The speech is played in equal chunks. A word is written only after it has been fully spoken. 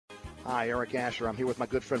Hi, Eric Asher. I'm here with my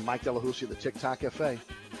good friend Mike Delahousie of the TikTok Cafe.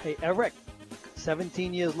 Hey, Eric,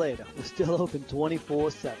 17 years later, we're still open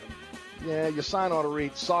 24/7. Yeah, your sign ought to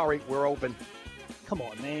read, sorry, we're open. Come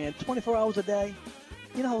on, man, 24 hours a day?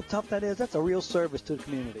 You know how tough that is? That's a real service to the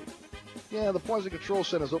community. Yeah, the Poison Control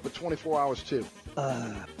Center is open 24 hours, too.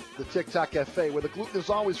 The TikTok Cafe, where the gluten is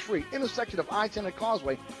always free, intersection of I-10 and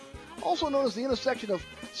Causeway, also known as the intersection of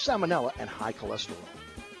salmonella and high cholesterol.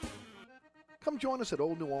 Come join us at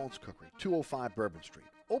Old New Orleans Cookery, 205 Bourbon Street.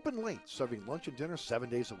 Open late, serving lunch and dinner 7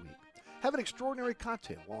 days a week. Have an extraordinary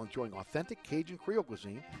cocktail while enjoying authentic Cajun Creole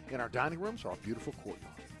cuisine in our dining rooms or our beautiful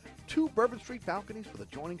courtyard. 2 Bourbon Street balconies with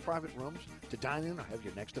adjoining private rooms to dine in or have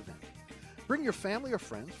your next event. Bring your family or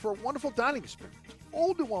friends for a wonderful dining experience.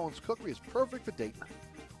 Old New Orleans Cookery is perfect for date night.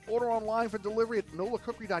 Order online for delivery at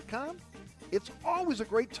nolacookery.com. It's always a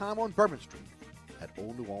great time on Bourbon Street at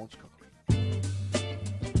Old New Orleans Cookery.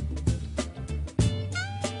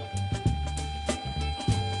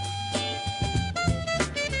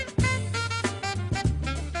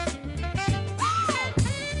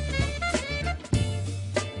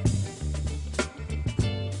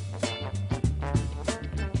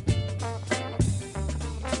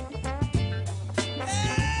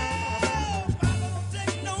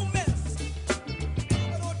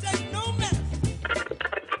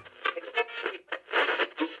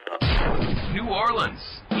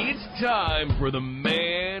 Time for the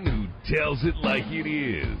man who tells it like it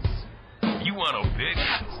is. You want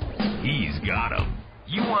opinions? He's got 'em.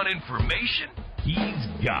 You want information? He's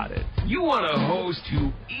got it. You want a host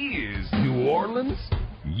who is New Orleans?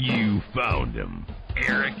 You found him.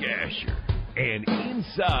 Eric Asher and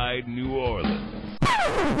Inside New Orleans.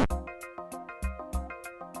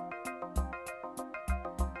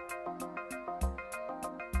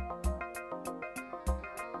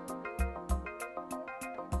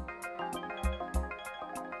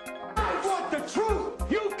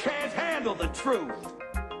 Truth.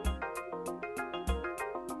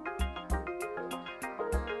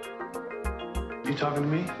 You talking to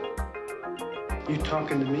me? You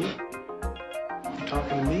talking to me? You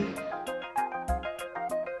talking to me?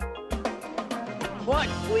 What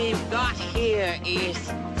we've got here is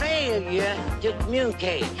failure to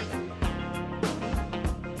communicate.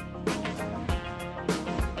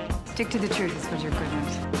 Stick to the truth is what you're good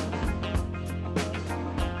at.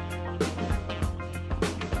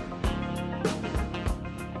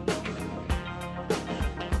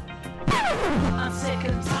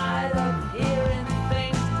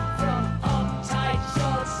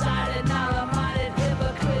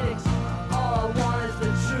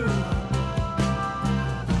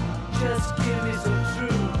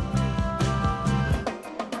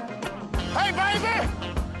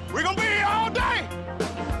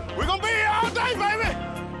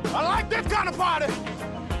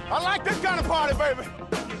 I like this kind of party, baby.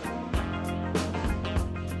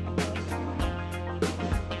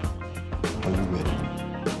 Are you ready?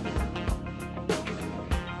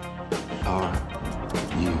 Are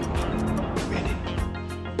you ready?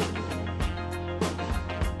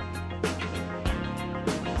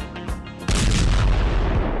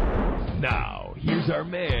 Now, here's our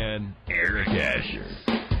man, Eric Asher.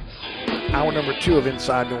 Hour number 2 of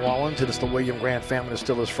Inside New Orleans. It is the William Grant Family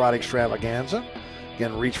Distillers Friday Extravaganza.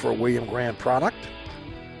 Again, reach for a William Grant product.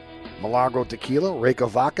 Milagro Tequila, Reyka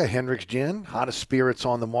Vodka, Hendrick's Gin, hottest spirits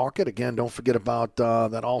on the market. Again, don't forget about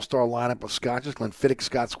that all-star lineup of scotches, Glenfiddich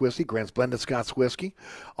Scots Whiskey, Grant's Blended Scots Whiskey.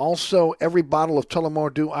 Also, every bottle of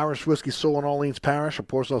Tullamore Dew Irish Whiskey sold in Orleans Parish. Of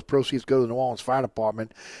course, those proceeds go to the New Orleans Fire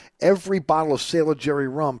Department. Every bottle of Sailor Jerry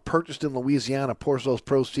rum purchased in Louisiana, of course, those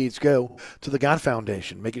proceeds go to the God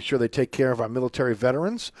Foundation, making sure they take care of our military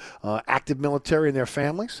veterans, active military and their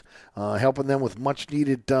families, helping them with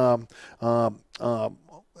much-needed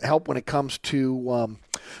help when it comes to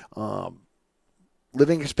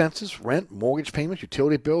living expenses, rent, mortgage payments,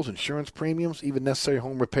 utility bills, insurance premiums, even necessary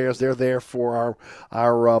home repairs. They're there for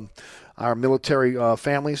our military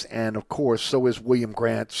families, and of course, so is William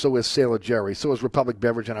Grant, so is Sailor Jerry, so is Republic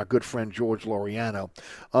Beverage, and our good friend George Loriano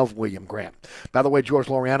of William Grant. By the way, George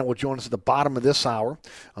Loriano will join us at the bottom of this hour,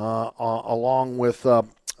 along with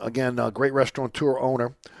again a great restaurateur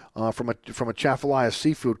owner. From a Chafalaya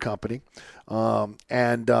seafood company,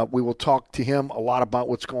 and we will talk to him a lot about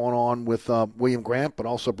what's going on with William Grant, but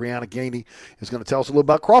also Brianna Gainey is going to tell us a little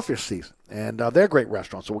about crawfish season And they're great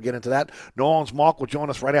restaurants, so we'll get into that. New Orleans Mark will join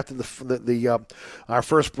us right after our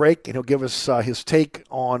first break, and he'll give us his take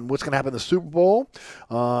on what's going to happen in the Super Bowl,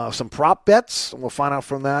 some prop bets, and we'll find out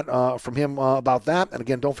from him about that. And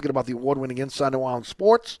again, don't forget about the award-winning Inside New Orleans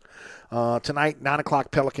Sports. Tonight, 9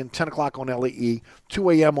 o'clock Pelican, 10 o'clock on LAE, 2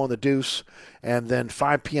 a.m. on the Deuce, and then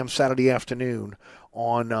 5 p.m. Saturday afternoon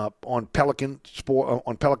on Pelican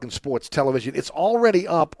Sports Television. It's already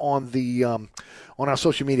up on the on our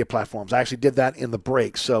social media platforms. I actually did that in the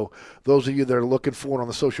break, so those of you that are looking for it on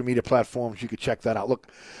the social media platforms, you can check that out. Look,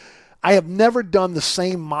 I have never done the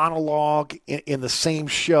same monologue in the same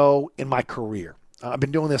show in my career. I've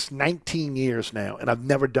been doing this 19 years now, and I've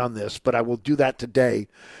never done this, but I will do that today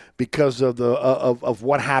because of of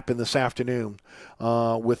what happened this afternoon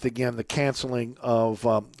with, again, the canceling of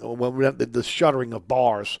the shuttering of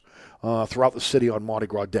bars throughout the city on Mardi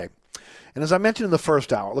Gras Day. And as I mentioned in the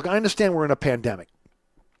first hour, look, I understand we're in a pandemic,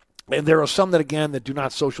 and there are some that, again, that do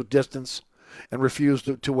not social distance and refuse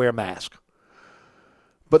to wear masks.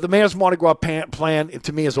 But the mayor's Mardi Gras plan,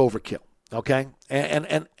 to me, is overkill. Okay?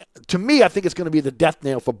 And to me, I think it's going to be the death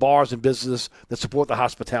nail for bars and businesses that support the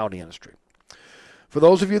hospitality industry. For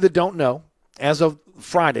those of you that don't know, as of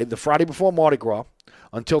Friday, the Friday before Mardi Gras,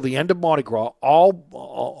 until the end of Mardi Gras, all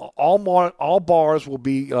bars will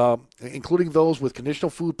be, including those with conditional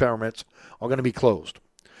food permits, are going to be closed.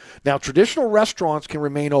 Now, traditional restaurants can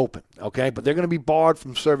remain open, okay, but they're going to be barred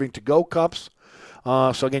from serving to-go cups.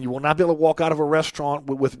 So, again, you will not be able to walk out of a restaurant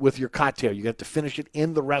with your cocktail. You have to finish it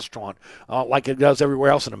in the restaurant like it does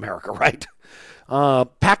everywhere else in America, right?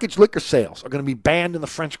 Packaged liquor sales are going to be banned in the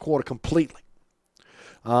French Quarter completely.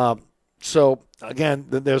 So, again,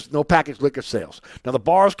 there's no packaged liquor sales. Now, the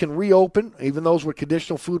bars can reopen, even those with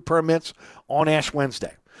conditional food permits, on Ash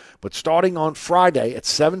Wednesday. But starting on Friday at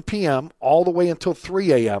 7 p.m. all the way until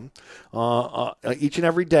 3 a.m. Each and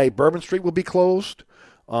every day, Bourbon Street will be closed.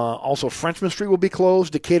 Also, Frenchman Street will be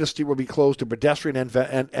closed. Decatur Street will be closed to pedestrian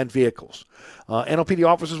and vehicles. NOPD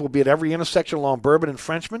officers will be at every intersection along Bourbon and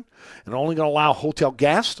Frenchman and only going to allow hotel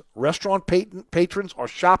guests, restaurant patrons, or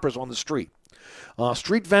shoppers on the street.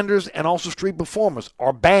 Street vendors and also street performers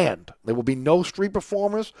are banned. There will be no street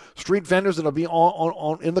performers, street vendors that will be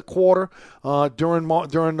on in the quarter during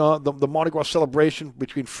the Mardi Gras celebration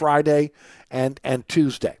between Friday and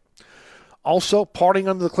Tuesday. Also, partying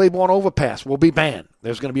under the Claiborne Overpass will be banned.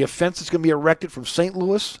 There's going to be a fence that's going to be erected from St.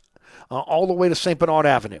 Louis all the way to St. Bernard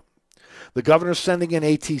Avenue. The governor is sending in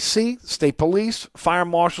ATC, state police, fire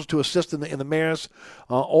marshals to assist in the mayor's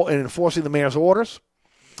in enforcing the mayor's orders.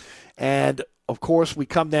 And of course, we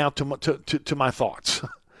come down to my thoughts.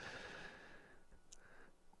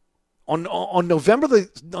 on November the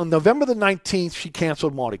 19th, she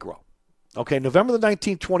canceled Mardi Gras. Okay, November the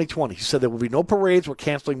 19th, 2020, she said there will be no parades. We're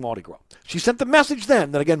canceling Mardi Gras. She sent the message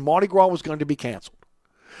then that, again, Mardi Gras was going to be canceled.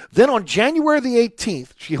 Then on January the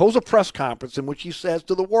 18th, she holds a press conference in which she says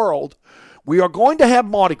to the world, we are going to have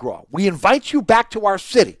Mardi Gras. We invite you back to our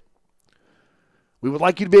city. We would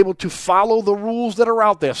like you to be able to follow the rules that are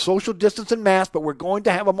out there, social distance and mask, but we're going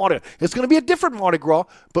to have a Mardi Gras. It's going to be a different Mardi Gras,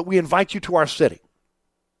 but we invite you to our city.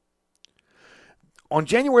 On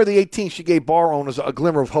January the 18th, she gave bar owners a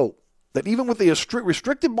glimmer of hope that even with the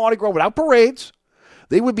restricted Mardi Gras without parades,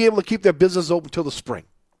 they would be able to keep their business open until the spring.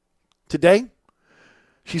 Today,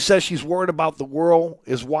 she says she's worried about the world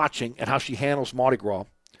is watching and how she handles Mardi Gras,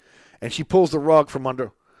 and she pulls the rug from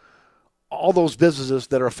under all those businesses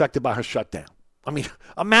that are affected by her shutdown. I mean,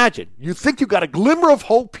 imagine. You think you got a glimmer of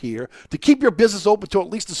hope here to keep your business open until at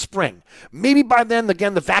least the spring. Maybe by then,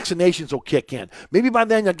 again, the vaccinations will kick in. Maybe by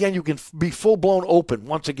then, again, you can be full-blown open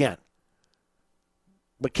once again.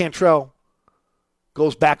 But Cantrell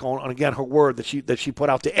goes back on again her word that she put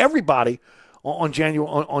out to everybody on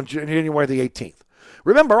January the 18th.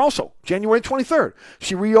 Remember also, January 23rd,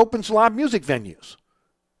 she reopens live music venues.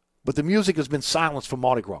 But the music has been silenced for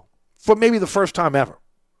Mardi Gras for maybe the first time ever.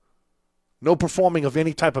 No performing of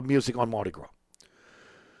any type of music on Mardi Gras.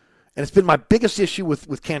 And it's been my biggest issue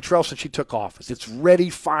with Cantrell since she took office. It's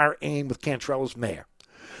ready, fire, aim with Cantrell as mayor.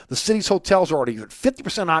 The city's hotels are already at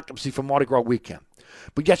 50% occupancy for Mardi Gras weekend.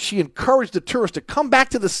 But yet she encouraged the tourists to come back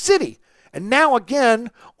to the city. And now again,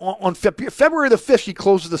 on February the 5th, she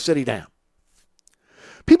closes the city down.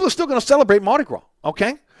 People are still going to celebrate Mardi Gras,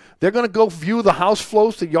 okay? They're going to go view the house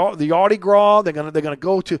floats, the Yardi Gras. They're going to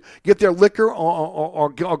go to get their liquor or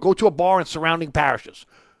go to a bar in surrounding parishes.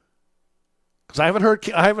 Because I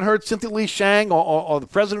haven't heard Cynthia Lee Shang or the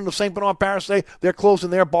president of St. Bernard Parish say they're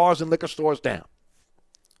closing their bars and liquor stores down.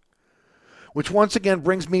 Which once again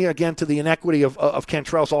brings me again to the inequity of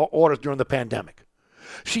Cantrell's orders during the pandemic.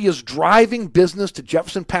 She is driving business to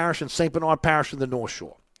Jefferson Parish and St. Bernard Parish in the North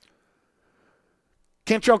Shore.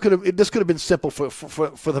 Cantrell this could have been simple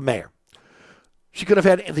for the mayor. She could have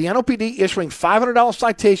had the NOPD issuing $500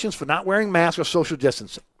 citations for not wearing masks or social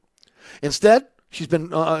distancing. Instead, she's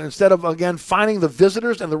been, instead of, again, fining the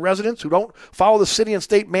visitors and the residents who don't follow the city and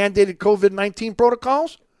state mandated COVID-19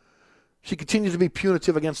 protocols, she continues to be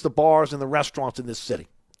punitive against the bars and the restaurants in this city.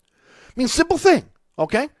 I mean, simple thing,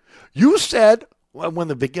 okay? You said when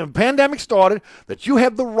the pandemic started that you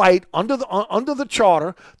have the right under the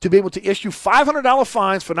charter to be able to issue $500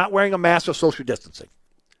 fines for not wearing a mask or social distancing.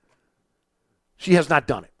 She has not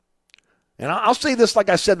done it. And I'll say this like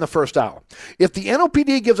I said in the first hour. If the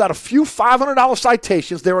NOPD gives out a few $500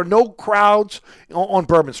 citations, there are no crowds on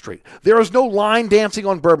Bourbon Street. There is no line dancing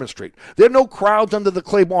on Bourbon Street. There are no crowds under the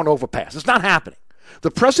Claiborne overpass. It's not happening. The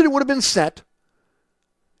precedent would have been set.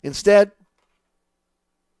 Instead,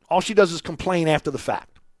 all she does is complain after the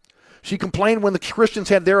fact. She complained when the Christians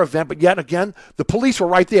had their event, but yet again, the police were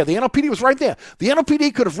right there. The NOPD was right there. The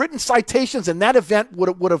NOPD could have written citations and that event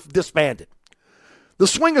would have disbanded. The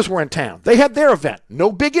Swingers were in town. They had their event.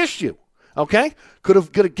 No big issue. Okay? Could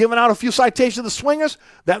have given out a few citations to the Swingers.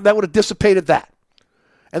 That would have dissipated that.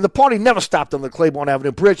 And the party never stopped on the Claiborne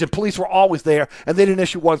Avenue Bridge, and police were always there, and they didn't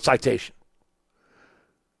issue one citation.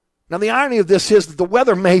 Now, the irony of this is that the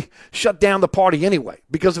weather may shut down the party anyway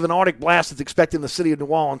because of an Arctic blast that's expected in the city of New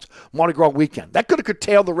Orleans Mardi Gras weekend. That could have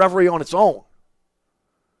curtailed the revelry on its own.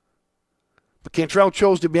 But Cantrell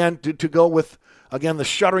chose to go with, again, the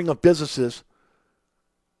shuttering of businesses,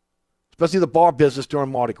 especially the bar business during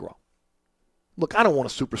Mardi Gras. Look, I don't want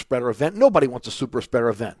a super spreader event. Nobody wants a super spreader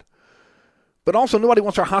event. But also nobody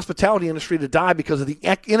wants our hospitality industry to die because of the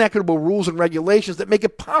inequitable rules and regulations that make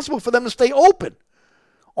it possible for them to stay open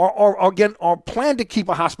or plan to keep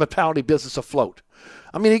a hospitality business afloat.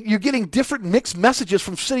 I mean, you're getting different mixed messages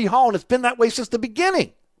from City Hall, and it's been that way since the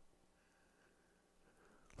beginning.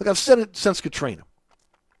 Look, I've said it since Katrina.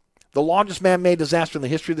 The largest man-made disaster in the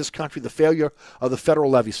history of this country, the failure of the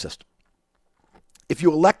federal levee system. If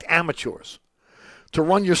you elect amateurs to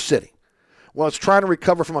run your city while it's trying to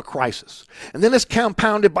recover from a crisis, and then it's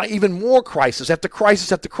compounded by even more crisis after crisis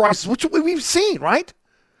after crisis, which we've seen, right?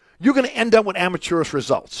 You're going to end up with amateurish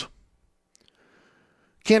results.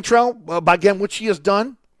 Cantrell, by again, what she has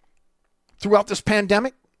done throughout this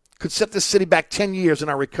pandemic, could set this city back 10 years in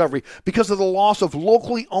our recovery because of the loss of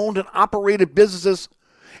locally owned and operated businesses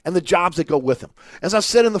and the jobs that go with them. As I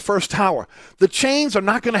said in the first hour, the chains are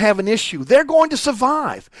not going to have an issue. They're going to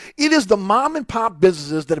survive. It is the mom and pop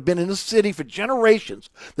businesses that have been in the city for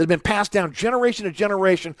generations, that have been passed down generation to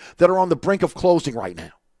generation, that are on the brink of closing right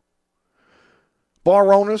now.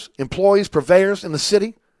 Bar owners, employees, purveyors in the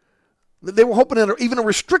city, they were hoping that even a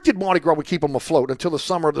restricted Mardi Gras would keep them afloat until the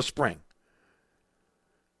summer or the spring.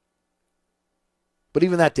 But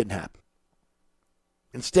even that didn't happen.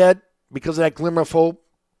 Instead, because of that glimmer of hope,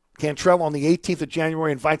 Cantrell on the 18th of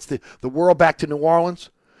January invites the world back to New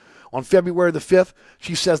Orleans. On February the 5th,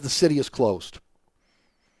 she says the city is closed.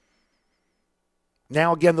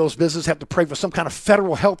 Now again, those businesses have to pray for some kind of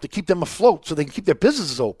federal help to keep them afloat so they can keep their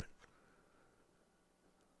businesses open.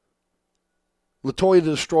 LaToya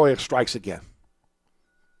the Destroyer strikes again.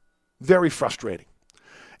 Very frustrating.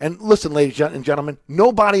 And listen, ladies and gentlemen,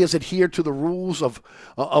 nobody has adhered to the rules of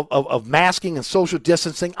masking and social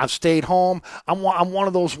distancing. I've stayed home. I'm one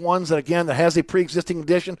of those ones that, again, that has a pre-existing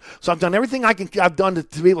condition. So I've done everything I've done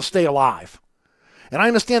to be able to stay alive. And I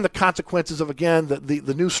understand the consequences of, again,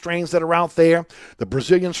 the new strains that are out there, the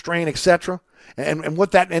Brazilian strain, etc., and what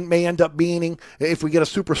that may end up meaning if we get a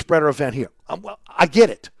super spreader event here. I get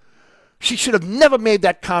it. She should have never made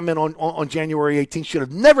that comment on January 18th. She should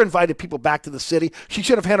have never invited people back to the city. She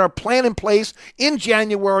should have had her plan in place in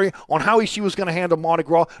January on how she was going to handle Mardi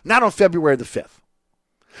Gras, not on February the 5th.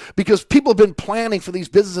 Because people have been planning for these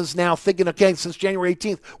businesses now, thinking, okay, since January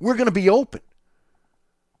 18th, we're going to be open.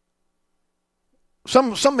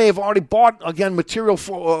 Some may have already bought, again, material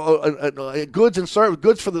for goods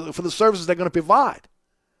for the services they're going to provide.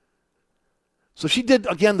 So she did,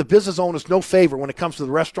 again, the business owners no favor when it comes to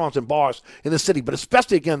the restaurants and bars in the city, but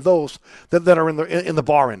especially, again, those that are in the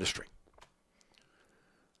bar industry.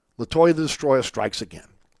 LaToya the Destroyer strikes again.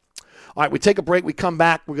 All right, we take a break. We come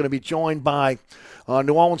back. We're going to be joined by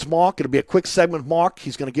New Orleans Mark. It'll be a quick segment, Mark.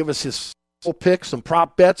 He's going to give us his picks, some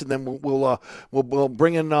prop bets, and then we'll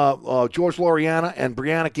bring in George Loriana and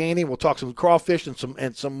Brianna Gainey. We'll talk some crawfish and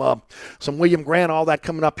some William Grant. All that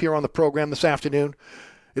coming up here on the program this afternoon.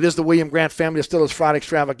 It is the William Grant Family Distillers Friday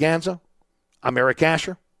Extravaganza. I'm Eric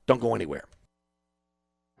Asher. Don't go anywhere.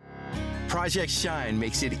 Project Shine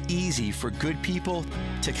makes it easy for good people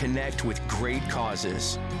to connect with great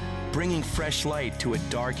causes, bringing fresh light to a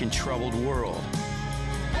dark and troubled world.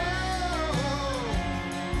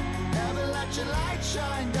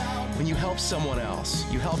 When you help someone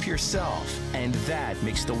else, you help yourself, and that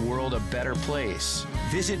makes the world a better place.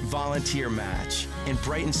 Visit Volunteer Match and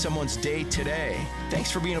brighten someone's day today. Thanks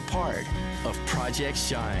for being a part of Project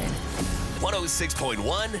Shine.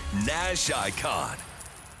 106.1 Nash Icon.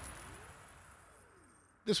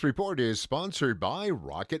 This report is sponsored by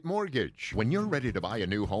Rocket Mortgage. When you're ready to buy a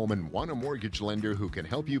new home and want a mortgage lender who can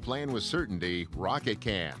help you plan with certainty, Rocket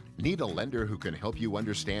can. Need a lender who can help you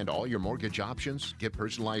understand all your mortgage options, get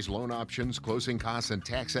personalized loan options, closing costs, and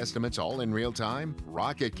tax estimates all in real time?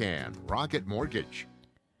 Rocket can. Rocket Mortgage.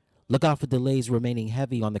 Look out for delays remaining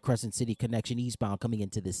heavy on the Crescent City Connection eastbound coming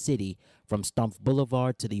into the city from Stumpf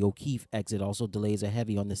Boulevard to the O'Keefe exit. Also, delays are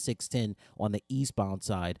heavy on the 610 on the eastbound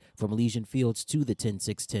side from Elysian Fields to the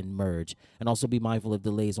 10610 merge. And also be mindful of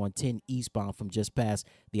delays on 10 eastbound from just past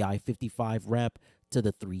the I-55 ramp to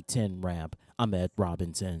the 310 ramp. I'm Ed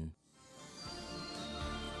Robinson.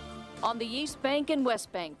 On the East Bank and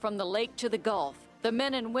West Bank, from the lake to the Gulf, the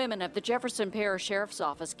men and women of the Jefferson Parish Sheriff's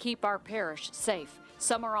Office keep our parish safe.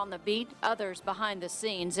 Some are on the beat, others behind the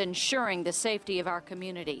scenes, ensuring the safety of our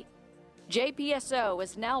community. JPSO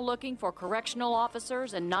is now looking for correctional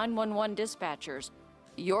officers and 911 dispatchers.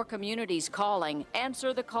 Your community's calling.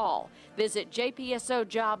 Answer the call. Visit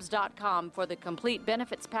jpsojobs.com for the complete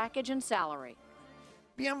benefits package and salary.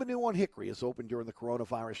 Bienvenue on Hickory is open during the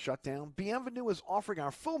coronavirus shutdown. Bienvenue is offering our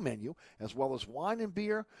full menu as well as wine and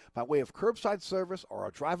beer by way of curbside service or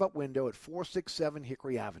a drive-up window at 467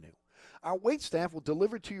 Hickory Avenue. Our wait staff will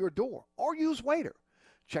deliver to your door or use waiter.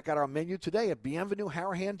 Check out our menu today at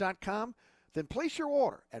bienvenueharahan.com. Then place your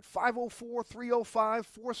order at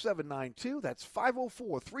 504-305-4792. That's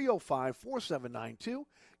 504-305-4792.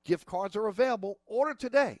 Gift cards are available. Order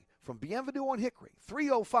today from Bienvenue on Hickory,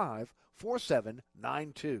 305-4792.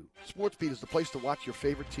 SportsBeat is the place to watch your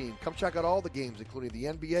favorite team. Come check out all the games, including the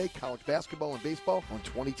NBA, college basketball, and baseball on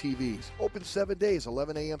 20 TVs. Open 7 days,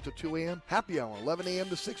 11 a.m. to 2 a.m. Happy hour, 11 a.m.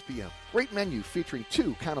 to 6 p.m. Great menu featuring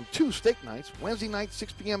two steak nights. Wednesday night,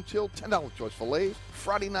 6 p.m. till $10 choice fillets.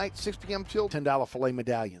 Friday night, 6 p.m. till $10 filet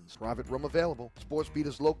medallions. Private room available. SportsBeat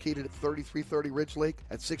is located at 3330 Ridge Lake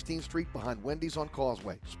at 16th Street behind Wendy's on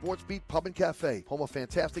Causeway. SportsBeat Pub and Cafe, home of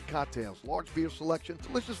fantastic cocktails, large beer selection,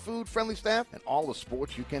 delicious food, friendly staff, and all the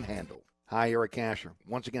sports you can handle. Hi, Eric Asher.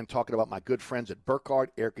 Once again talking about my good friends at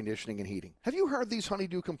Burkhardt Air Conditioning and Heating. Have you heard these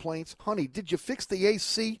honeydew complaints? Honey, did you fix the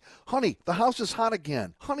AC? Honey, the house is hot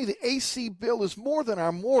again. Honey, the AC bill is more than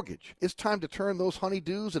our mortgage. It's time to turn those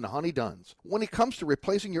honeydews into honeyduns. When it comes to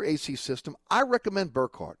replacing your AC system, I recommend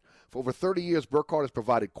Burkhardt. For over 30 years, Burkhardt has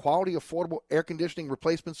provided quality, affordable air conditioning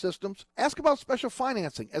replacement systems. Ask about special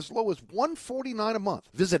financing as low as $149 a month.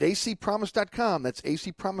 Visit acpromise.com. That's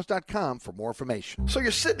acpromise.com for more information. So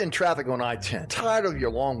you're sitting in traffic on I-10, tired of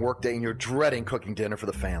your long workday and you're dreading cooking dinner for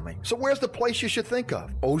the family. So where's the place you should think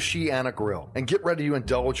of? Oceana Grill. And get ready to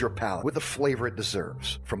indulge your palate with the flavor it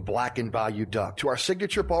deserves. From blackened bayou duck to our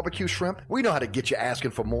signature barbecue shrimp, we know how to get you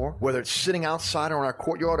asking for more. Whether it's sitting outside or in our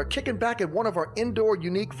courtyard or kicking back at one of our indoor,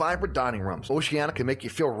 unique, vibrant dining rooms, Oceana can make you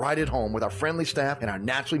feel right at home with our friendly staff and our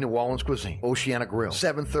naturally New Orleans cuisine. Oceana Grill,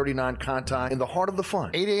 739 Conti, in the heart of the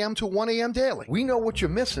fun, 8 a.m. to 1 a.m. daily. We know what you're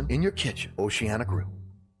missing in your kitchen. Oceana Grill.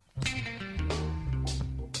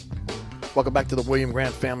 Welcome back to the William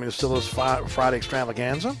Grant Family Distillers Friday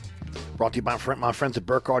Extravaganza. Brought to you by my friends at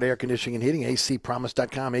Burkhardt Air Conditioning and Heating,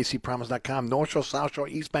 acpromise.com, acpromise.com, North Shore, South Shore,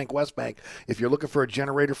 East Bank, West Bank. If you're looking for a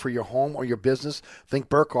generator for your home or your business, think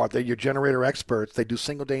Burkhardt. They're your generator experts. They do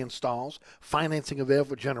single-day installs, financing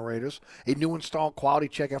available for generators, a new install quality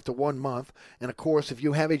check after 1 month. And, of course, if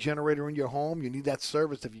you have a generator in your home, you need that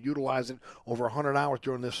service if you utilize it over 100 hours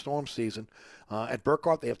during this storm season. At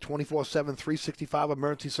Burkhardt, they have 24/7, 365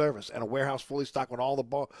 emergency service and a warehouse fully stocked with all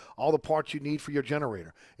the parts you need for your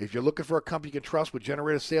generator. If you're looking for a company you can trust with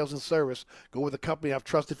generator sales and service, go with a company I've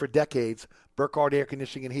trusted for decades, Burkhardt Air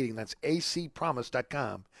Conditioning and Heating. That's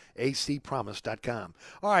acpromise.com, acpromise.com.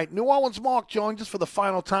 All right, New Orleans Mark joins us for the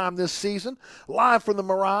final time this season, live from the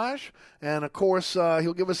Mirage. And, of course,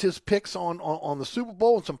 he'll give us his picks on the Super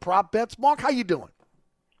Bowl and some prop bets. Mark, how you doing?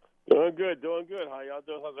 Doing good. How y'all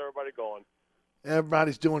doing? How's everybody going?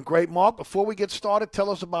 Everybody's doing great. Mark, before we get started, tell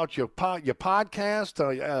us about your podcast.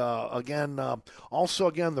 Also,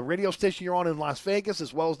 the radio station you're on in Las Vegas,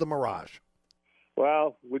 as well as the Mirage.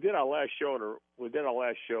 Well, we did our last show.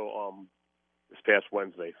 This past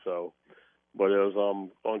Wednesday. So, but it was on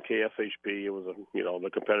KFHP. It was the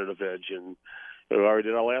competitive edge, and we already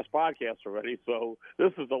did our last podcast already. So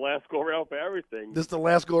this is the last go around for everything. This is the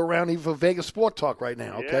last go around even for Vegas Sport Talk right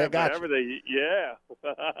now. Okay, yeah, I got you. Everything. Yeah.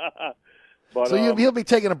 But, so he'll be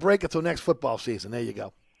taking a break until next football season. There you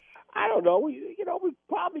go. I don't know. We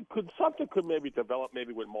probably something could maybe develop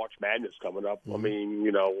maybe with March Madness coming up. I mean,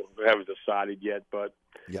 we haven't decided yet, but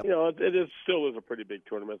it still is a pretty big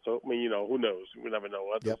tournament. So I mean, who knows? We never know.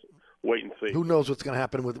 Let's just wait and see. Who knows what's going to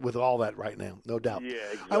happen with all that right now? No doubt. Yeah,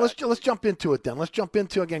 exactly. All right, let's jump into it then. Let's jump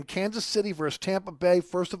into again Kansas City versus Tampa Bay.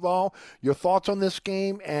 First of all, your thoughts on this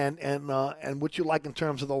game and what you like in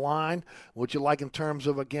terms of the line, what you like in terms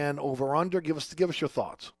of again over under. Give us your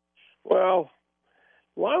thoughts. Well,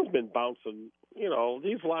 line's been bouncing.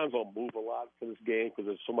 These lines don't move a lot for this game because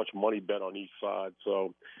there's so much money bet on each side.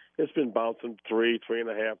 So it's been bouncing 3,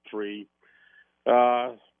 3.5, 3.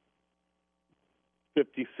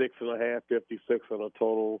 56.5, 56 on a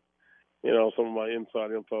total. Some of my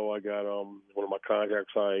inside info I got one of my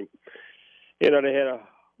contacts saying, they had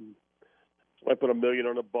I put $1 million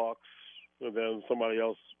on the Bucks, and then somebody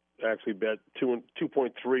else actually bet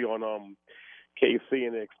 2.3 on KC,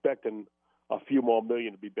 and they're expecting a few more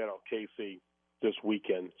million to be bet on KC this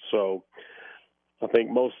weekend. So I think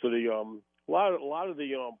most of the a lot of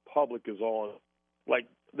the public is on, like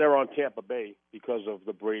they're on Tampa Bay because of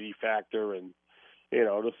the Brady factor and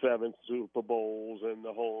the 7 Super Bowls and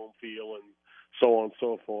the home field and so on and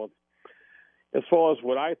so forth. As far as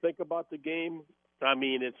what I think about the game, I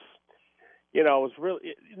mean it's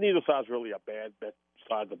neither side's really a bad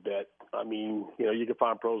side to bet. I mean you can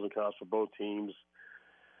find pros and cons for both teams.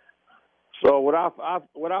 So what I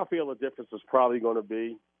feel the difference is probably going to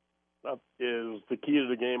be is the key to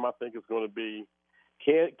the game. I think is going to be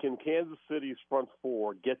can Kansas City's front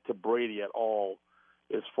four get to Brady at all,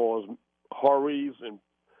 as far as hurries and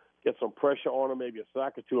get some pressure on him, maybe a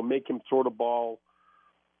sack or two, and make him throw the ball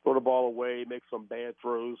away, make some bad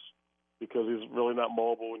throws because he's really not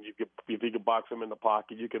mobile. And if you can box him in the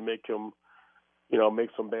pocket, you can make him,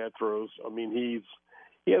 make some bad throws. I mean he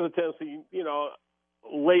has a tendency,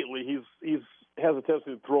 lately he's has a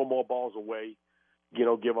tendency to throw more balls away,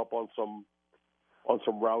 give up on some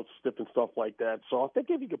routes, different stuff like that. So I think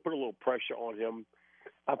if you could put a little pressure on him,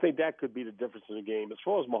 I think that could be the difference in the game. As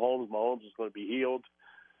far as Mahomes is going to be healed,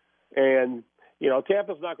 and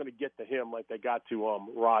Tampa's not going to get to him like they got to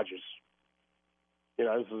Rodgers. This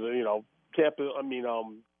is Tampa. I mean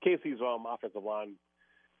KC's offensive line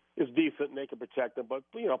is decent and they can protect him, but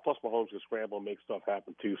plus Mahomes can scramble and make stuff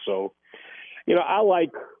happen too. So. I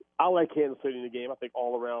like Kansas City in the game. I think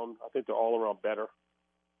they're all around better.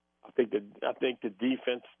 I think the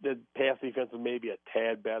defense, the pass defense is maybe a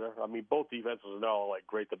tad better. I mean, both defenses are now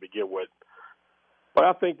great to begin with. But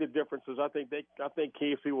I think the difference is I think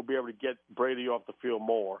KC will be able to get Brady off the field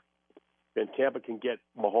more than Tampa can get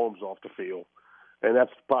Mahomes off the field. And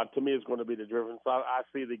that's to me is going to be the difference. I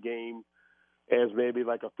see the game as maybe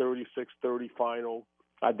like a 36-30 final.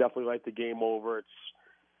 I definitely like the game over. It's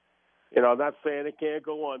I'm not saying it can't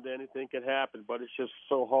go on. Anything can happen, but it's just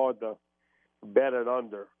so hard to bet it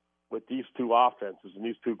under with these two offenses and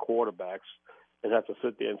these two quarterbacks and have to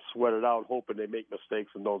sit there and sweat it out, hoping they make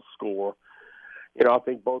mistakes and don't score. I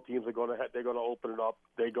think both teams are going to open it up.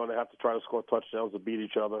 They're going to have to try to score touchdowns to beat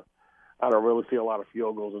each other. I don't really see a lot of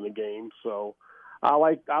field goals in the game, so I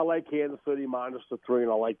like Kansas City minus the 3,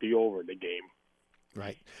 and I like the over in the game.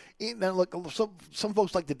 Right. Now, look, some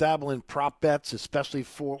folks like to dabble in prop bets, especially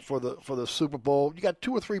for the Super Bowl. You got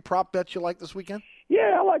 2 or 3 prop bets you like this weekend?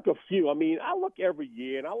 Yeah, I like a few. I mean, I look every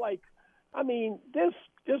year, and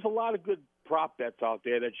there's a lot of good prop bets out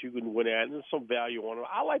there that you can win at, and there's some value on them.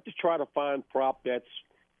 I like to try to find prop bets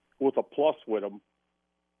with a plus with them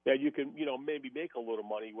that you can, maybe make a little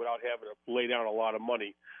money without having to lay down a lot of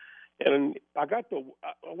money. And I got the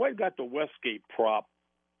Westgate prop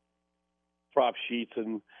sheets,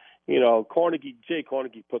 and Jay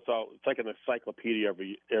Carnegie puts out, it's like an encyclopedia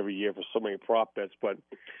every year for so many prop bets. But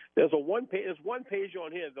there's one page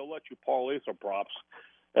on here they'll let you parlay some props,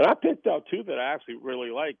 and I picked out 2 that I actually really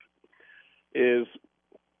like. Is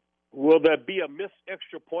will there be a missed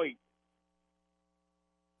extra point?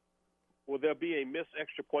 Will there be a missed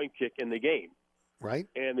extra point kick in the game? Right.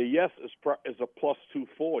 And the yes is a plus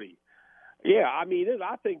 240. Yeah, I mean,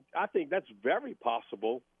 I think that's very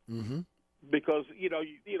possible. Mm-hmm. Because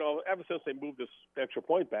ever since they moved this extra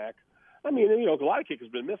point back, I mean, a lot of kickers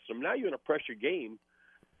have been missing them. Now you're in a pressure game,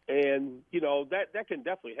 and that can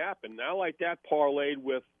definitely happen. I like that parlayed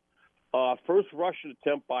with first rushing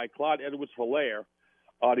attempt by Clyde Edwards-Helaire.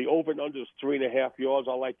 The over and under is 3.5 yards.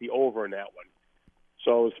 I like the over in that one.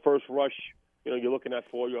 So his first rush, you're looking at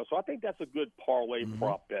 4 yards. So I think that's a good parlay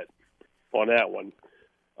prop bet on that one.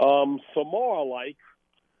 Some more I like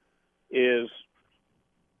is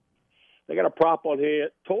they got a prop on here.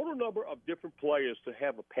 Total number of different players to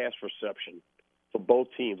have a pass reception for both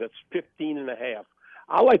teams. That's 15.5.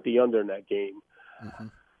 I like the under in that game. Mm-hmm.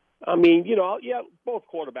 I mean, you know, yeah, both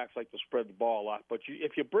quarterbacks like to spread the ball a lot, but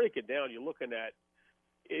if you break it down, you're looking at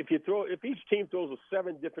if each team throws with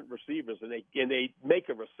 7 different receivers and they make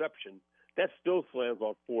a reception, that still slams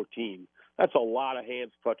on 14. That's a lot of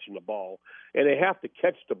hands touching the ball, and they have to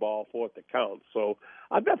catch the ball for it to count. So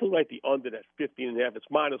I definitely like the under that 15.5. It's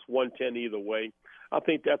minus 110 either way. I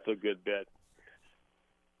think that's a good bet.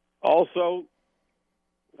 Also,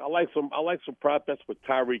 I like some prop bets with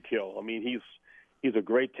Tyreek Hill. I mean, he's a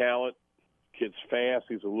great talent. Kid's fast.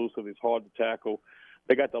 He's elusive. He's hard to tackle.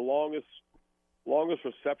 They got the longest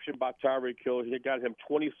reception by Tyreek Hill. He got him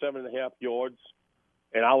 27.5 yards,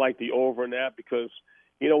 and I like the over in that because,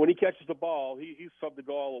 you know, when he catches the ball, he's subbed the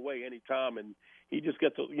ball away anytime, and he just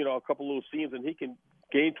gets a couple little seams, and he can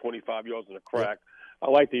gain 25 yards in a crack. I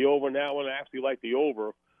like the over in that one. I actually like the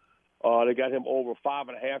over. They got him over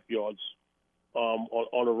 5.5 yards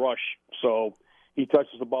on a rush. So he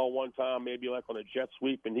touches the ball one time, maybe like on a jet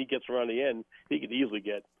sweep, and he gets around the end. He could easily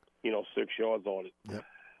get 6 yards on it. Yep,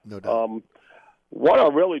 no doubt. What I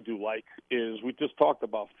really do like is we just talked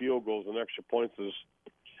about field goals and extra points. Is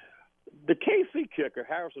the KC kicker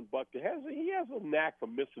Harrison Butker has a knack for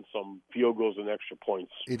missing some field goals and extra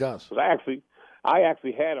points. He does. I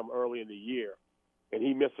actually had him early in the year, and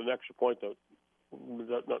he missed an extra point to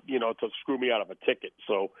screw me out of a ticket.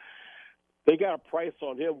 So they got a price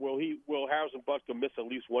on him. Will Harrison Butker miss at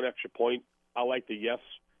least one extra point? I like the yes.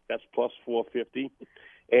 That's plus 450,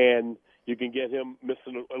 and you can get him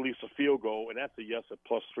missing at least a field goal, and that's a yes at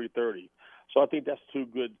plus 330. So I think that's 2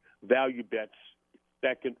 good value bets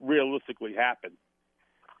that can realistically happen.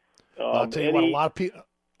 I'll tell you what, a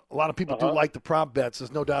lot of people do like the prop bets.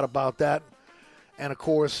 There's no doubt about that. And of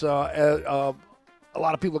course, a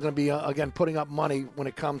lot of people are going to be again putting up money when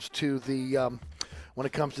it comes to the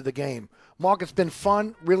game. Mark, it's been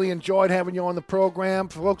fun. Really enjoyed having you on the program.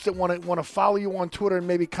 For folks that want to follow you on Twitter and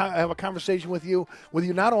maybe have a conversation with you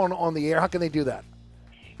not on the air, how can they do that?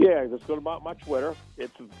 Yeah, just go to my Twitter.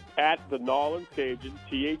 It's at the Nawlins Cajun,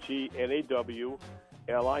 TheNawlinsCajun.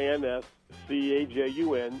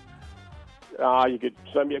 You could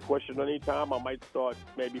send me a question anytime. I might start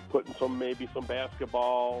maybe putting some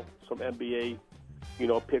basketball, some NBA,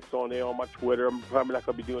 picks on there on my Twitter. I'm probably not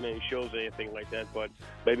going to be doing any shows or anything like that, but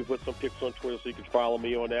maybe put some picks on Twitter so you can follow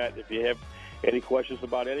me on that. If you have any questions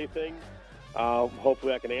about anything,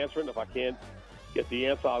 hopefully I can answer it. And if I can't get the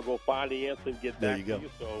answer, I'll go find the answer and get back to you.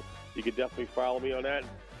 So you can definitely follow me on that.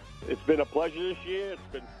 It's been a pleasure this year. It's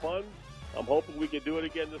been fun. I'm hoping we can do it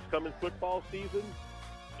again this coming football season.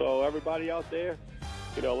 So everybody out there,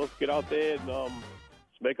 let's get out there and let's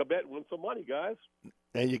make a bet and win some money, guys.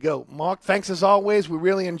 There you go. Mark, thanks as always. We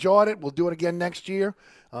really enjoyed it. We'll do it again next year.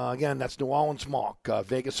 Again, that's New Orleans Mark,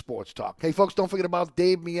 Vegas Sports Talk. Hey, folks, don't forget about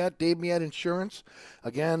Dave Miette Insurance.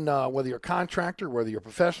 Again, whether you're a contractor, whether you're a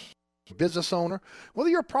professional business owner, whether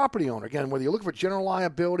you're a property owner, again, whether you're looking for general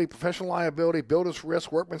liability, professional liability, builder's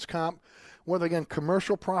risk, workman's comp, whether, again,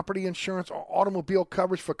 commercial property insurance or automobile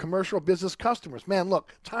coverage for commercial business customers. Man,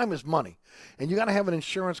 look, time is money. And you got to have an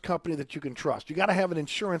insurance company that you can trust. You got to have an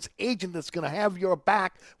insurance agent that's going to have your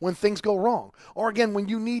back when things go wrong. Or, again, when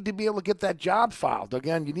you need to be able to get that job filed.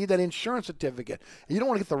 Again, you need that insurance certificate. And you don't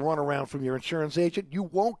want to get the runaround from your insurance agent. You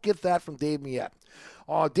won't get that from Dave Miette.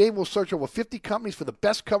 Dave will search over 50 companies for the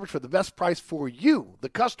best coverage for the best price for you, the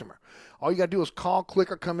customer. All you got to do is call,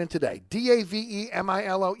 click, or come in today.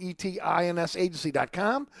 DAVEMILOETINS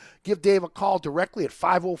agency.com. Give Dave a call directly at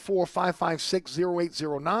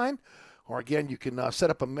 504-556-0809. Or, again, you can set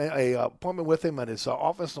up a appointment with him at his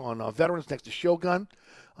office on Veterans next to Shogun.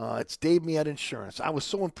 It's Dave Miette Insurance. I was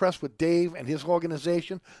so impressed with Dave and his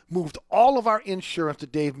organization. Moved all of our insurance to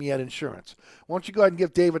Dave Miette Insurance. Why don't you go ahead and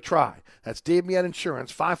give Dave a try? That's Dave Miette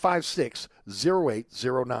Insurance,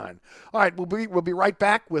 556-0809. All right, we'll be right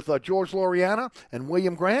back with George Loriana and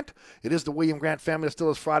William Grant. It is the William Grant Family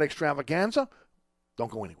Distillers Friday Extravaganza. Don't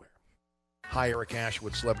go anywhere. Hi, Eric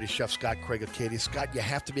Ashwood, celebrity chef Scott Craig of Katie's. Scott, you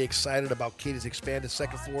have to be excited about Katie's expanded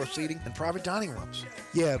second-floor seating and private dining rooms.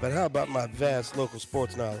 Yeah, but how about my vast local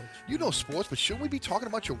sports knowledge? You know sports, but shouldn't we be talking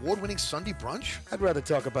about your award-winning Sunday brunch? I'd rather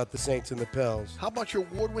talk about the Saints and the Pels. How about your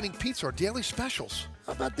award-winning pizza or daily specials?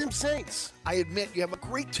 How about them Saints? I admit you have a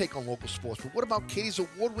great take on local sports, but what about Katie's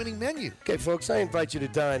award-winning menu? Okay, folks, I invite you to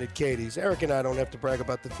dine at Katie's. Eric and I don't have to brag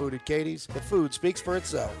about the food at Katie's. The food speaks for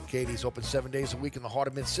itself. Katie's open 7 days a week in the heart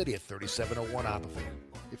of Mid-City at 3701 Opperville.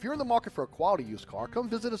 If you're in the market for a quality used car, come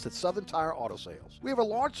visit us at Southern Tire Auto Sales. We have a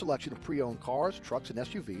large selection of pre-owned cars, trucks, and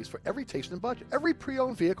SUVs for every taste and budget. Every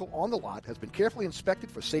pre-owned vehicle on the lot has been carefully inspected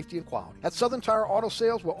for safety and quality. At Southern Tire Auto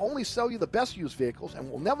Sales, we'll only sell you the best used vehicles and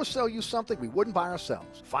we'll never sell you something we wouldn't buy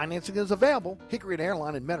ourselves. Financing is available. Hickory and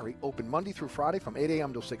Airline in Metairie open Monday through Friday from 8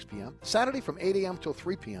 a.m. till 6 p.m., Saturday from 8 a.m. till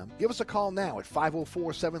 3 p.m. Give us a call now at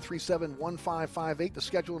 504-737-1558 to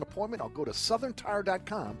schedule an appointment or go to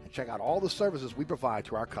southerntire.com and check out all the services we provide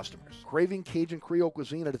to our customers. Craving Cajun Creole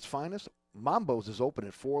cuisine at its finest? Mambo's is open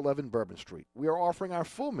at 411 Bourbon Street. We are offering our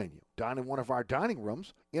full menu. Dine in one of our dining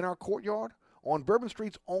rooms, in our courtyard, on Bourbon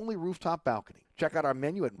Street's only rooftop balcony. Check out our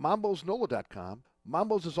menu at mambosnola.com.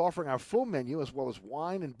 Mambo's is offering our full menu as well as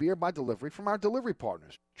wine and beer by delivery from our delivery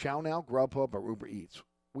partners, Chow Now, Grubhub, or Uber Eats.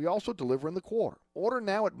 We also deliver in the quarter. Order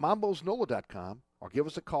now at mambosnola.com or give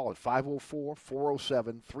us a call at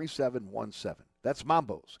 504-407-3717. That's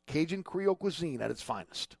Mambo's, Cajun Creole cuisine at its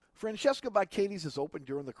finest. Francesca by Katie's is open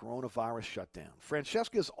during the coronavirus shutdown.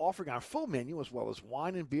 Francesca is offering our full menu as well as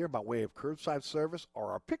wine and beer by way of curbside service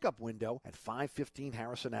or our pickup window at 515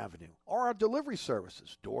 Harrison Avenue, or our delivery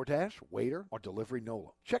services, DoorDash, Waiter, or Delivery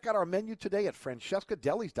Nola. Check out our menu today at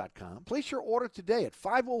francescadelis.com. Place your order today at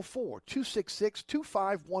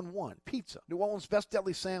 504-266-2511. Pizza, New Orleans' best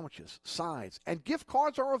deli sandwiches, sides, and gift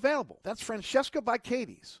cards are available. That's Francesca by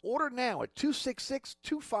Katie's. Order now at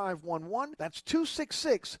 266-2511. That's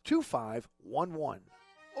 266-2511.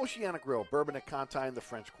 Oceana Grill, Bourbon at Conti in the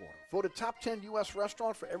French Quarter. Voted top 10 U.S.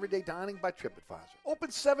 restaurant for everyday dining by TripAdvisor.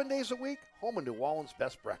 Open 7 days a week, home of New Orleans'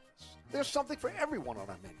 best breakfast. There's something for everyone on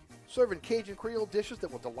our menu. Serving Cajun Creole dishes that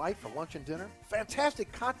will delight for lunch and dinner. Fantastic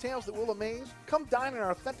cocktails that will amaze. Come dine in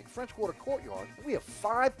our authentic French Quarter courtyard. And we have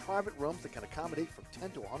 5 private rooms that can accommodate from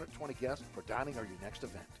 10 to 120 guests for dining or your next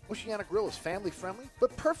event. Oceana Grill is family friendly,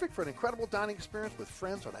 but perfect for an incredible dining experience with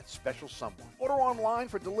friends or that special someone. Order online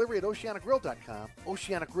for delivery at oceanagrill.com.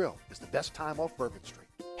 Oceana Grill is the best time off Bourbon Street.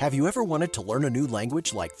 Have you ever wanted to learn a new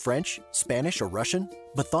language like French, Spanish, or Russian,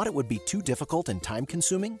 but thought it would be too difficult and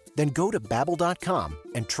time-consuming? Then go to Babbel.com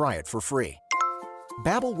and try it for free.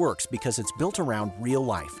 Babbel works because it's built around real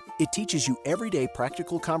life. It teaches you everyday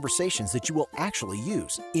practical conversations that you will actually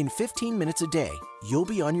use. In 15 minutes a day, you'll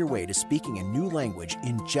be on your way to speaking a new language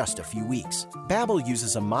in just a few weeks. Babbel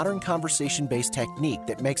uses a modern conversation-based technique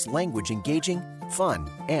that makes language engaging, fun,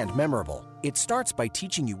 and memorable. It starts by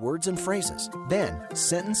teaching you words and phrases. Then,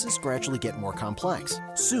 sentences gradually get more complex.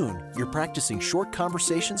 Soon, you're practicing short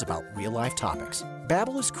conversations about real-life topics.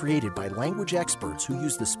 Babbel is created by language experts who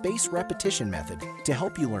use the spaced repetition method to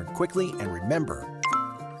help you learn quickly and remember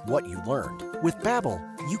what you learned. With Babbel,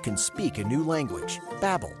 you can speak a new language.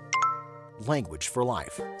 Babbel. Language for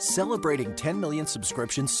life. Celebrating 10 million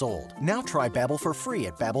subscriptions sold. Now try Babbel for free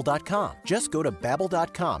at Babbel.com. Just go to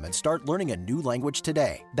Babbel.com and start learning a new language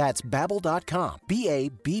today. That's Babbel.com.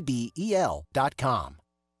 Babbel.com.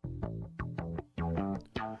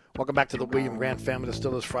 Welcome back to the William Grant Family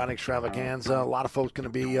Distillers Friday Extravaganza. A lot of folks going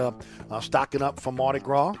to be stocking up for Mardi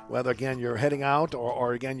Gras, whether, again, you're heading out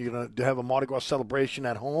or again, you're going to have a Mardi Gras celebration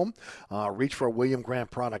at home. Reach for a William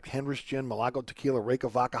Grant product. Hendrick's Gin, Malago Tequila,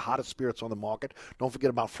 Reyka Vodka, hottest spirits on the market. Don't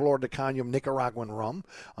forget about Florida Cañon, Nicaraguan rum.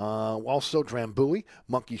 Also, Drambuie,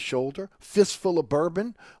 Monkey Shoulder, Fistful of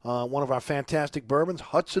Bourbon, one of our fantastic bourbons,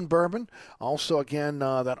 Hudson Bourbon. Also, again,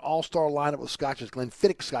 that all-star lineup of scotches,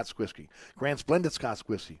 Glenfiddich Scotch Whiskey, Grant's Blended Scotch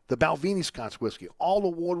Whiskey, the Balvenie Scotch Whiskey, all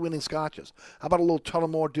award-winning scotches. How about a little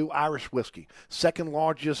Tullamore Dew Irish Whiskey, second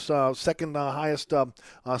highest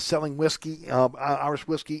selling whiskey, Irish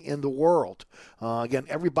whiskey in the world. Again,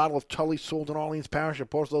 every bottle of Tully sold in Orleans Parish, of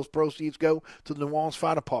course, those proceeds go to the New Orleans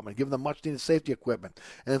Fire Department, giving them much-needed safety equipment.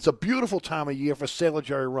 And it's a beautiful time of year for Sailor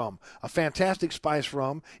Jerry rum, a fantastic spice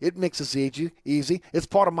rum. It mixes easy. It's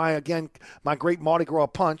part of my great Mardi Gras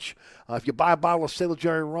punch. If you buy a bottle of Sailor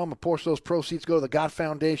Jerry rum, of course, those proceeds go to the God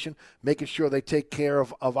Foundation, making sure they take care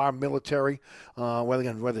of our military,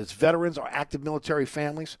 whether it's veterans or active military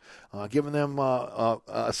families, giving them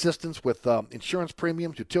assistance with insurance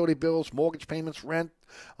premiums, utility bills, mortgage payments, rent,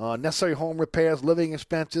 necessary home repairs, living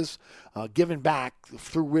expenses, giving back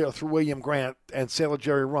through William Grant and Sailor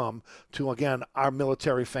Jerry Rum to, again, our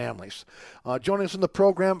military families. Joining us in the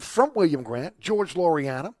program from William Grant, George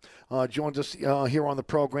Loriana joins us here on the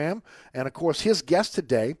program. And, of course, his guest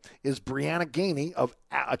today is Brianna Gainey of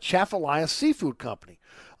Atchafalaya Seafood Company.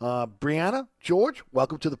 Brianna, George,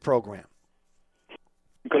 welcome to the program.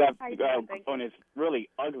 Good afternoon. It's really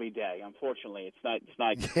ugly day. Unfortunately, it's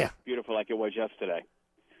not beautiful like it was yesterday.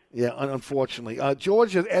 Yeah, unfortunately,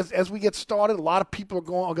 George. As we get started, a lot of people are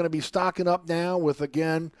going to be stocking up now with,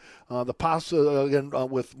 again, the pasta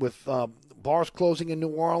with bars closing in New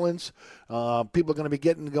Orleans. People are going to be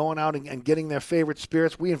going out and getting their favorite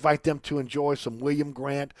spirits. We invite them to enjoy some William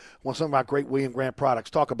Grant, some of our great William Grant products.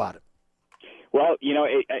 Talk about it. Well,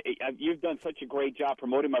 you've done such a great job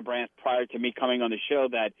promoting my brand prior to me coming on the show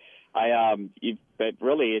that but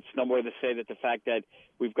really it's no more to say that the fact that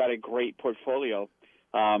we've got a great portfolio.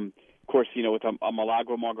 Of course, with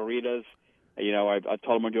Milagro margaritas, a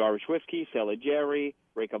Tullamore Dew Irish whiskey, Sailor Jerry,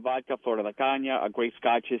 Reyka vodka, Florida La Caña, a great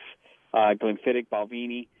scotches, Glenfiddich,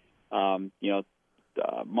 Balvenie,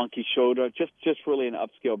 Monkey Shoulder, just really an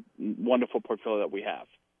upscale, wonderful portfolio that we have.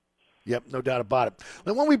 Yep, no doubt about it.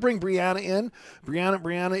 Now, when we bring Brianna in,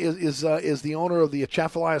 Brianna is the owner of the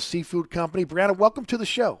Atchafalaya Seafood Company. Brianna, welcome to the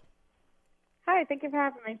show. Hi, thank you for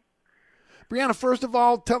having me. Brianna, first of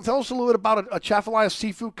all, tell us a little bit about Atchafalaya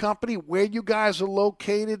Seafood Company, where you guys are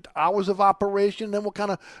located, hours of operation, then we'll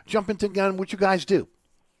kind of jump into again what you guys do.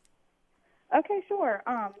 Okay, sure.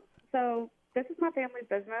 So this is my family's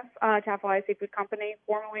business, Atchafalaya Seafood Company,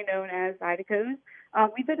 formerly known as Idaco's.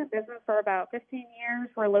 We've been in business for about 15 years.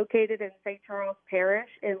 We're located in St. Charles Parish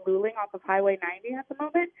in Luling off of Highway 90 at the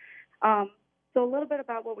moment. So a little bit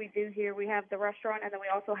about what we do here. We have the restaurant, and then we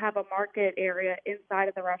also have a market area inside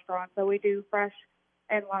of the restaurant. So we do fresh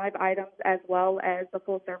and live items as well as the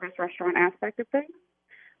full-service restaurant aspect of things.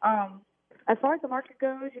 As far as the market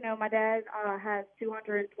goes, my dad has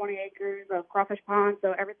 220 acres of crawfish ponds,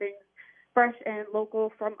 so everything's fresh and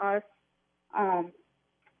local from us.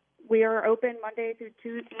 We are open Monday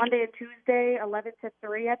and Tuesday, 11 to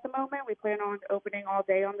 3 at the moment. We plan on opening all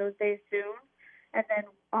day on those days soon. And then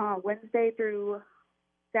Wednesday through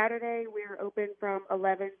Saturday, we're open from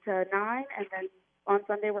 11 to 9. And then on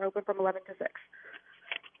Sunday, we're open from 11 to 6.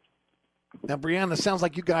 Now, Brianna, it sounds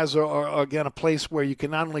like you guys are again, a place where you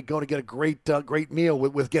can not only go to get a great meal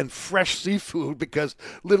with again, fresh seafood, because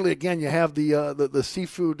literally, again, you have the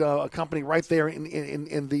seafood company right there on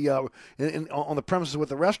the premises with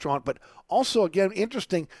the restaurant, but also, again,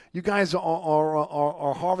 interesting, you guys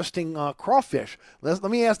are harvesting crawfish. Let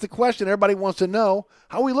me ask the question everybody wants to know,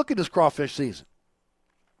 how are we looking this crawfish season?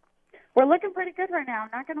 We're looking pretty good right now.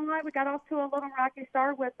 Not going to lie, we got off to a little rocky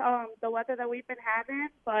start with the weather that we've been having,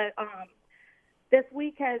 but this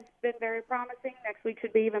week has been very promising. Next week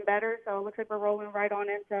should be even better, so it looks like we're rolling right on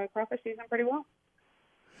into crawfish season pretty well.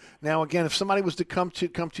 Now, again, if somebody was to come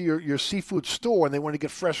to your seafood store and they want to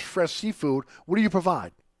get fresh seafood, what do you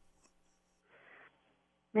provide?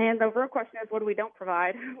 Man, the real question is, what do we don't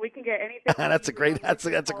provide? We can get anything. That's a great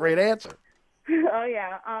answer. Oh,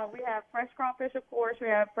 yeah. We have fresh crawfish, of course. We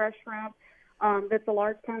have fresh shrimp. That's a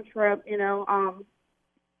large ton shrimp,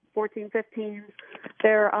 14, 15.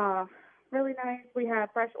 They're really nice. We have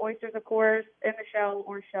fresh oysters, of course, in the shell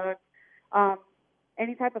or shucked.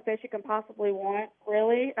 Any type of fish you can possibly want,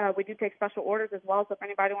 really. We do take special orders as well, so if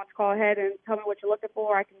anybody wants to call ahead and tell me what you're looking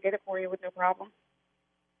for, I can get it for you with no problem.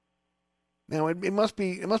 Now, it must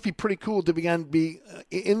be pretty cool to be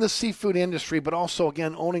in the seafood industry, but also,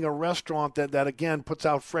 again, owning a restaurant that again, puts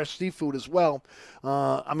out fresh seafood as well.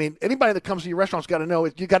 I mean, anybody that comes to your restaurant's got to know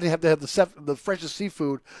you got to have the freshest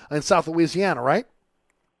seafood in South Louisiana, right?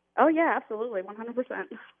 Oh, yeah, absolutely, 100%.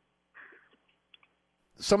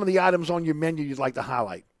 Some of the items on your menu you'd like to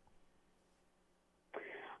highlight?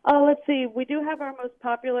 Let's see. We do have our most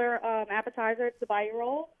popular appetizer. It's the Bayou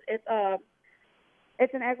Roll.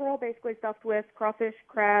 It's an egg roll basically stuffed with crawfish,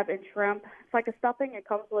 crab, and shrimp. It's like a stuffing. It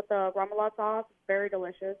comes with a remoulade sauce. It's very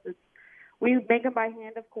delicious. We make them by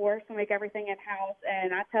hand, of course. We make everything in-house.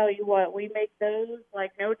 And I tell you what, we make those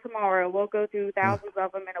like no tomorrow. We'll go through thousands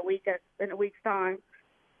of them in a week's time.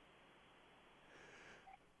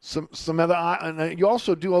 Some other, and you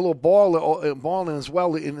also do a little balling as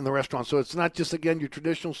well in the restaurant. So it's not just, again, your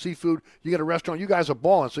traditional seafood. You get a restaurant, you guys are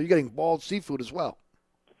balling, so you're getting balled seafood as well.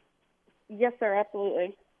 Yes, sir,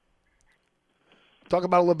 absolutely. Talk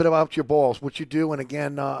about a little bit about your balls, what you do, and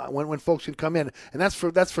again, when folks can come in, and that's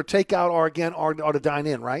for takeout or to dine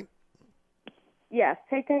in, right? Yes,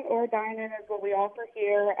 takeout or dine in is what we offer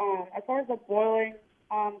here. As far as the boiling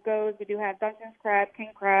goes, we do have Dungeness crab, king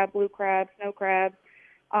crab, blue crab, snow crab.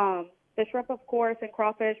 The shrimp, of course, and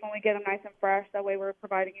crawfish when we get them nice and fresh. That way we're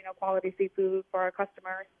providing, quality seafood for our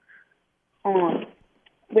customers.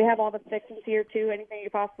 We have all the fixings here, too. Anything you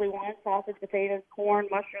possibly want, sausage, potatoes, corn,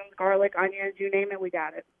 mushrooms, garlic, onions, you name it, we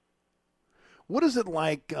got it. What is it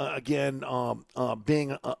like, being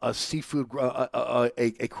a seafood,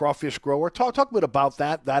 a crawfish grower? Talk a bit about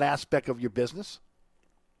that aspect of your business.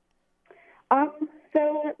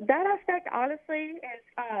 So that aspect, honestly,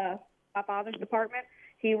 is my father's department.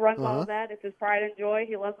 He runs all of that. It's his pride and joy.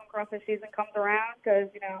 He loves when crawfish season comes around because,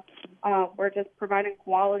 we're just providing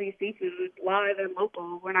quality seafood live and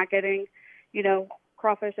local. We're not getting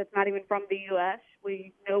crawfish that's not even from the U.S.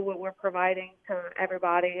 We know what we're providing to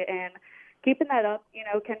everybody, and keeping that up,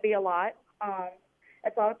 can be a lot.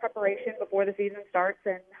 It's a lot of preparation before the season starts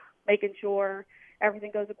and making sure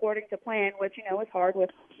everything goes according to plan, which, is hard with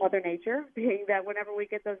Mother Nature, being that whenever we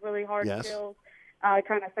get those really hard skills, it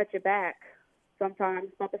kind of sets you back sometimes.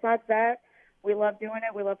 But besides that, we love doing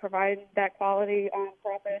it. We love providing that quality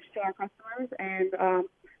crawfish to our customers, and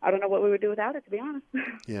I don't know what we would do without it, to be honest.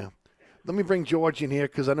 Yeah. Let me bring George in here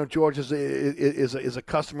because I know George is a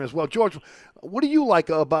customer as well. George, what do you like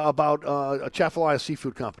about Atchafalaya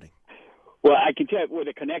Seafood Company? Well, I can tell you where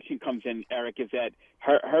the connection comes in, Eric, is that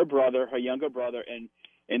her brother, her younger brother,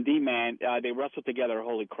 and D-Man, they wrestled together at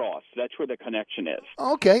Holy Cross. That's where the connection is.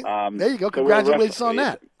 Okay. There you go. Congratulations on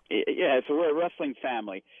that. Yeah, so we're a wrestling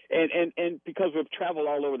family. And because we've traveled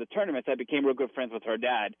all over the tournaments, I became real good friends with her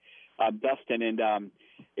dad, Dustin, and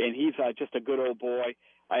he's just a good old boy.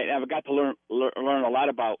 I've got to learn a lot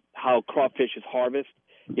about how crawfish is harvested,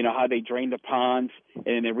 how they drain the ponds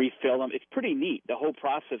and they refill them. It's pretty neat, the whole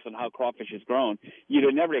process on how crawfish is grown.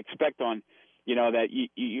 You'd never expect that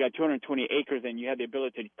you got 220 acres and you have the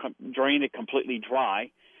ability to drain it completely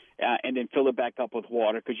dry and then fill it back up with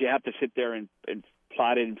water because you have to sit there and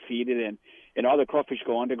plot it and feed it, and all the crawfish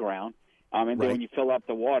go underground. And then when you fill up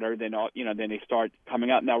the water, then then they start coming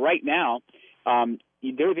out. Now, right now,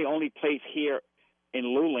 they're the only place here in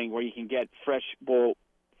Luling where you can get fresh bull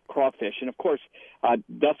crawfish. And, of course,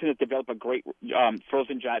 Dustin has developed a great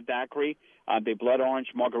frozen daiquiri, the blood orange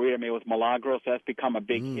margarita made with Milagros. That's become a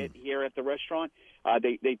big hit here at the restaurant.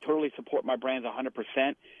 They totally support my brands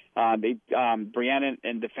 100%. Brianna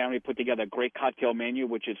and the family put together a great cocktail menu,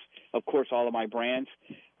 which is, of course, all of my brands.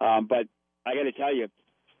 But I got to tell you,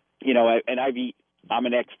 and I'm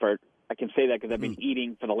an expert. I can say that because I've been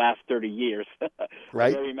eating for the last 30 years.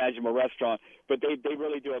 Right. Every imaginable restaurant. But they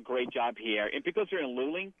really do a great job here. And because they're in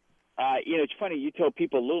Luling, it's funny. You tell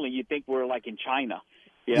people Luling, you think we're like in China.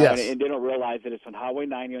 Yes. And they don't realize that it's on Highway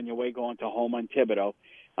 90 on your way going to home on Thibodaux.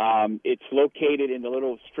 It's located in the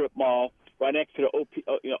little strip mall right next to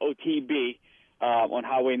the OTB on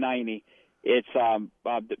Highway 90. It's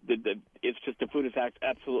it's just the food is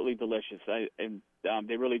absolutely delicious, and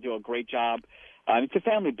they really do a great job. It's a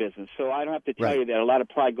family business, so I don't have to tell you that a lot of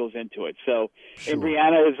pride goes into it. So, and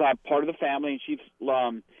Brianna is part of the family, and she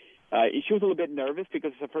was a little bit nervous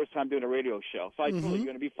because it's the first time doing a radio show. So I told her, you're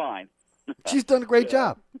going to be fine. She's done a great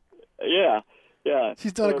job. Yeah. Yeah,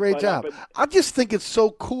 she's done a great job. I just think it's so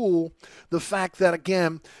cool, the fact that,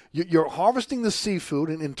 again, you're harvesting the seafood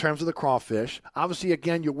in terms of the crawfish. Obviously,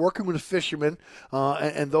 again, you're working with the fishermen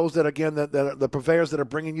and those that, again, that are the purveyors that are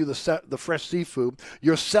bringing you the fresh seafood.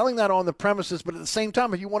 You're selling that on the premises, but at the same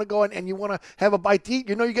time, if you want to go in and you want to have a bite to eat,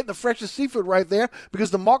 you're getting the freshest seafood right there because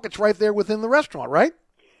the market's right there within the restaurant, right?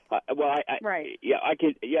 Right. Yeah,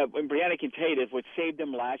 and Brianna can tell you this. What saved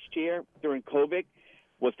them last year during COVID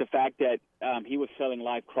was the fact that he was selling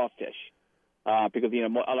live crawfish because a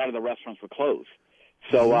lot of the restaurants were closed.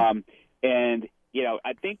 So and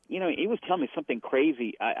I think he was telling me something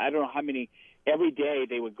crazy. I don't know how many. Every day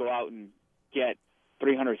they would go out and get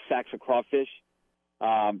 300 sacks of crawfish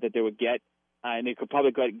that they would get, and they could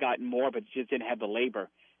probably gotten more, but just didn't have the labor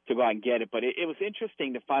to go out and get it. But it was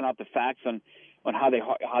interesting to find out the facts on how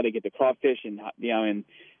they get the crawfish and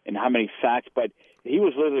and how many sacks. But he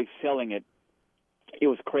was literally selling it. It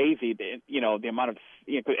was crazy, the amount of,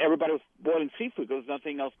 because everybody was boiling seafood. There was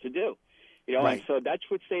nothing else to do, Right. And so that's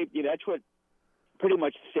what that's what pretty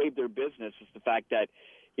much saved their business is the fact that,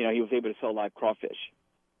 he was able to sell live crawfish.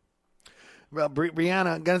 Well,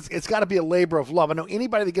 Brianna, again, it's got to be a labor of love. I know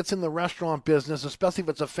anybody that gets in the restaurant business, especially if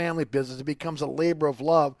it's a family business, it becomes a labor of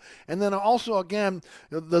love. And then also, again,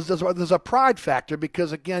 there's a pride factor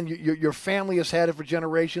because, again, your family has had it for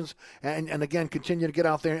generations and again, continue to get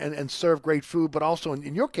out there and serve great food, but also,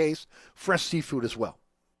 in your case, fresh seafood as well.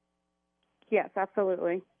 Yes,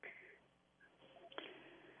 absolutely.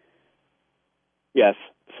 Yes.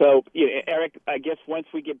 So, Eric, I guess once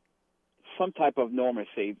we get some type of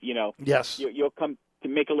normalcy, yes, you'll come to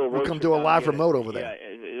make a little. We'll come do a live remote over there.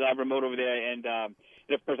 Yeah, live remote over there, and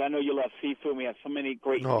of course I know you love seafood. We have so many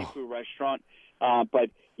great seafood restaurants, but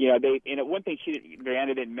one thing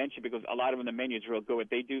Brianna didn't mention because a lot of them the menu is real good.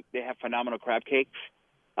 They have phenomenal crab cakes.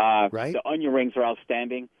 Right. The onion rings are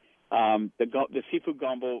outstanding. The seafood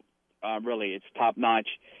gumbo, really, it's top notch.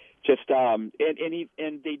 Just and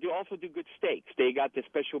they also do good steaks. They got the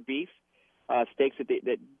special beef. Steaks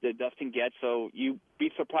that Dustin gets, so you'd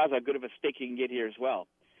be surprised how good of a steak you can get here as well.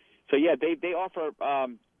 So yeah, they offer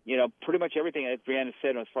pretty much everything as Brianna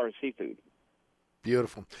said as far as seafood.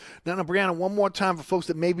 Beautiful. Now, Brianna, one more time for folks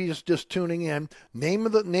that may be just tuning in. Name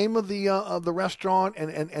of the restaurant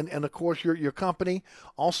and of course your company.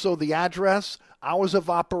 Also the address, hours of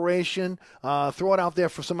operation. Throw it out there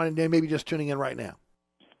for somebody that may be just tuning in right now.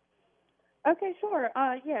 Okay, sure.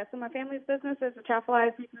 So my family's business is the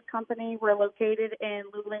Chafalaya Seafood Company. We're located in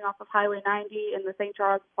Luling off of Highway 90 in the St.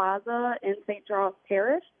 Charles Plaza in St. Charles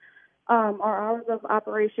Parish. Our hours of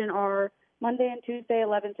operation are Monday and Tuesday,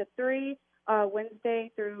 11 to 3.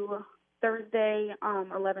 Wednesday through Thursday,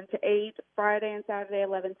 11 to 8, Friday and Saturday,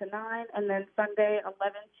 11 to 9, and then Sunday, 11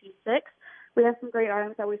 to 6. We have some great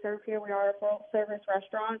items that we serve here. We are a full-service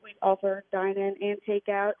restaurant. We offer dine-in and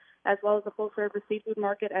takeout, as well as a full-service seafood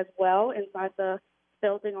market as well inside the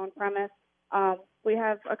building on premise. We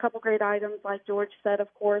have a couple great items, like George said,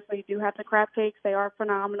 of course. We do have the crab cakes. They are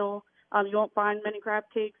phenomenal. You won't find many crab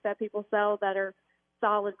cakes that people sell that are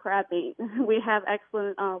solid crab meat. We have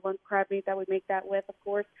excellent lunch crab meat that we make that with, of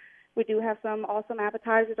course. We do have some awesome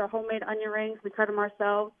appetizers, our homemade onion rings. We cut them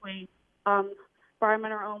ourselves. We fry them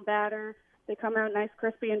in our own batter. They come out nice,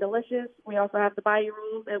 crispy, and delicious. We also have the bayou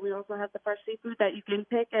rolls, and we also have the fresh seafood that you can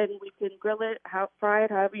pick, and we can grill it, fry it,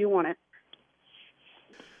 however you want it.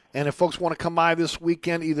 And if folks want to come by this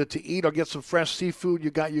weekend, either to eat or get some fresh seafood, you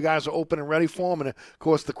guys are open and ready for them. And of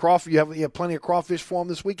course, the crawfish, you have plenty of crawfish for them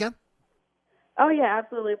this weekend. Oh, yeah,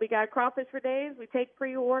 absolutely. We got crawfish for days. We take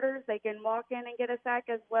pre-orders. They can walk in and get a sack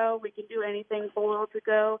as well. We can do anything boiled to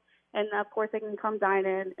go. And, of course, they can come dine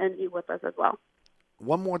in and eat with us as well.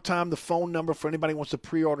 One more time, the phone number for anybody who wants to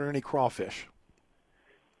pre-order any crawfish.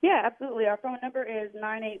 Yeah, absolutely. Our phone number is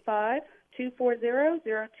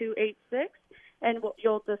 985-240-0286. And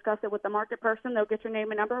you'll discuss it with the market person. They'll get your name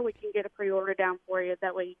and number. We can get a pre-order down for you.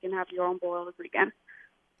 That way you can have your own boil this weekend.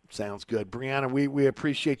 Sounds good. Brianna, we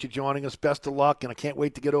appreciate you joining us. Best of luck, and I can't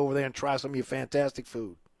wait to get over there and try some of your fantastic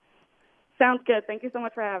food. Sounds good. Thank you so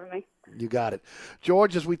much for having me. You got it.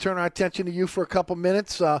 George, as we turn our attention to you for a couple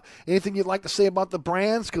minutes, anything you'd like to say about the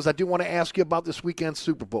brands? Because I do want to ask you about this weekend's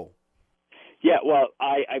Super Bowl. Yeah, well,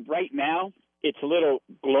 I right now it's a little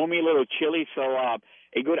gloomy, a little chilly, so a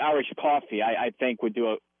good Irish coffee I think would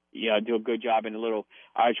do a good job in a little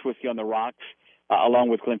Irish whiskey on the rocks, along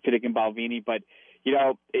with Glenfiddich and Balvenie. But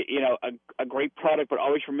a great product, but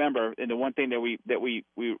always remember, and the one thing that we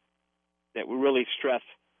really stress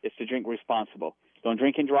is to drink responsible. Don't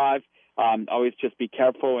drink and drive. Always just be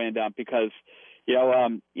careful, and because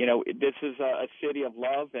this is a city of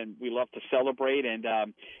love, and we love to celebrate, and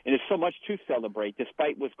there's so much to celebrate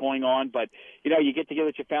despite what's going on. But you get together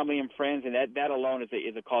with your family and friends, and that alone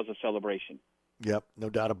is a cause of celebration. Yep, no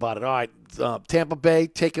doubt about it. All right, Tampa Bay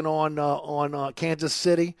taking on Kansas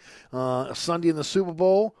City Sunday in the Super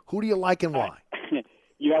Bowl. Who do you like and why?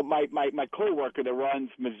 My coworker that runs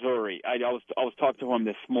Missouri. I was talking to him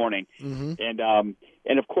this morning, and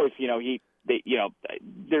of course,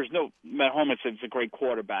 there's no Mahomes is a great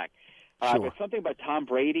quarterback. Sure. But something about Tom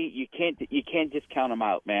Brady, you can't just count him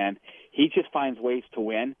out, man. He just finds ways to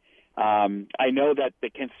win. I know that the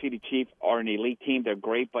Kansas City Chiefs are an elite team; they're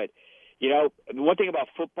great, but the one thing about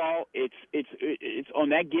football, it's on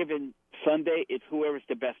that given Sunday, it's whoever's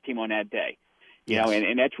the best team on that day. Yes.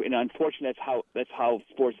 And unfortunately, that's how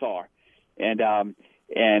sports are, and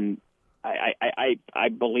I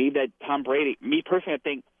believe that Tom Brady. Me personally, I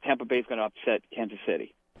think Tampa Bay is going to upset Kansas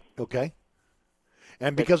City. Okay,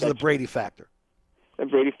 and because of the Brady factor. The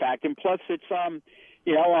Brady factor, and plus it's do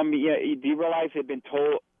you realize they've been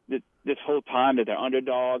told that this whole time that they're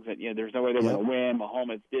underdogs, and there's no way they're going to win.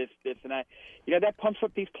 Mahomes this, and that. That pumps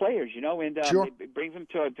up these players, and sure. It brings them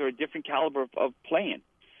to a different caliber of playing.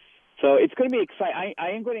 So it's going to be exciting. I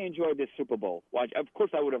am going to enjoy this Super Bowl. Of course,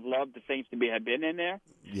 I would have loved the Saints to have been in there.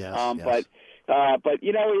 Yes, yes. But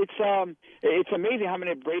it's amazing how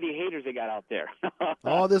many Brady haters they got out there.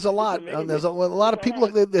 Oh, there's a lot. There's a lot of people.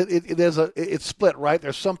 It's split, right?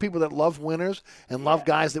 There's some people that love winners and love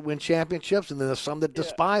guys that win championships, and then there's some that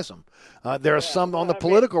despise them. There are some on the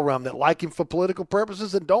political realm that like him for political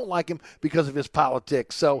purposes and don't like him because of his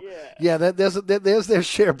politics. So there's their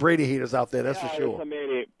share of Brady haters out there. That's for sure. It's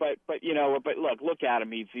amazing. But look at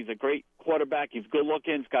him. He's a great quarterback. He's good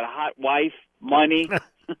looking. He's got a hot wife, money.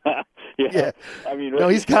 Yeah. I mean, no,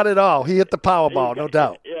 he's got it all. He hit the Powerball, no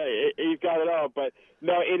doubt. Yeah, he's got it all. But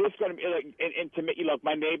no, it is going to be and to me, look,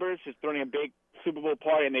 my neighbors is throwing a big Super Bowl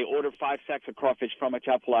party, and they ordered 5 sacks of crawfish from a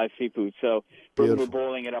Chapalaya Seafood. So we're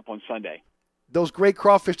boiling it up on Sunday. Those great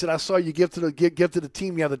crawfish that I saw you give to the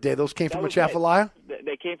team the other day, those came from a Chapalaya?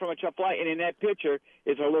 They came from a Chapalaya, and in that picture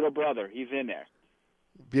is our little brother. He's in there.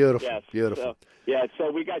 Beautiful, yes. beautiful.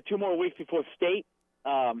 So we got 2 more weeks before state.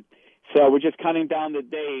 So we're just counting down the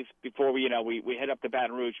days before we head up to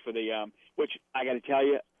Baton Rouge for the which I got to tell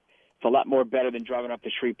you, it's a lot more better than driving up to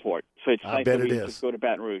Shreveport. So it's nice that we just go to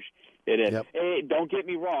Baton Rouge. It is. Yep. Hey, don't get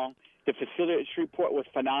me wrong. The facility at Shreveport was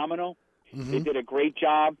phenomenal. Mm-hmm. They did a great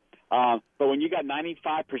job. But when you got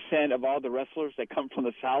 95% of all the wrestlers that come from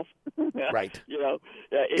the South, right?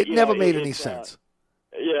 It never made any sense.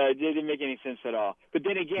 Yeah, it didn't make any sense at all. But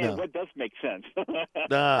then again, what does make sense? Like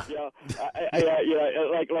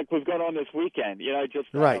what's going on this weekend?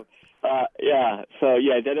 Right. So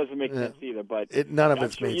that doesn't make sense either. But none of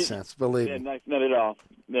it's made sense. Believe me, not at all.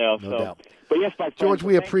 No doubt. But yes, my friend, George,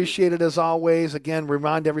 we appreciate it as always. Again,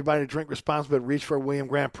 remind everybody to drink responsibly. Reach for a William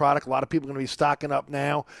Grant product. A lot of people are going to be stocking up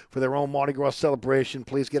now for their own Mardi Gras celebration.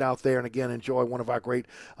 Please get out there and again enjoy one of our great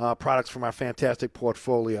products from our fantastic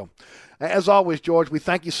portfolio. As always, George, we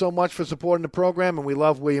thank you so much for supporting the program, and we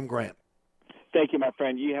love William Grant. Thank you, my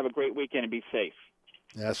friend. You have a great weekend and be safe.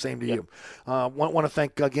 Yeah, same to you. Want to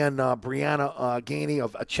thank, again, Brianna Gainey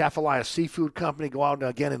of Atchafalaya Seafood Company. Go out,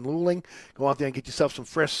 again, in Luling. Go out there and get yourself some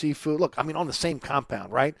fresh seafood. Look, on the same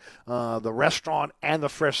compound, right? The restaurant and the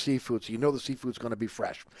fresh seafood, so you know the seafood's going to be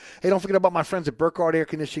fresh. Hey, don't forget about my friends at Burkhardt Air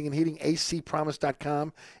Conditioning and Heating,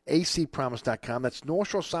 acpromise.com, acpromise.com. That's North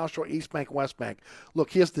Shore, South Shore, East Bank, West Bank.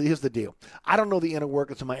 Look, here's the deal. I don't know the inner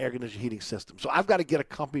workings of my air conditioning heating system, so I've got to get a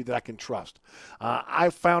company that I can trust. I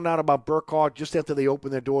found out about Burkhardt just after they opened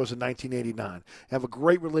their doors in 1989. I have a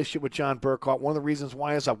great relationship with John Burkhardt. One of the reasons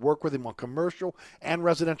why is I've worked with him on commercial and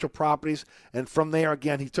residential properties, and from there,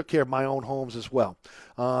 again, he took care of my own homes as well.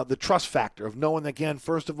 The trust factor of knowing, again,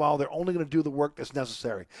 first of all, they're only going to do the work that's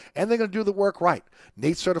necessary, and they're going to do the work right.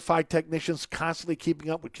 NATE-certified technicians constantly keeping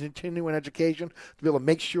up with continuing education to be able to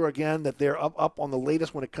make sure, again, that they're up on the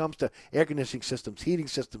latest when it comes to air conditioning systems, heating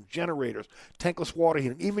systems, generators, tankless water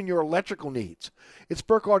heating, even your electrical needs. It's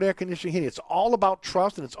Burkhardt Air Conditioning Heating. It's all about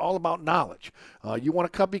trust, and it's all about knowledge. You want a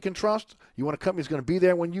company you can trust? You want a company that's going to be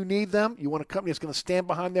there when you need them? You want a company that's going to stand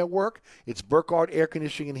behind their work? It's Burkhardt Air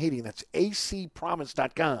Conditioning and Heating. That's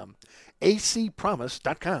acpromise.com.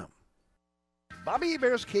 acpromise.com. Bobby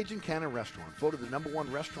Hebert's Cajun Cannon Restaurant, voted the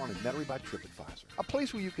 #1 restaurant in Metairie by TripAdvisor. A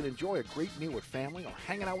place where you can enjoy a great meal with family or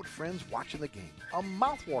hanging out with friends watching the game. A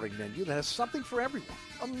mouth-watering menu that has something for everyone.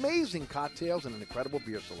 Amazing cocktails and an incredible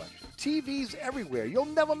beer selection. TVs everywhere. You'll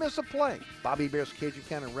never miss a play. Bobby Hebert's Cajun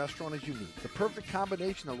Cannon Restaurant is unique. The perfect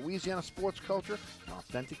combination of Louisiana sports culture and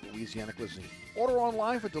authentic Louisiana cuisine. Order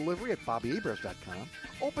online for delivery at BobbyHeberts.com.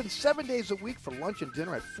 Open 7 days a week for lunch and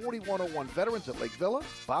dinner at 4101 Veterans at Lake Villa.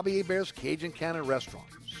 Bobby Hebert's Cajun Cannon Restaurant.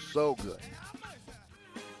 So good.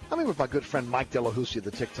 I'm here with my good friend Mike Delahoussaye of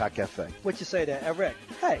the TikTok Cafe. What you say there, Eric?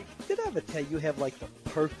 Hey, did I ever tell you have like the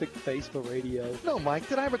perfect face for radio? No, Mike.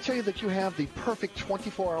 Did I ever tell you that you have the perfect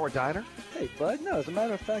 24-hour diner? Hey, bud. No, as a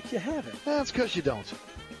matter of fact, you haven't. That's because you don't.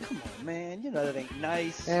 Come on, man. You know that ain't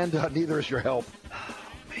nice. And neither is your help. Oh,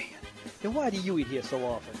 man. Then why do you eat here so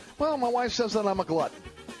often? Well, my wife says that I'm a glutton.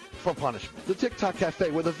 For punishment. The TikTok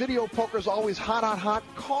Cafe, where the video poker's always hot,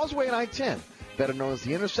 Causeway and I-10. Better known as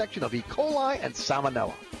the intersection of E. coli and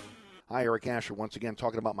salmonella. Hi, Eric Asher, once again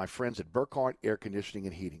talking about my friends at Burkhardt Air Conditioning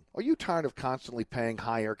and Heating. Are you tired of constantly paying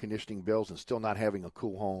high air conditioning bills and still not having a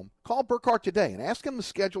cool home? Call Burkhardt today and ask them to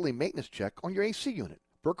schedule a maintenance check on your AC unit.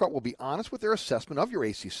 Burkhardt will be honest with their assessment of your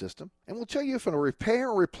AC system and will tell you if a repair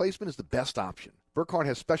or replacement is the best option. Burkhardt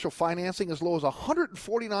has special financing as low as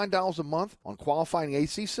 $149 a month on qualifying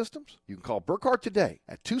AC systems. You can call Burkhardt today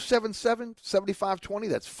at 277-7520.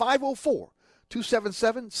 That's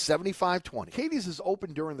 504-277-7520. Katie's is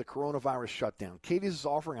open during the coronavirus shutdown. Katie's is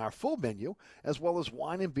offering our full menu as well as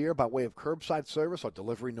wine and beer by way of curbside service or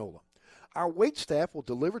delivery NOLA. Our wait staff will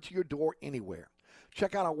deliver to your door anywhere.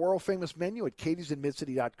 Check out our world-famous menu at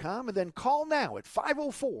katiesinmidcity.com and then call now at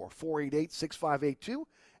 504-488-6582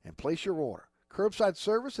 and place your order. Curbside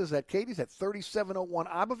service is at Katie's at 3701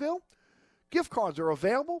 Iberville. Gift cards are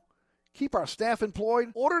available. Keep our staff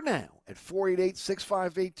employed. Order now at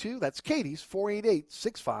 488-6582. That's Katie's,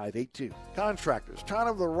 488-6582. Contractors, tired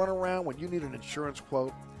of the runaround when you need an insurance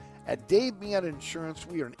quote? At Dave Miata Insurance,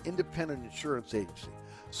 we are an independent insurance agency,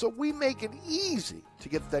 so we make it easy to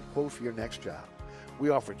get that quote for your next job. We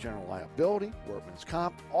offer general liability, workman's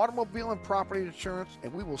comp, automobile and property insurance,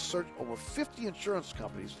 and we will search over 50 insurance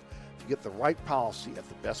companies to get the right policy at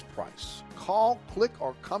the best price. Call, click,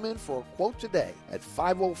 or come in for a quote today at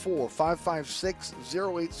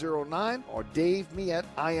 504-556-0809 or daveme at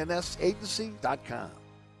insagency.com.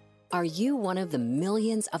 Are you one of the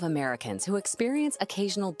millions of Americans who experience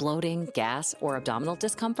occasional bloating, gas, or abdominal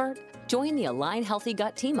discomfort? Join the Align Healthy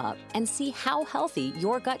Gut Team Up and see how healthy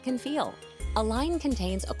your gut can feel. Align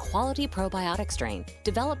contains a quality probiotic strain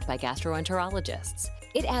developed by gastroenterologists.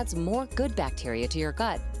 It adds more good bacteria to your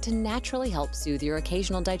gut to naturally help soothe your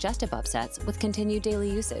occasional digestive upsets with continued daily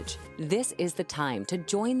usage. This is the time to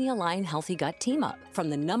join the Align Healthy Gut Team Up from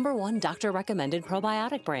the #1 doctor-recommended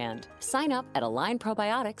probiotic brand. Sign up at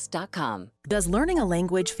alignprobiotics.com. Does learning a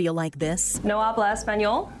language feel like this? No habla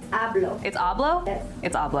español? Hablo. It's hablo? Yes.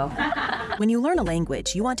 It's hablo. When you learn a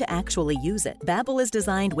language, you want to actually use it. Babbel is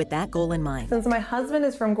designed with that goal in mind. Since my husband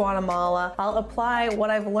is from Guatemala, I'll apply what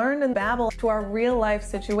I've learned in Babbel to our real-life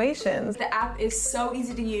situations. The app is so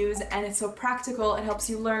easy to use and it's so practical. It helps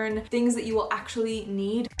you learn things that you will actually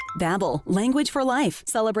need. Babbel, language for life.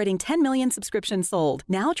 Celebrating 10 million subscriptions sold.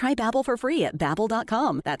 Now try Babbel for free at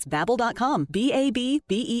Babbel.com. That's Babbel.com.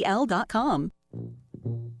 Babbel.com.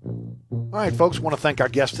 All right, folks, want to thank our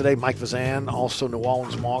guest today, Mike Vazan, also New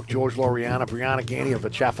Orleans Mark, George Loriana, Brianna Ganey of the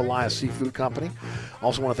Atchafalaya Seafood Company.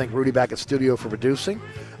 Also want to thank Rudy back at studio for producing.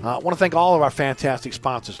 Want to thank all of our fantastic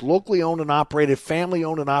sponsors, locally owned and operated,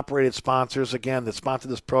 family-owned and operated sponsors, again, that sponsor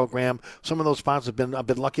this program. Some of those sponsors I've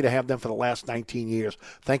been lucky to have them for the last 19 years.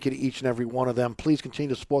 Thank you to each and every one of them. Please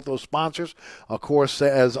continue to support those sponsors, of course,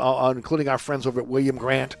 as including our friends over at William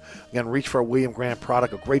Grant. Again, reach for a William Grant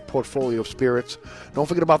product, a great portfolio of spirits. Don't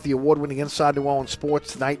forget about the award-winning Inside New Orleans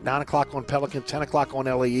Sports tonight, 9 o'clock on Pelican, 10 o'clock on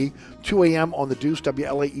LAE, 2 a.m. on the Deuce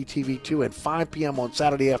WLAE TV2, and 5 p.m. on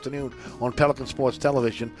Saturday afternoon on Pelican Sports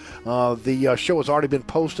Television. The show has already been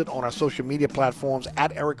posted on our social media platforms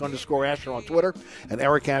at Eric_Asher on Twitter and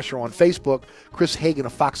Eric Asher on Facebook. Chris Hagan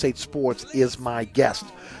of Fox 8 Sports is my guest.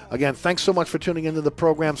 Again, thanks so much for tuning into the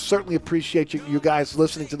program. Certainly appreciate you guys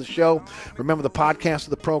listening to the show. Remember, the podcast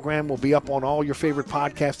of the program will be up on all your favorite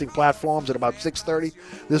podcasting platforms at about 6:30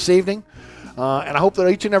 this evening. And I hope that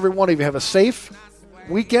each and every one of you have a safe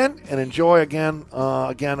weekend and enjoy having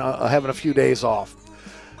a few days off.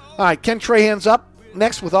 All right, Ken Trahan's up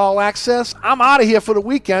next with All Access. I'm out of here for the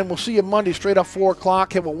weekend. We'll see you Monday straight up 4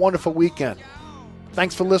 o'clock. Have a wonderful weekend.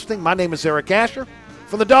 Thanks for listening. My name is Eric Asher.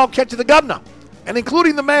 From the dog catch to the governor, and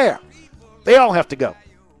including the mayor. They all have to go.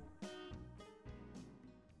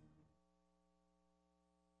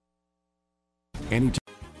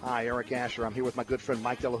 Hi, Eric Asher. I'm here with my good friend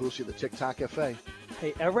Mike Delahousie of the TikTok Cafe.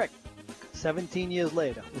 Hey, Eric, 17 years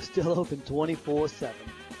later, we're still open 24/7.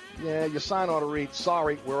 Yeah, your sign ought to read,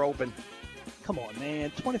 sorry, we're open. Come on,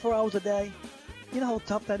 man, 24 hours a day? You know how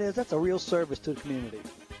tough that is? That's a real service to the community.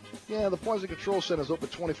 Yeah, the Poison Control Center is open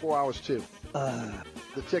 24 hours, too.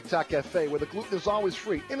 The TikTok Cafe, where the gluten is always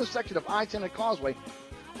free, intersection of I-10 and Causeway,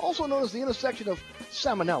 also known as the intersection of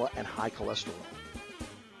salmonella and high cholesterol.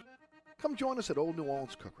 Come join us at Old New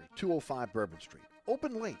Orleans Cookery, 205 Bourbon Street.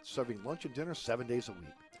 Open late, serving lunch and dinner 7 days a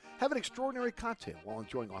week. Have an extraordinary cocktail while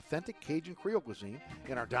enjoying authentic Cajun Creole cuisine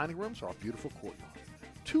in our dining rooms or our beautiful courtyard.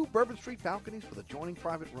 2 Bourbon Street balconies with adjoining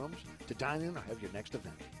private rooms to dine in or have your next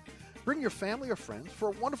event. Bring your family or friends for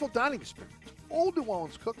a wonderful dining experience. Old New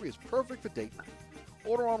Orleans Cookery is perfect for date night.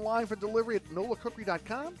 Order online for delivery at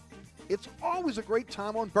NolaCookery.com. It's always a great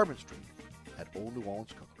time on Bourbon Street at Old New Orleans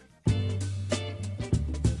Cookery.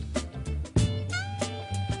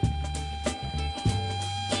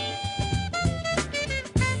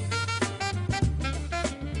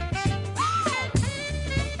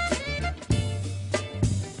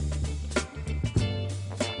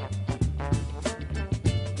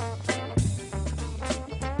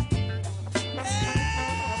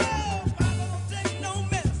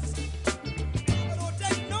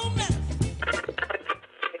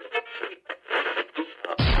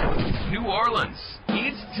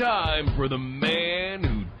 Time for the man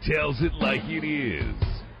who tells it like it is.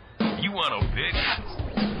 You want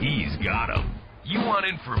opinions? He's got them. You want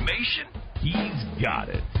information? He's got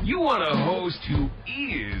it. You want a host who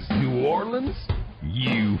is New Orleans?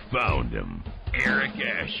 You found him. Eric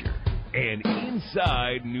Asher. And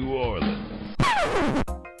Inside New Orleans.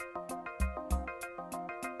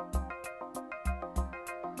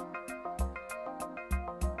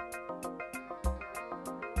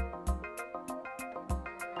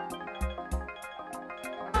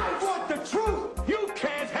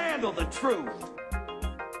 The truth.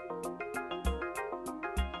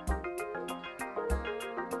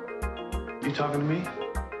 You talking to me?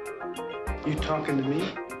 You talking to me?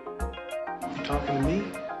 You talking to me?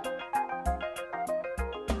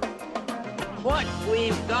 What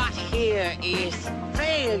we've got here is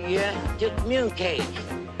failure to communicate.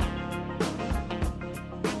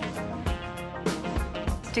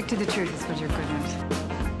 Stick to the truth is what you're good at.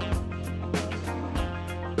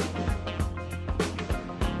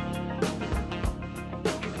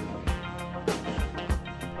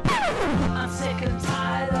 I'm sick and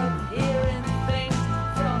tired of hearing things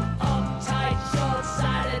from uptight,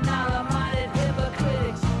 short-sighted, narrow-minded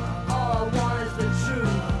hypocrites. All I want is the truth.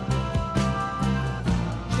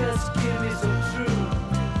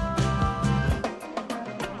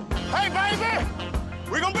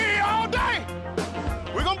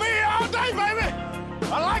 Hey, baby!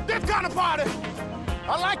 I like this kind of party.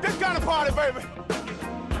 I like this kind of party, baby.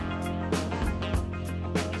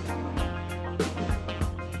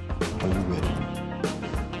 Are you ready?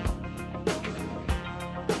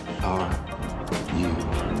 Are you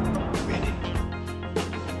ready?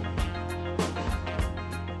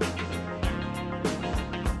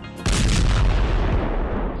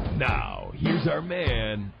 Now, here's our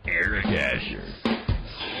man, Eric Asher.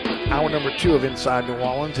 Hour number 2 of Inside New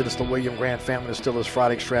Orleans. It is the William Grant Family Distillers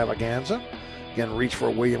Friday Extravaganza. Again, reach for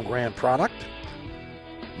a William Grant product.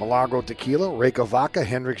 Milagro Tequila, Reyka Vodka,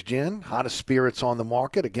 Hendrick's Gin, hottest spirits on the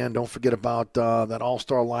market. Again, don't forget about that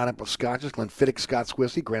all-star lineup of scotches, Glenfiddich Scotch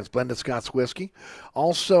Whiskey, Grant's Blended Scotch Whiskey.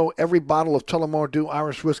 Also, every bottle of Tullamore Dew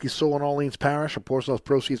Irish Whiskey sold in Orleans Parish. Of course, those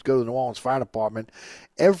proceeds go to the New Orleans Fire Department.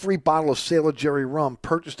 Every bottle of Sailor Jerry rum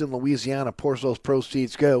purchased in Louisiana, of course, those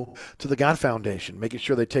proceeds go to the God Foundation, making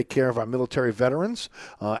sure they take care of our military veterans,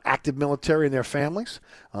 active military and their families,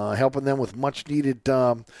 helping them with much-needed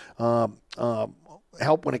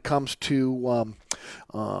help when it comes to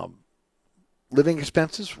living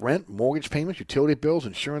expenses, rent, mortgage payments, utility bills,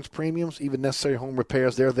 insurance premiums, even necessary home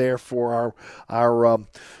repairs. They're there for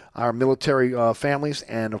our military families,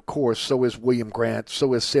 and of course, so is William Grant,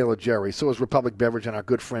 so is Sailor Jerry, so is Republic Beverage, and our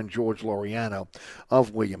good friend George Loriano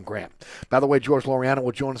of William Grant. By the way, George Loriano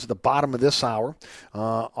will join us at the bottom of this hour,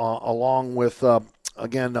 along with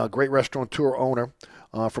again a great restaurateur owner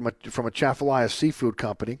from a Chafalaya seafood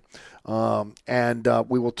company. And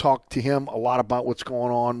we will talk to him a lot about what's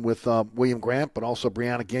going on with William Grant, but also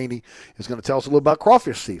Brianna Gainey is going to tell us a little about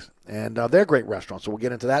crawfish season. And they're great restaurants, so we'll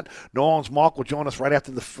get into that. New Orleans Mark will join us right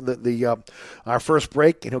after our first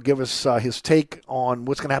break, and he'll give us his take on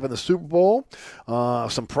what's going to happen in the Super Bowl,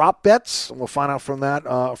 some prop bets, and we'll find out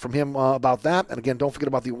from him about that. And again, don't forget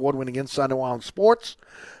about the award-winning Inside New Orleans Sports.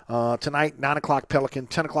 Tonight, 9 o'clock Pelican,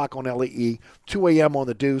 10 o'clock on LAE, 2 a.m. on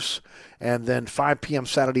the Deuce, and then 5 p.m.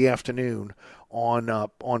 Saturday afternoon on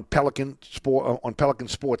Pelican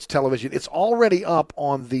Sports Television. It's already up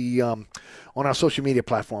on the on our social media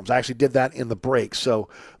platforms. I actually did that in the break, so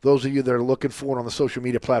those of you that are looking for it on the social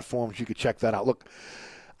media platforms, you can check that out. Look,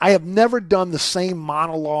 I have never done the same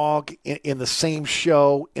monologue in the same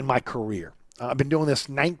show in my career. I've been doing this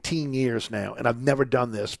 19 years now, and I've never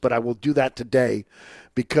done this, but I will do that today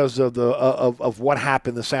because of the of what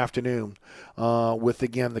happened this afternoon with,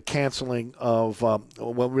 again, the canceling of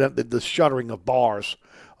the shuttering of bars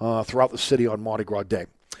throughout the city on Mardi Gras Day.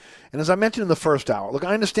 And as I mentioned in the first hour, look,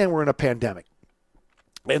 I understand we're in a pandemic,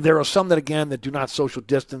 and there are some that, again, that do not social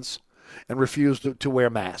distance and refuse to wear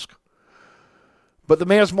masks. But the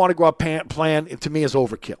mayor's Mardi Gras plan, to me, is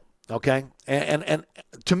overkill. Okay? And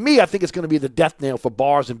to me, I think it's going to be the death knell for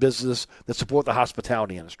bars and businesses that support the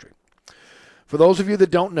hospitality industry. For those of you that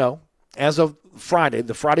don't know, as of Friday,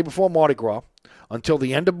 the Friday before Mardi Gras, until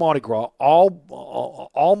the end of Mardi Gras, all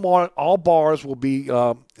bars will be,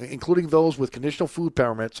 including those with conditional food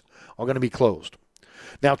permits, are going to be closed.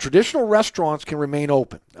 Now, traditional restaurants can remain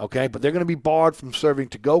open, okay, but they're going to be barred from serving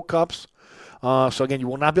to-go cups. So, again, you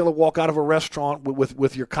will not be able to walk out of a restaurant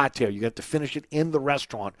with your cocktail. You have to finish it in the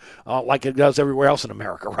restaurant like it does everywhere else in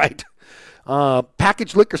America, right?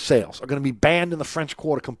 Packaged liquor sales are going to be banned in the French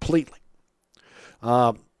Quarter completely.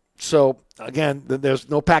 So, again, there's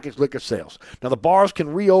no packaged liquor sales. Now, the bars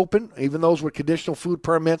can reopen, even those with conditional food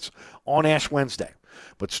permits, on Ash Wednesday.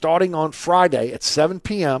 But starting on Friday at 7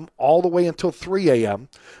 p.m. all the way until 3 a.m.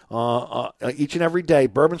 Each and every day,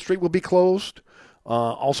 Bourbon Street will be closed.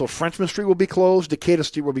 Also, Frenchman Street will be closed. Decatur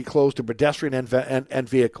Street will be closed to pedestrian and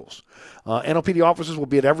vehicles. NOPD officers will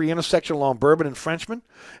be at every intersection along Bourbon and Frenchman,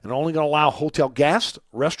 and only going to allow hotel guests,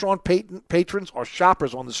 restaurant patrons, or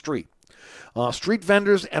shoppers on the street. Street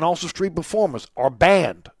vendors and also street performers are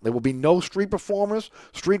banned. There will be no street performers,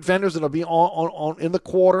 street vendors that will be on in the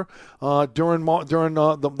quarter during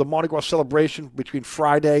the Mardi Gras celebration between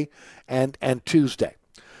Friday and Tuesday.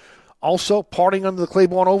 Also, partying under the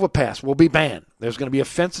Claiborne Overpass will be banned. There's going to be a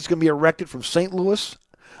fence that's going to be erected from St. Louis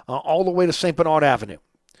all the way to St. Bernard Avenue.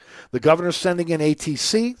 The governor is sending in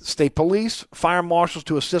ATC, state police, fire marshals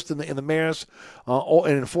to assist in the mayor's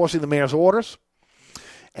in enforcing the mayor's orders.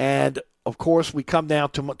 And of course, we come down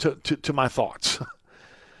to my thoughts.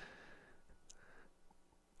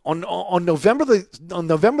 On November the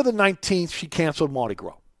 19th, she canceled Mardi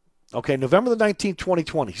Gras. Okay, November the 19th,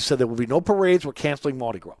 2020, she said there will be no parades. We're canceling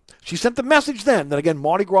Mardi Gras. She sent the message then that, again,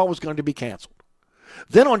 Mardi Gras was going to be canceled.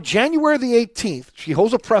 Then on January the 18th, she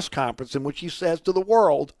holds a press conference in which she says to the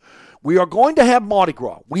world, we are going to have Mardi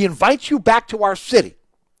Gras. We invite you back to our city.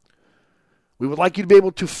 We would like you to be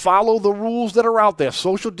able to follow the rules that are out there,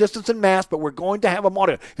 social distance and mask, but we're going to have a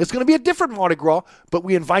Mardi Gras. It's going to be a different Mardi Gras, but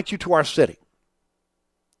we invite you to our city.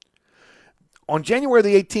 On January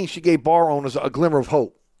the 18th, she gave bar owners a glimmer of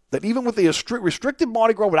hope that even with the restricted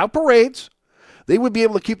Mardi Gras without parades, they would be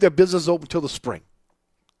able to keep their business open until the spring.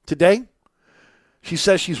 Today, she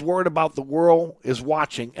says she's worried about the world is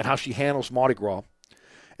watching and how she handles Mardi Gras,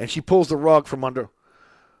 and she pulls the rug from under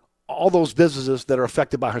all those businesses that are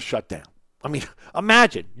affected by her shutdown. I mean,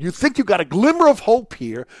 imagine, you think you got a glimmer of hope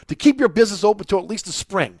here to keep your business open until at least the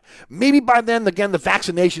spring. Maybe by then, again, the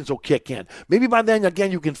vaccinations will kick in. Maybe by then,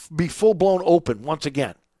 again, you can be full-blown open once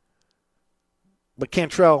again. But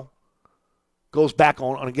Cantrell goes back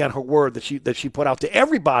on again, her word that she put out to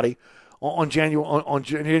everybody on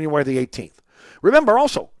January the 18th. Remember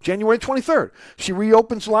also, January 23rd, she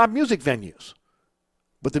reopens live music venues.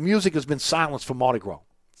 But the music has been silenced for Mardi Gras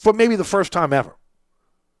for maybe the first time ever.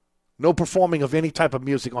 No performing of any type of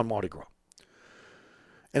music on Mardi Gras.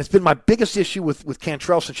 And it's been my biggest issue with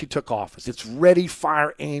Cantrell since she took office. It's ready,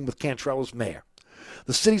 fire, aim with Cantrell as mayor.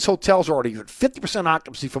 The city's hotels are already at 50%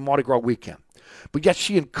 occupancy for Mardi Gras weekend. But yet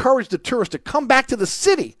she encouraged the tourists to come back to the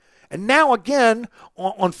city. And now again,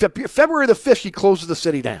 on February the 5th, she closes the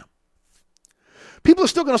city down. People are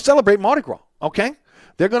still going to celebrate Mardi Gras, okay?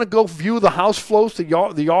 They're going to go view the house floats, the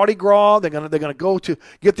Yardi Gras. They're going to go to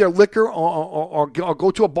get their liquor or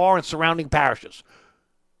go to a bar in surrounding parishes.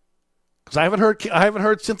 Because I haven't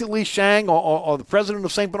heard Cynthia Lee Shang or the president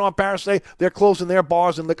of St. Bernard Parish say they're closing their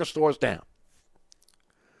bars and liquor stores down.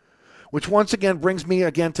 Which once again brings me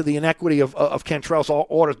again to the inequity of Cantrell's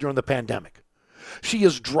orders during the pandemic. She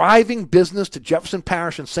is driving business to Jefferson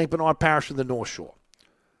Parish and St. Bernard Parish in the North Shore.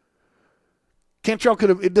 Cantrell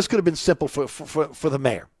this could have been simple for the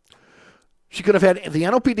mayor. She could have had the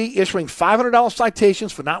NOPD issuing $500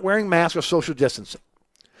 citations for not wearing masks or social distancing.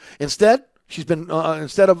 Instead, she's been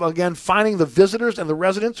instead of again fining the visitors and the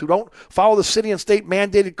residents who don't follow the city and state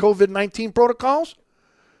mandated COVID-19 protocols,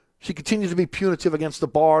 she continues to be punitive against the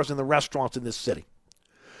bars and the restaurants in this city.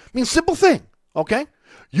 I mean, simple thing, okay?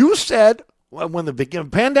 You said when the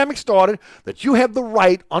pandemic started that you have the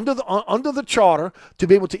right under the charter to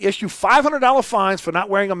be able to issue $500 fines for not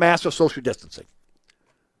wearing a mask or social distancing.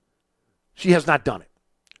 She has not done it.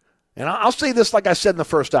 And I'll say this like I said in the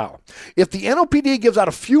first hour. If the NOPD gives out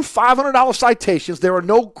a few $500 citations, there are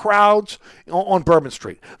no crowds on Bourbon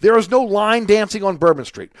Street. There is no line dancing on Bourbon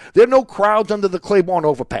Street. There are no crowds under the Claiborne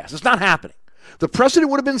overpass. It's not happening. The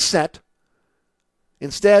precedent would have been set.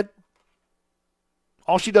 Instead,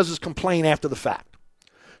 all she does is complain after the fact.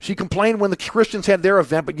 She complained when the Christians had their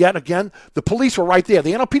event, but yet again, the police were right there.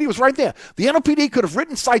 The NOPD was right there. The NOPD could have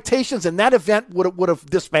written citations and that event would have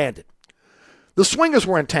disbanded. The swingers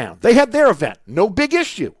were in town. They had their event. No big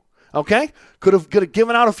issue. Okay? Could have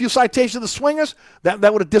given out a few citations to the swingers. That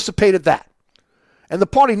would have dissipated that. And the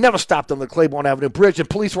party never stopped on the Claiborne Avenue Bridge, and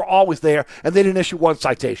police were always there, and they didn't issue one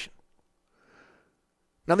citation.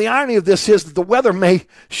 Now, the irony of this is that the weather may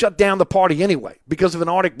shut down the party anyway because of an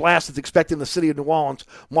Arctic blast that's expected in the city of New Orleans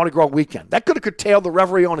Mardi Gras weekend. That could have curtailed the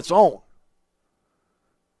revelry on its own.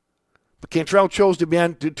 But Cantrell chose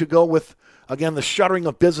to go with, again, the shuttering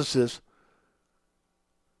of businesses,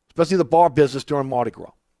 especially the bar business during Mardi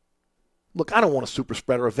Gras. Look, I don't want a super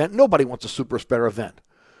spreader event. Nobody wants a super spreader event.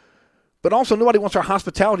 But also nobody wants our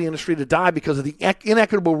hospitality industry to die because of the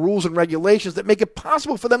inequitable rules and regulations that make it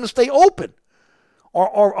possible for them to stay open.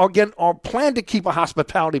 Or plan to keep a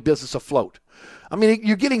hospitality business afloat. I mean,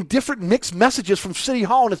 you're getting different mixed messages from City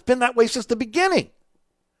Hall, and it's been that way since the beginning.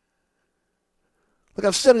 Look,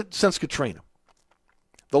 I've said it since Katrina.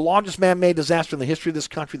 The largest man-made disaster in the history of this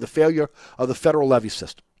country, the failure of the federal levee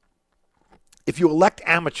system. If you elect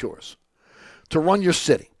amateurs to run your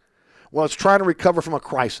city, well, it's trying to recover from a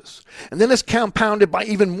crisis. And then it's compounded by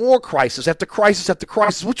even more crisis after crisis after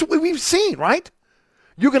crisis, which we've seen, right?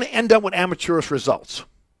 You're going to end up with amateurish results.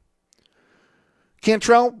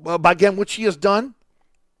 Cantrell, again, what she has done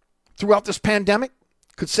throughout this pandemic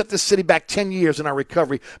could set this city back 10 years in our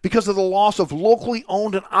recovery because of the loss of locally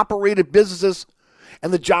owned and operated businesses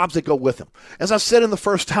and the jobs that go with them. As I said in the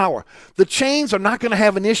first hour, the chains are not going to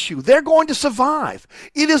have an issue. They're going to survive.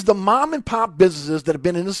 It is the mom and pop businesses that have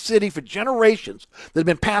been in the city for generations, that have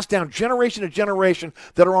been passed down generation to generation,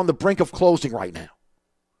 that are on the brink of closing right now.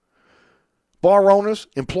 Bar owners,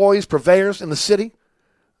 employees, purveyors in the city,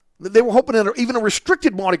 they were hoping that even a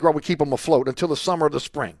restricted Mardi Gras would keep them afloat until the summer or the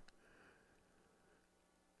spring.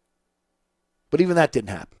 But even that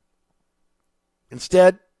didn't happen.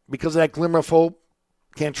 Instead, because of that glimmer of hope,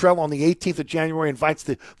 Cantrell on the 18th of January invites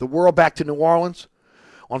the world back to New Orleans.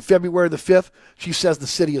 On February the 5th, she says the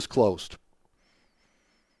city is closed.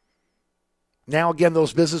 Now, again,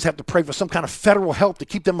 those businesses have to pray for some kind of federal help to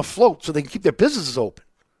keep them afloat so they can keep their businesses open.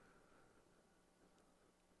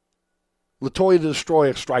 LaToya the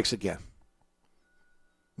Destroyer strikes again.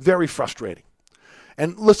 Very frustrating.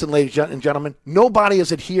 And listen, ladies and gentlemen, nobody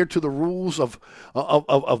has adhered to the rules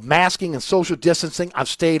of masking and social distancing. I've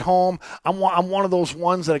stayed home. I'm one of those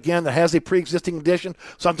ones that, again, that has a pre-existing condition.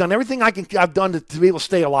 So I've done everything I've done to be able to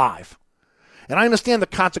stay alive. And I understand the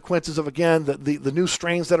consequences of, again, the new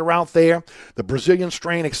strains that are out there, the Brazilian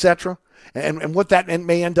strain, etc., and what that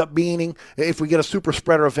may end up meaning if we get a super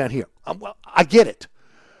spreader event here. Well, I get it.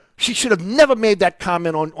 She should have never made that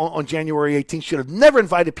comment on January 18th. She should have never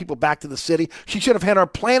invited people back to the city. She should have had her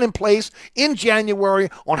plan in place in January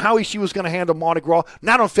on how she was going to handle Mardi Gras,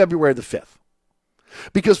 not on February the 5th.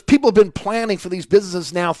 Because people have been planning for these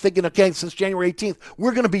businesses now, thinking, okay, since January 18th,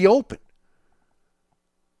 we're going to be open.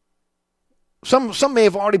 Some may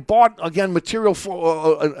have already bought, again, material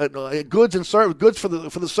for goods for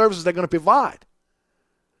the services they're going to provide.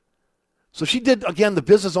 So she did, again, the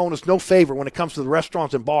business owners no favor when it comes to the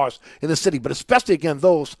restaurants and bars in the city, but especially, again,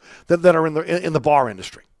 those that are in the bar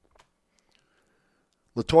industry.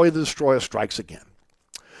 LaToya the Destroyer strikes again.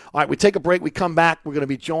 All right, we take a break. We come back. We're going to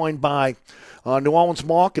be joined by New Orleans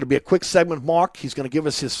Mark. It'll be a quick segment, Mark. He's going to give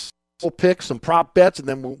us his picks, some prop bets, and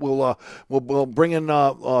then we'll bring in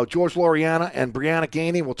George Loriana and Brianna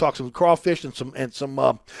Gainey. We'll talk some crawfish and some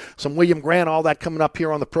William Grant. All that coming up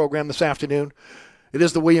here on the program this afternoon. It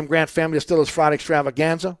is the William Grant Family Distillers Friday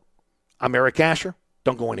Extravaganza. I'm Eric Asher.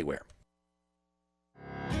 Don't go anywhere.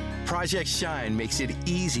 Project Shine makes it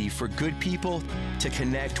easy for good people to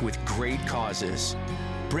connect with great causes,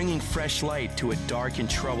 bringing fresh light to a dark and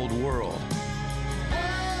troubled world.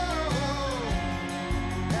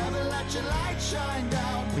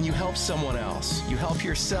 When you help someone else, you help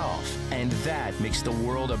yourself, and that makes the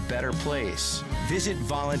world a better place. Visit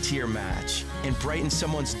Volunteer Match and brighten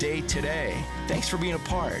someone's day today. Thanks for being a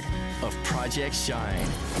part of Project Shine.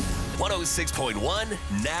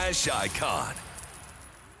 106.1 Nash Icon.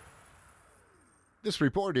 This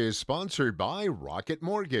report is sponsored by Rocket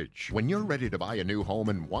Mortgage. When you're ready to buy a new home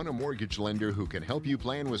and want a mortgage lender who can help you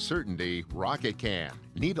plan with certainty, Rocket can.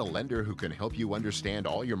 Need a lender who can help you understand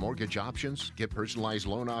all your mortgage options, get personalized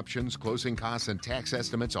loan options, closing costs, and tax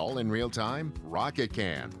estimates all in real time? Rocket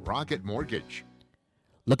can. Rocket Mortgage.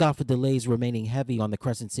 Look out for delays remaining heavy on the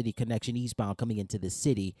Crescent City Connection eastbound coming into the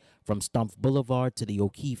city from Stumpf Boulevard to the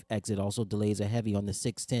O'Keefe exit. Also, delays are heavy on the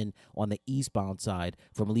 610 on the eastbound side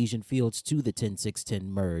from Elysian Fields to the 10610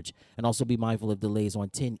 merge. And also be mindful of delays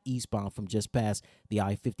on 10 eastbound from just past the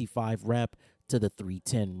I-55 ramp to the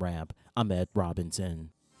 310 ramp. I'm Ed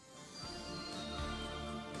Robinson.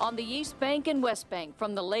 On the East Bank and West Bank,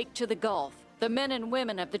 from the lake to the Gulf, the men and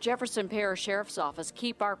women of the Jefferson Parish Sheriff's Office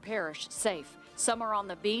keep our parish safe. Some are on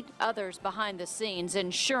the beat, others behind the scenes,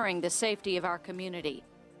 ensuring the safety of our community.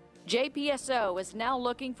 JPSO is now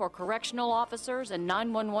looking for correctional officers and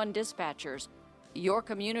 911 dispatchers. Your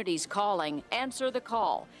community's calling. Answer the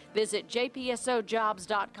call. Visit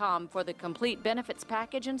jpsojobs.com for the complete benefits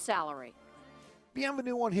package and salary.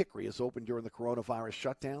 Bienvenue on Hickory is open during the coronavirus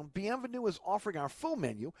shutdown. Bienvenue is offering our full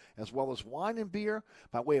menu as well as wine and beer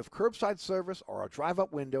by way of curbside service or a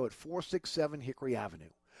drive-up window at 467 Hickory Avenue.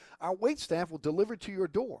 Our wait staff will deliver to your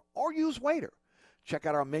door or use waiter. Check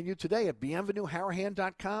out our menu today at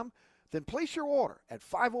bienvenueharahan.com. Then place your order at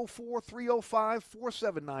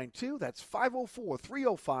 504-305-4792. That's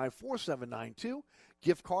 504-305-4792.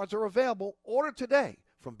 Gift cards are available. Order today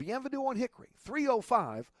from Bienvenue on Hickory,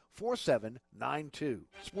 305-4792.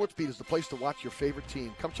 SportsBeat is the place to watch your favorite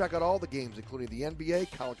team. Come check out all the games, including the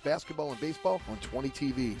NBA, college basketball, and baseball on 20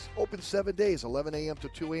 TVs. Open 7 days, 11 a.m. to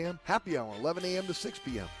 2 a.m. Happy hour, 11 a.m. to 6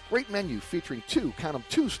 p.m. Great menu featuring two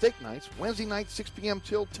steak nights. Wednesday night, 6 p.m.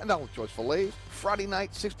 till $10 choice fillets. Friday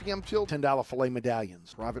night, 6 p.m. till $10 filet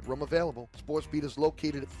medallions. Private room available. SportsBeat is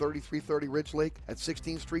located at 3330 Ridge Lake at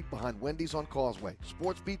 16th Street behind Wendy's on Causeway.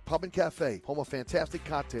 SportsBeat Pub and Cafe, home of fantastic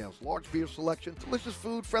cocktails, large beer selection, delicious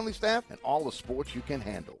food, friendly staff, and all the sports you can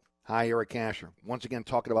handle. Hi, Eric Asher. Once again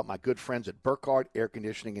talking about my good friends at Burkhardt Air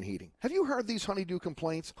Conditioning and Heating. Have you heard these honeydew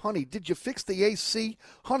complaints? Honey, did you fix the AC?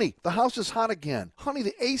 Honey, the house is hot again. Honey,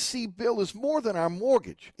 the AC bill is more than our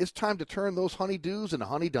mortgage. It's time to turn those honeydews into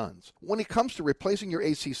honeyduns. When it comes to replacing your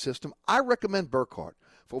AC system, I recommend Burkhardt.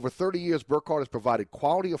 For over 30 years, Burkhardt has provided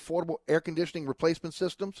quality, affordable air conditioning replacement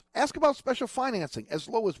systems. Ask about special financing as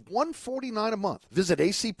low as $149 a month. Visit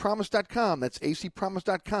acpromise.com. That's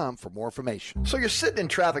acpromise.com for more information. So you're sitting in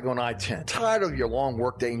traffic on I-10, tired of your long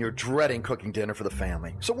workday and you're dreading cooking dinner for the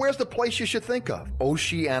family. So where's the place you should think of?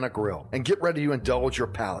 Oceana Grill. And get ready to indulge your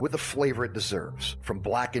palate with the flavor it deserves. From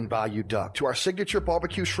blackened bayou duck to our signature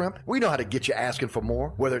barbecue shrimp, we know how to get you asking for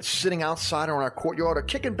more. Whether it's sitting outside or in our courtyard or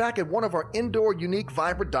kicking back at one of our indoor, unique,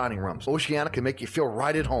 vibrant dining rooms, Oceana can make you feel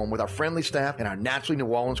right at home with our friendly staff and our naturally New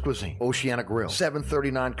Orleans cuisine. Oceana Grill,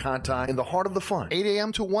 739 Conti, in the heart of the fun, 8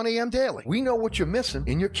 a.m. to 1 a.m. daily. We know what you're missing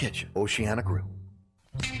in your kitchen. Oceana Grill.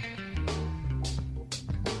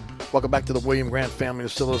 Welcome back to the William Grant Family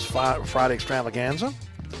Distillers Friday Extravaganza.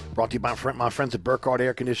 Brought to you by my friends at Burkhardt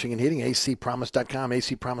Air Conditioning and Heating, acpromise.com,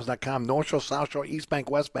 acpromise.com, North Shore, South Shore, East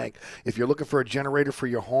Bank, West Bank. If you're looking for a generator for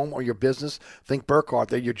your home or your business, think Burkhardt.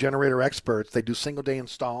 They're your generator experts. They do single-day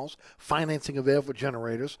installs, financing available for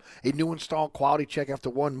generators, a new install quality check after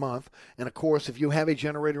 1 month. And, of course, if you have a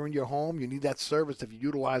generator in your home, you need that service if you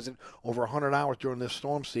utilize it over 100 hours during this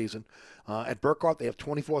storm season. At Burkhardt, they have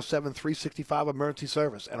 24/7, 365 emergency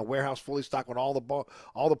service and a warehouse fully stocked with all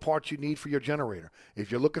the parts you need for your generator.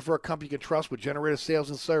 If you're looking for a company you can trust with generator sales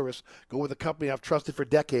and service, go with a company I've trusted for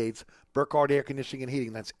decades, Burkhardt Air Conditioning and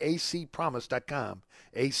Heating. That's acpromise.com,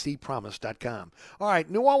 acpromise.com. All right,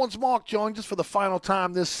 New Orleans Mark joins us for the final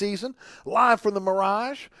time this season, live from the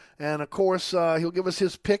Mirage. And, of course, he'll give us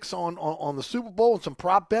his picks on the Super Bowl and some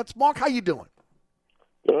prop bets. Mark, how you doing?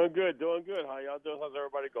 Doing good. How y'all doing? How's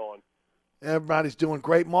everybody going? Everybody's doing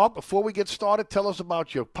great. Mark, before we get started, tell us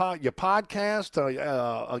about your podcast.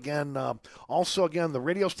 Also, the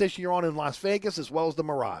radio station you're on in Las Vegas, as well as the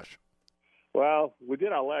Mirage. Well, we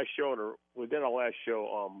did our last show.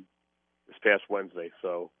 This past Wednesday.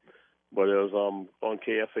 But it was on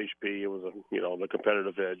KSHP. It was the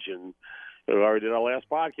competitive edge, and we already did our last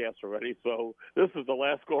podcast already. So this is the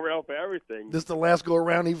last go around for everything. This is the last go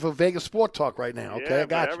around even for Vegas Sport Talk right now. Okay, yeah, I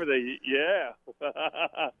got you. Everything. Yeah.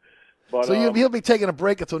 But, so he'll be taking a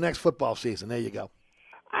break until next football season. There you go.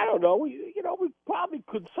 I don't know. We probably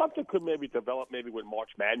could. Something could maybe develop maybe with March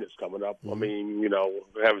Madness coming up. Mm-hmm. I mean, we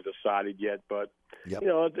haven't decided yet, but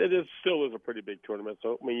it still is a pretty big tournament.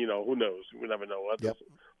 So I mean, who knows? We never know. Let's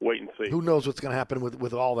wait and see. Who knows what's going to happen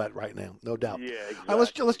with all that right now? No doubt. Yeah, exactly. All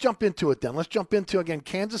right, let's jump into it then. Let's jump into again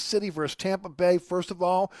Kansas City versus Tampa Bay. First of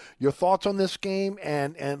all, your thoughts on this game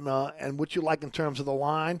and what you like in terms of the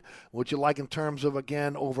line, what you like in terms of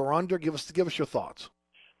again over under. Give us your thoughts.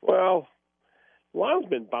 Well, line's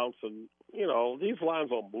been bouncing. These lines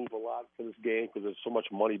don't move a lot for this game because there's so much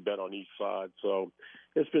money bet on each side. So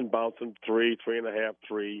it's been bouncing 3, 3.5,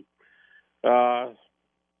 3.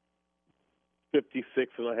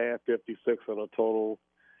 56.5, 56 on a total.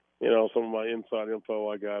 Some of my inside info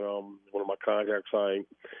I got one of my contacts saying,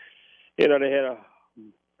 they had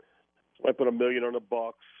I put $1 million on the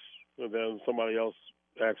Bucks, and then somebody else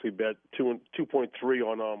actually bet 2.3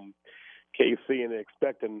 on KC, and they're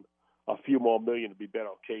expecting a few more million to be bet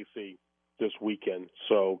on KC this weekend.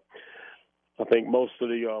 So I think most of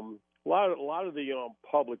the a lot of the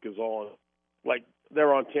public is on, like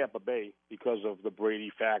they're on Tampa Bay because of the Brady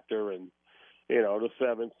factor and the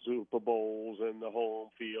 7 Super Bowls and the home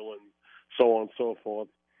field and so on and so forth.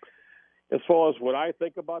 As far as what I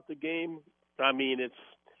think about the game, I mean it's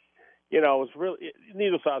really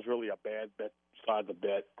neither side's really a bad side to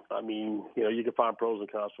bet. I mean you can find pros and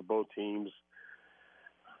cons for both teams.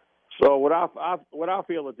 So what I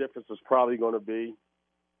feel the difference is probably going to be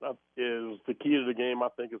is the key to the game. I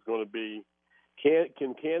think is going to be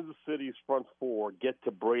can Kansas City's front four get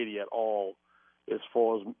to Brady at all, as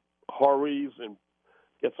far as hurries and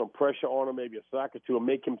get some pressure on him, maybe a sack or two, and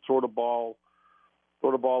make him throw the ball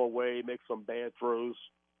away, make some bad throws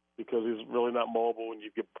because he's really not mobile. And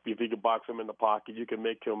if you can box him in the pocket, you can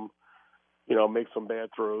make him, make some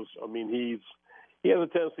bad throws. I mean, he has a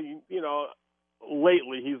tendency,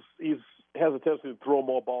 lately he's has a tendency to throw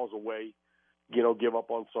more balls away, give up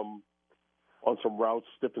on some routes,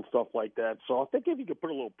 different stuff like that. So I think if you could put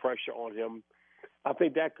a little pressure on him, I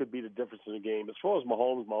think that could be the difference in the game. As far as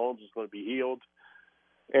Mahomes is going to be healed,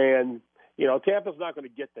 and Tampa's not going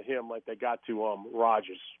to get to him like they got to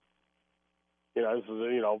Rodgers. This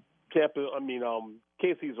is Tampa. I mean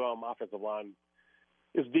KC's offensive line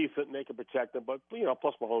is decent and they can protect him, but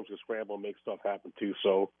plus Mahomes can scramble and make stuff happen too.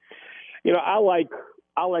 So I like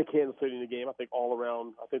Kansas City in the game. I think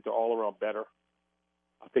they're all around better.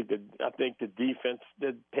 I think the defense,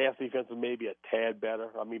 the pass defense is maybe a tad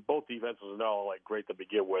better. I mean, both defenses are not great to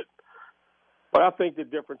begin with. But I think the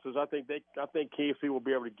difference is I think KC will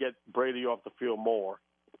be able to get Brady off the field more.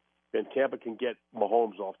 then Tampa can get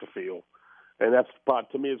Mahomes off the field. And that's,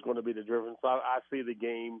 to me, is going to be the difference. I see the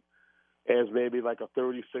game as maybe like a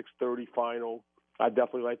 36-30 final. I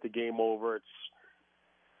definitely like the game over. It's,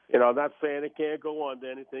 I'm not saying it can't go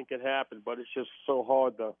under. Anything can happen, but it's just so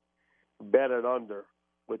hard to bet it under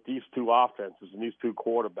with these two offenses and these two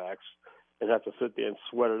quarterbacks and have to sit there and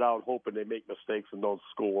sweat it out, hoping they make mistakes and don't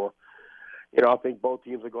score. I think both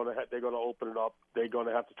teams are going to open it up. They're going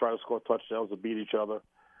to have to try to score touchdowns to beat each other.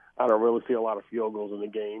 I don't really see a lot of field goals in the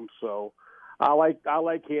game, so I like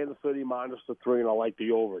Kansas City -3, and I like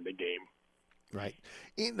the over in the game. Right.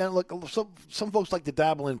 Now, look, some folks like to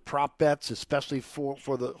dabble in prop bets, especially for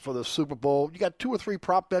the Super Bowl. You got 2 or 3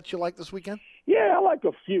 prop bets you like this weekend? Yeah, I like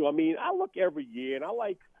a few. I mean, I look every year, and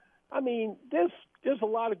there's a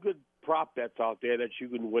lot of good prop bets out there that you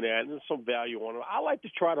can win at, and there's some value on them. I like to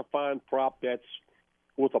try to find prop bets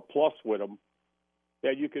with a plus with them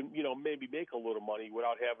that you can, maybe make a little money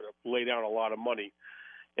without having to lay down a lot of money.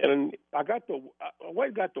 And I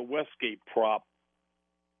went got the Westgate prop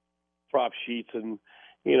sheets, and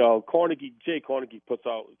Jay Carnegie puts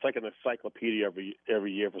out, it's like an encyclopedia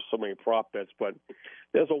every year for so many prop bets. But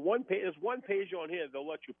there's one page on here they'll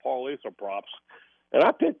let you parlay some props, and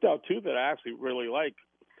I picked out 2 that I actually really like.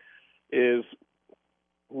 Is,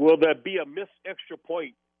 will there be a missed extra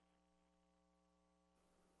point?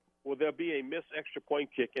 Will there be a missed extra point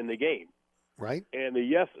kick in the game? Right. And the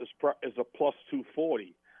yes is a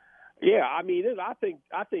 +240. Yeah, I mean, I think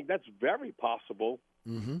that's very possible.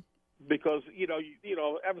 Mm-hmm. Because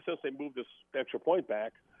ever since they moved this extra point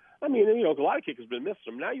back, I mean, a lot of kickers have been missing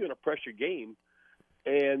them. Now you're in a pressure game,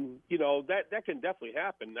 and that can definitely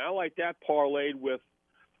happen. I like that parlayed with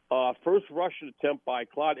first rushing attempt by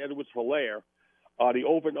Clyde Edwards-Helaire. The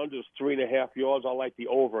over and under is 3.5 yards. I like the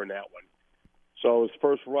over in that one. So his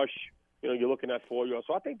first rush, you're looking at 4 yards.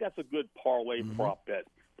 So I think that's a good parlay prop bet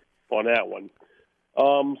on that one.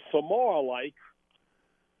 Some more I like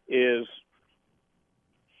is,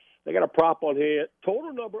 they got a prop on here.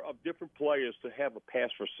 Total number of different players to have a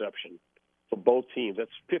pass reception for both teams.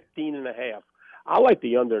 That's 15.5. I like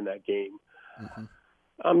the under in that game. Mm-hmm.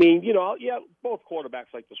 I mean, both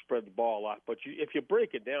quarterbacks like to spread the ball a lot. But if you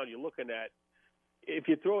break it down, you're looking at if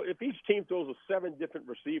each team throws 7 different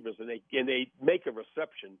receivers and they make a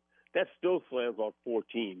reception, that still slams on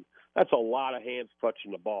 14. That's a lot of hands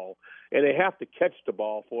touching the ball, and they have to catch the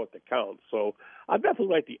ball for it to count. So I definitely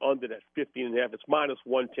like the under that 15.5. It's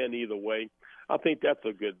 -110 either way. I think that's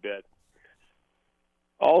a good bet.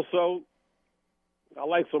 Also, I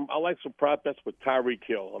like some prop bets with Tyreek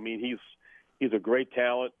Hill. I mean, he's a great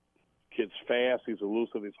talent. Kid's fast. He's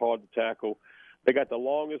elusive. He's hard to tackle. They got the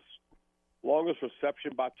longest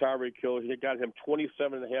reception by Tyreek Hill. He got him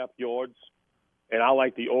 27.5 yards, and I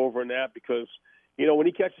like the over in that because, when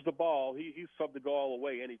he catches the ball, he's subbed the ball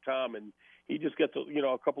away anytime, and he just gets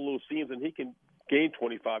a couple little seams, and he can gain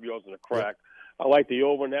 25 yards in a crack. Yep. I like the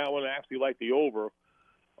over in that one. I actually like the over.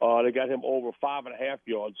 They got him over 5.5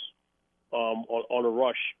 yards on a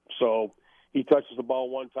rush. So he touches the ball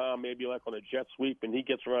one time, maybe like on a jet sweep, and he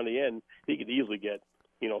gets around the end, he could easily get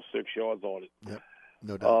 6 yards on it. Yep,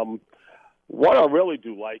 no doubt. What I really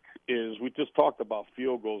do like is, we just talked about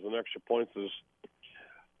field goals and extra points, is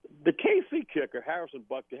the KC kicker, Harrison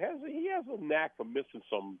Butker, he has a knack for missing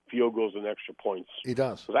some field goals and extra points. He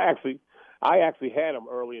does. I actually had him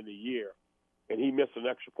early in the year, and he missed an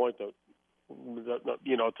extra point to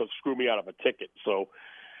screw me out of a ticket. So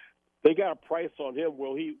they got a price on him.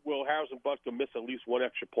 Will Harrison Butker miss at least one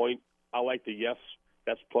extra point? I like the yes.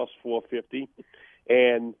 That's +450,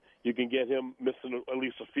 and you can get him missing at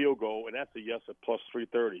least a field goal, and that's a yes at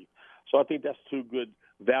 +330. So I think that's 2 good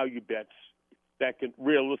value bets that can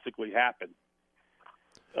realistically happen.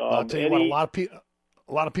 I'll tell you what, a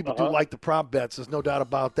lot of people do like the prop bets. There's no doubt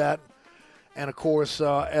about that. And of course,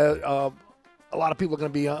 a lot of people are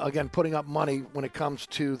going to be again putting up money when it comes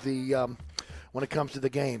to the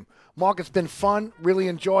game. Mark, it's been fun. Really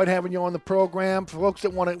enjoyed having you on the program. For folks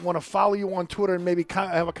that want to follow you on Twitter and maybe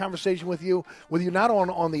have a conversation with you not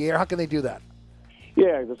on the air, how can they do that?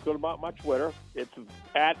 Yeah, just go to my Twitter. It's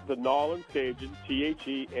at the Narlins Cajun,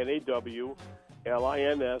 TheNarlinsCajun.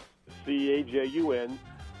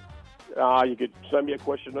 You could send me a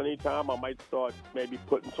question anytime. I might start maybe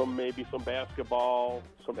putting some basketball,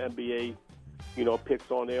 some NBA, picks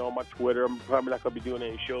on there on my Twitter. I'm probably not going to be doing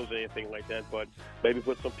any shows or anything like that, but maybe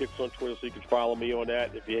put some picks on Twitter so you can follow me on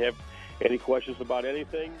that. If you have any questions about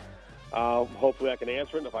anything, hopefully I can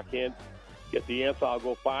answer it. And if I can't get the answer, I'll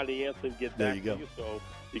go find the answer and get back to you. So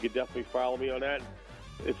you can definitely follow me on that.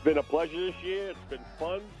 It's been a pleasure this year. It's been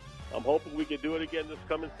fun. I'm hoping we can do it again this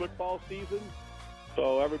coming football season.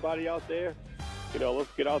 So everybody out there,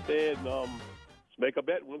 let's get out there and let's make a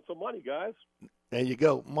bet, win some money, guys. There you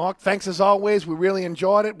go. Mark, thanks as always. We really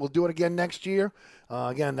enjoyed it. We'll do it again next year.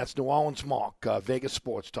 Again, that's New Orleans Mark, Vegas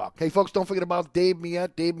Sports Talk. Hey, folks, don't forget about Dave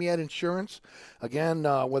Miette, Dave Miette Insurance. Again,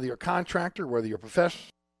 whether you're a contractor, whether you're a professional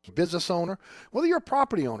business owner, whether you're a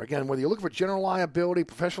property owner, again, whether you're looking for general liability,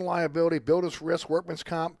 professional liability, builder's risk, workman's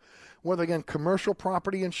comp, whether, again, commercial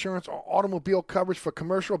property insurance or automobile coverage for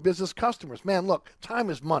commercial business customers. Man, look, time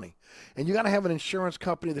is money, and you got to have an insurance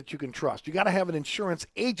company that you can trust. You got to have an insurance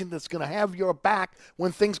agent that's going to have your back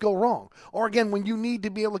when things go wrong. Or, again, when you need to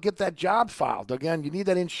be able to get that job filed. Again, you need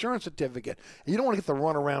that insurance certificate. And you don't want to get the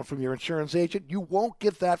runaround from your insurance agent. You won't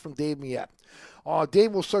get that from Dave Miette.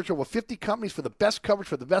 Dave will search over 50 companies for the best coverage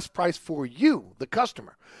for the best price for you, the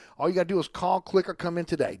customer. All you got to do is call, click, or come in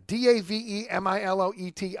today.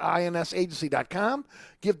 DAVEMILOETINS agency.com.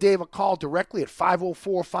 Give Dave a call directly at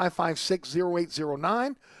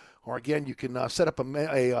 504-556-0809. Or, again, you can set up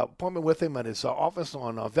a appointment with him at his office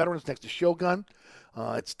on Veterans next to Shogun.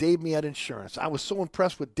 It's Dave Miette Insurance. I was so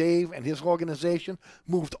impressed with Dave and his organization.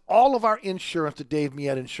 Moved all of our insurance to Dave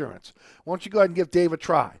Miette Insurance. Why don't you go ahead and give Dave a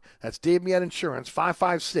try? That's Dave Miette Insurance,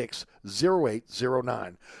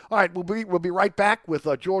 556-0809. All right, we'll be right back with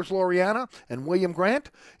George Loriana and William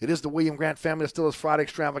Grant. It is the William Grant Family Distillers Friday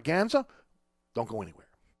Extravaganza. Don't go anywhere.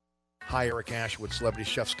 Hi, Eric Ashwood, celebrity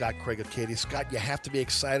chef Scott Craig of Katie's. Scott, you have to be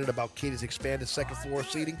excited about Katie's expanded second floor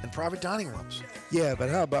seating and private dining rooms. Yeah, but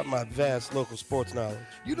how about my vast local sports knowledge?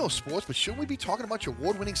 You know sports, but shouldn't we be talking about your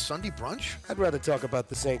award-winning Sunday brunch? I'd rather talk about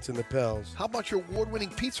the Saints and the Pels. How about your award-winning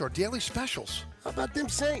pizza or daily specials? How about them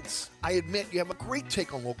Saints? I admit you have a great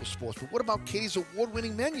take on local sports, but what about Katie's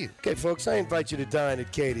award-winning menu? Okay, folks, I invite you to dine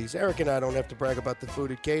at Katie's. Eric and I don't have to brag about the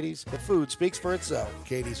food at Katie's. The food speaks for itself.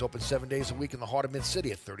 Katie's open 7 days a week in the heart of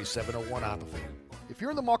Mid-City at 3701 Oppenheimer. If you're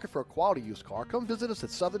in the market for a quality used car, come visit us at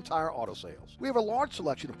Southern Tire Auto Sales. We have a large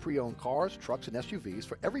selection of pre-owned cars, trucks, and SUVs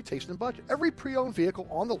for every taste and budget. Every pre-owned vehicle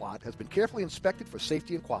on the lot has been carefully inspected for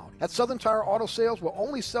safety and quality. At Southern Tire Auto Sales, we'll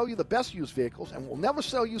only sell you the best used vehicles and we'll never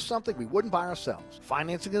sell you something we wouldn't buy ourselves.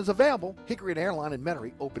 Financing is available. Hickory and Airline in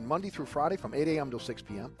Metairie, open Monday through Friday from 8 a.m. till 6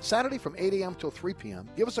 p.m., Saturday from 8 a.m. till 3 p.m.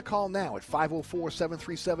 Give us a call now at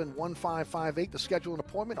 504-737-1558 to schedule an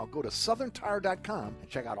appointment, or go to southerntire.com and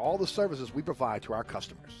check out all the services we provide to our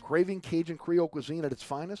customers. Craving Cajun Creole cuisine at its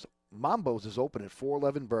finest? Mambo's is open at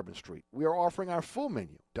 411 Bourbon Street. We are offering our full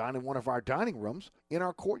menu. Dine in one of our dining rooms, in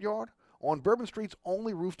our courtyard, on Bourbon Street's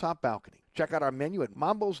only rooftop balcony. Check out our menu at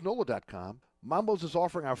mambosnola.com. Mambo's is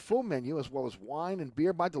offering our full menu as well as wine and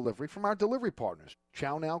beer by delivery from our delivery partners,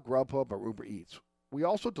 ChowNow, Grubhub, or Uber Eats. We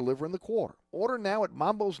also deliver in the quarter. Order now at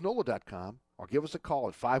mambosnola.com or give us a call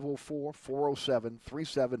at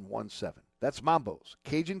 504-407-3717. That's Mambo's,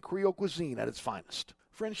 Cajun Creole cuisine at its finest.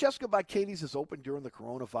 Francesca by Katie's is open during the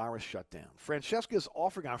coronavirus shutdown. Francesca is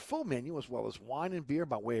offering our full menu as well as wine and beer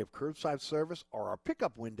by way of curbside service or our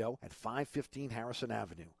pickup window at 515 Harrison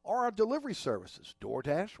Avenue, or our delivery services,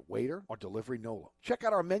 DoorDash, Waiter, or Delivery Nola. Check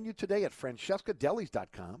out our menu today at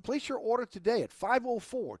francescadelis.com. Place your order today at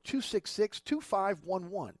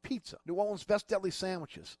 504-266-2511. Pizza, New Orleans' best deli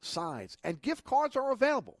sandwiches, sides, and gift cards are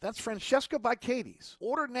available. That's Francesca by Katie's.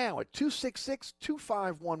 Order now at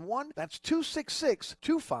 266-2511. That's 266-2511.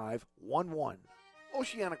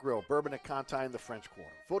 Oceana Grill, Bourbon at Conti in the French Quarter.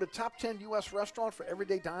 Voted top 10 U.S. restaurant for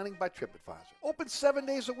everyday dining by TripAdvisor. Open 7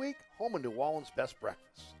 days a week, home of New Orleans' best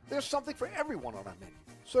breakfast. There's something for everyone on our menu.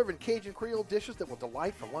 Serving Cajun Creole dishes that will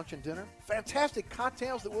delight for lunch and dinner. Fantastic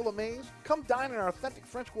cocktails that will amaze. Come dine in our authentic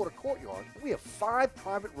French Quarter courtyard. We have 5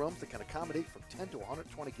 private rooms that can accommodate from 10 to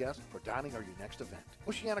 120 guests for dining or your next event.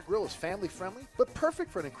 Oceana Grill is family friendly, but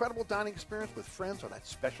perfect for an incredible dining experience with friends or that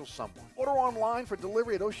special someone. Order online for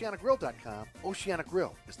delivery at oceanagrill.com. Oceana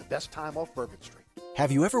Grill is the best time off Bourbon Street.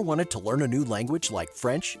 Have you ever wanted to learn a new language like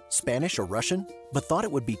French, Spanish, or Russian, but thought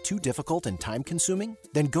it would be too difficult and time-consuming?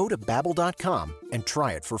 Then go to Babbel.com and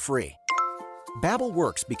try it for free. Babbel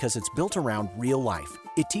works because it's built around real life.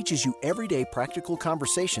 It teaches you everyday practical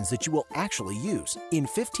conversations that you will actually use. In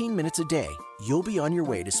 15 minutes a day, you'll be on your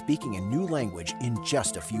way to speaking a new language in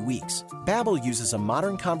just a few weeks. Babbel uses a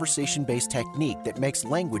modern conversation-based technique that makes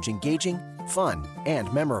language engaging, fun,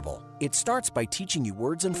 and memorable. It starts by teaching you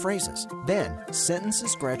words and phrases. Then,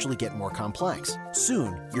 sentences gradually get more complex.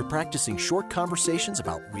 Soon, you're practicing short conversations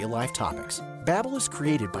about real-life topics. Babbel is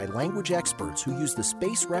created by language experts who use the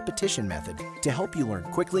spaced repetition method to help you learn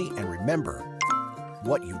quickly and remember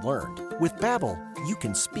what you learned. With Babbel, you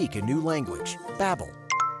can speak a new language. Babbel.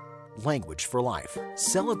 Language for life.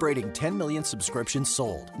 Celebrating 10 million subscriptions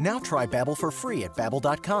sold. Now try Babbel for free at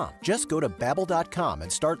Babbel.com. Just go to Babbel.com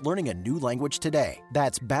and start learning a new language today.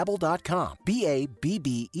 That's Babbel.com.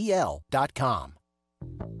 Babbel.com.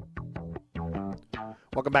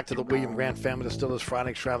 Welcome back to the William Grant Family Distillers Friday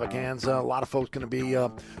Extravaganza. A lot of folks going to be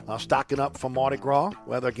stocking up for Mardi Gras,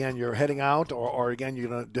 whether, again, you're heading out or again, you're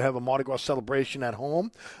going to have a Mardi Gras celebration at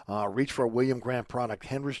home. Reach for a William Grant product.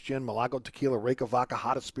 Hendrick's Gin, Malago Tequila, Reyka Vodka,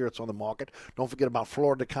 hottest spirits on the market. Don't forget about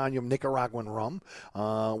Florida Caño, Nicaraguan rum.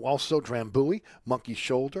 Also, Drambuie, Monkey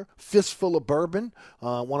Shoulder, Fistful of Bourbon,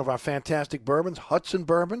 one of our fantastic bourbons, Hudson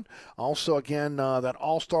Bourbon. Also, again, that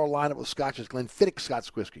all-star lineup of scotches, Glenfiddich Scotch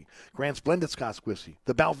Whiskey, Grant's Blended Scotch Whiskey,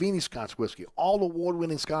 the Balvenie Scotch Whiskey, all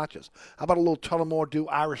award-winning scotches. How about a little Tullamore Dew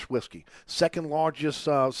Irish Whiskey, second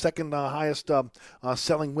highest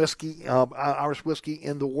selling whiskey, Irish whiskey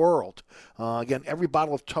in the world. Again, every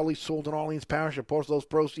bottle of Tully sold in Orleans Parish, of course, those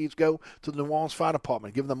proceeds go to the New Orleans Fire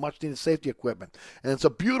Department, giving them much-needed safety equipment. And it's a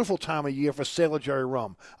beautiful time of year for Sailor Jerry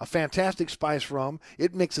rum, a fantastic spice rum.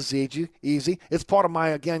 It mixes easy. It's part of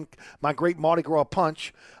my great Mardi Gras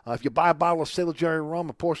punch. If you buy a bottle of Sailor Jerry rum,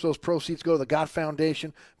 of course, those proceeds go to the God Foundation,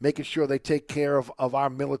 making sure they take care of our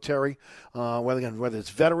military, whether it's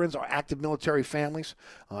veterans or active military families,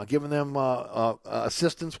 giving them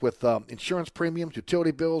assistance with insurance premiums,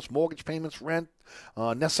 utility bills, mortgage payments, rent,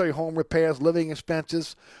 necessary home repairs, living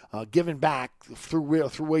expenses, giving back through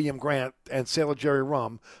William Grant and Sailor Jerry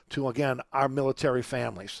rum to, again, our military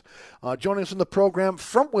families. Joining us in the program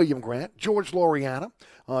from William Grant, George Loriana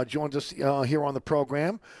joins us here on the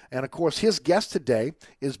program. And, of course, his guest today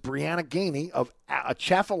is Brianna Gainey of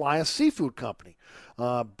Atchafalaya Seafood Company.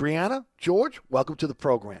 Brianna, George, welcome to the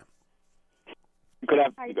program. Good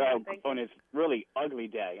afternoon. On this really ugly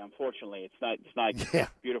day, unfortunately, it's not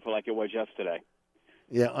beautiful like it was yesterday.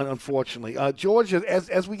 Yeah, unfortunately, George.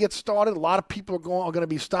 As we get started, a lot of people are going to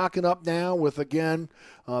be stocking up now with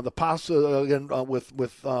the pasta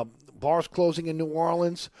with bars closing in New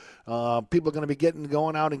Orleans. People are going to be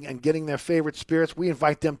going out and getting their favorite spirits. We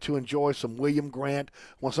invite them to enjoy some William Grant,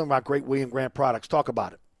 some of our great William Grant products. Talk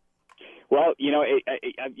about it. Well,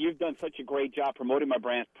 you've done such a great job promoting my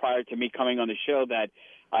brand prior to me coming on the show that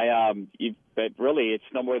but really it's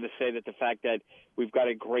no more to say that the fact that we've got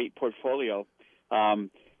a great portfolio. Of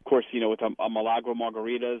course, with a Milagro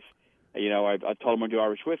margaritas, I Tullamore Dew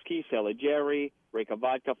Irish Whiskey, Sailor Jerry, Reyka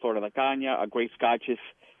Vodka, Florida Caña, great scotches,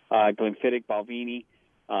 Glenfiddich, Balvenie,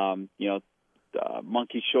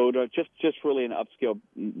 Monkey Shoulder, just really an upscale,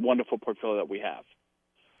 wonderful portfolio that we have.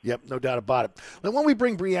 Yep, no doubt about it. Now, when we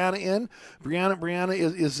bring Brianna in, Brianna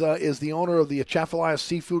is the owner of the Atchafalaya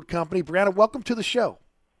Seafood Company. Brianna, welcome to the show.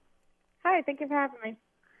 Hi, thank you for having me.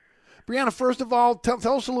 Brianna, first of all, tell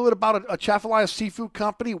us a little bit about Atchafalaya Seafood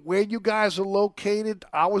Company, where you guys are located,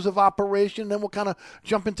 hours of operation, then we'll kind of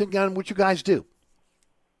jump into again what you guys do.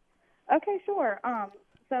 Okay, sure.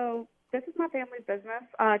 So this is my family's business,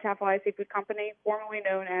 Atchafalaya Seafood Company, formerly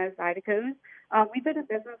known as Zydeco's. We've been in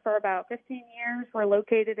business for about 15 years. We're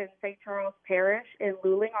located in St. Charles Parish in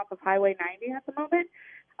Luling off of Highway 90 at the moment.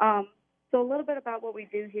 So a little bit about what we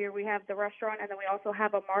do here. We have the restaurant, and then we also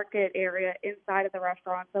have a market area inside of the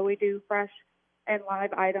restaurant. So we do fresh and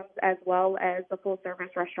live items as well as the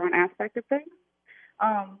full-service restaurant aspect of things.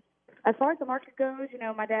 As far as the market goes,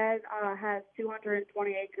 my dad has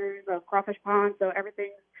 220 acres of crawfish ponds, so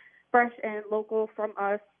everything's fresh and local from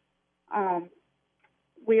us.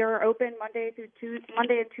 We are open Monday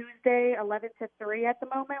and Tuesday, 11 to 3 at the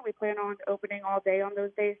moment. We plan on opening all day on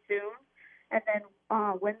those days soon. And then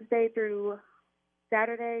Wednesday through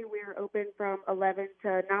Saturday, we're open from 11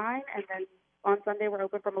 to 9. And then on Sunday, we're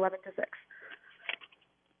open from 11 to 6.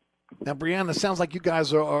 Now, Brianna, it sounds like you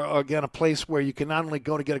guys are again, a place where you can not only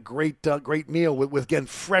go to get a great meal with again,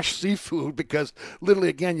 fresh seafood, because literally,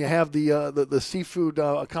 again, you have the seafood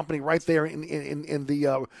company right there on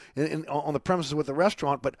the premises with the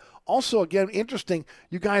restaurant, but also, again, interesting,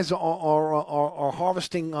 you guys are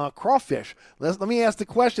harvesting crawfish. Let me ask the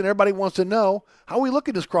question everybody wants to know, how are we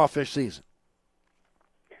looking this crawfish season?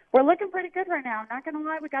 We're looking pretty good right now. Not going to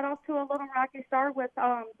lie, we got off to a little rocky start with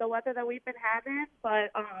the weather that we've been having,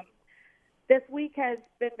 but this week has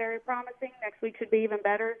been very promising. Next week should be even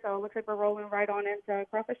better, so it looks like we're rolling right on into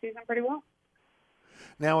crawfish season pretty well.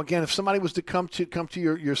 Now, again, if somebody was to come to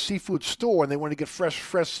your seafood store and they want to get fresh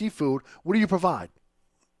seafood, what do you provide?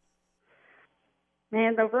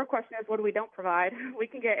 Man, the real question is, what do we don't provide? We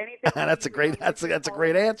can get anything. That's a great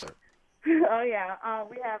answer. Oh, yeah.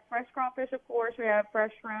 We have fresh crawfish, of course. We have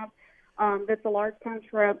fresh shrimp. That's a large ton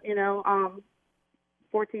shrimp,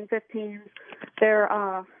 14, 15.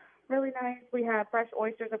 They're really nice. We have fresh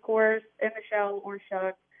oysters, of course, in the shell or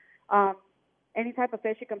shucked. Any type of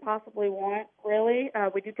fish you can possibly want, really.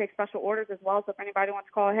 We do take special orders as well, so if anybody wants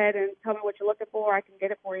to call ahead and tell me what you're looking for, I can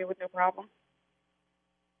get it for you with no problem.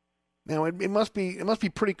 Now, it must be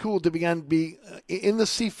pretty cool to be in the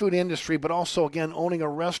seafood industry, but also, again, owning a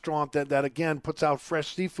restaurant that again, puts out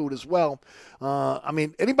fresh seafood as well. I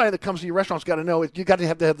mean, anybody that comes to your restaurant's got to know you got to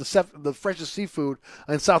have the freshest seafood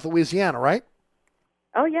in South Louisiana, right?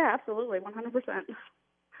 Oh, yeah, absolutely, 100%.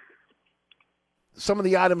 Some of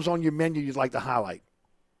the items on your menu you'd like to highlight.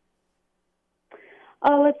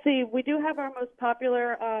 Let's see. We do have our most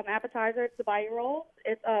popular appetizer. It's the Bayou Roll.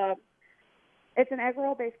 It's an egg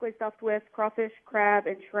roll basically stuffed with crawfish, crab,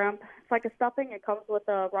 and shrimp. It's like a stuffing. It comes with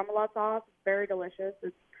a remoulade sauce. It's very delicious.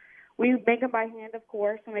 We make them by hand, of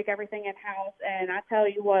course. We make everything in-house. And I tell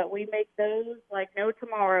you what, we make those like no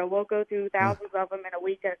tomorrow. We'll go through thousands of them in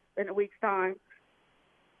a week's time.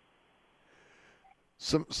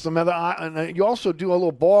 Some other, and you also do a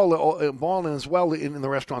little balling as well in the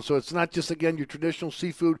restaurant. So it's not just, again, your traditional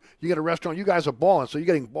seafood. You get a restaurant, you guys are balling, so you're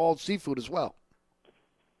getting balled seafood as well.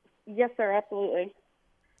 Yes, sir, absolutely.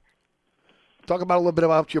 Talk about a little bit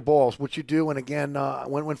about your balls, what you do, and again,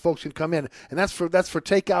 when folks can come in, and that's for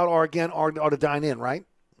takeout or to dine in, right?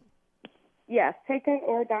 Yes, takeout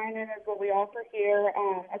or dine in is what we offer here.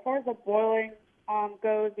 As far as the boiling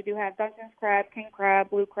goes, we do have Dungeness crab, king crab,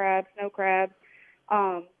 blue crab, snow crab.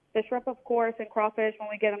 The shrimp, of course, and crawfish when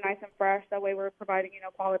we get them nice and fresh. That way we're providing,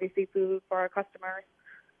 quality seafood for our customers.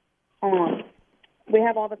 We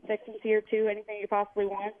have all the fixings here, too. Anything you possibly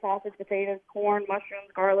want, sausage, potatoes, corn, mushrooms,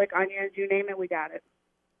 garlic, onions, you name it, we got it.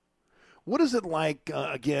 What is it like,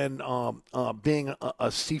 being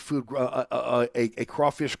a seafood, a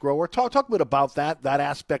crawfish grower? Talk a bit about that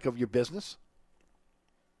aspect of your business.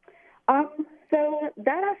 So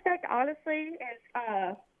that aspect, honestly, is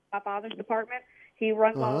my father's department. He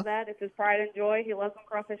runs all of that. It's his pride and joy. He loves when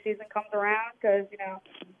crawfish season comes around because,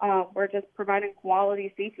 we're just providing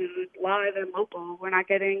quality seafood live and local. We're not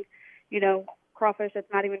getting, crawfish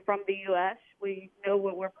that's not even from the U.S. We know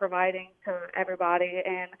what we're providing to everybody.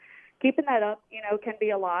 And keeping that up, can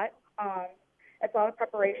be a lot. It's a lot of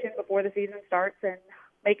preparation before the season starts and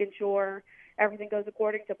making sure everything goes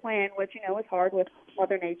according to plan, which, is hard with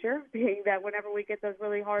Mother Nature, being that whenever we get those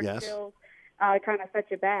really hard skills, it kind of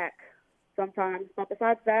sets you back sometimes. But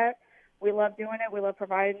besides that, we love doing it. We love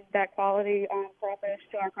providing that quality crawfish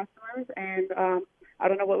to our customers, and I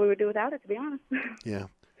don't know what we would do without it, to be honest. Yeah.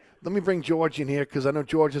 Let me bring George in here because I know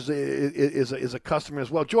George is a customer as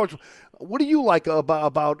well. George, what do you like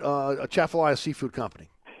about Atchafalaya Seafood Company?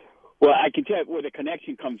 Well, I can tell you where the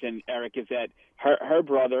connection comes in, Eric, is that her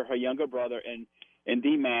brother, her younger brother, and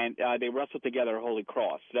D-Man, they wrestled together at Holy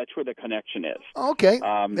Cross. That's where the connection is. Okay.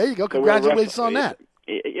 There you go. Congratulations on that.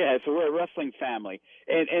 Yeah, so we're a wrestling family.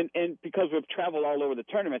 And because we've traveled all over the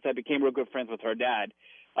tournaments, I became real good friends with her dad,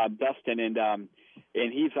 Dustin, and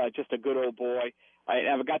he's just a good old boy.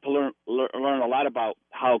 I've got to learn a lot about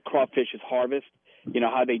how crawfish is harvested,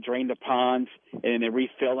 how they drain the ponds and then they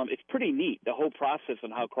refill them. It's pretty neat, the whole process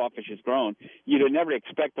on how crawfish is grown. You'd never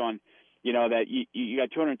expect that you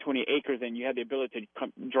got 220 acres and you have the ability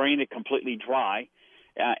to drain it completely dry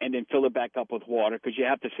and then fill it back up with water because you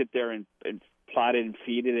have to sit there and plot it and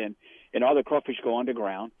feed it, and all the crawfish go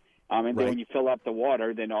underground. And then when you fill up the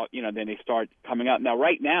water, then then they start coming out. Now,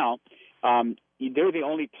 right now, they're the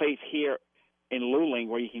only place here in Luling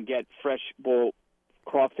where you can get fresh bull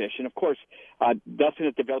crawfish. And, of course, Dustin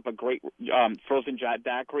has developed a great frozen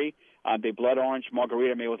daiquiri. They blood orange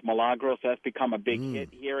margarita made with Milagro, so that's become a big hit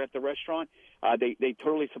here at the restaurant. They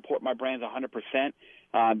totally support my brands 100%.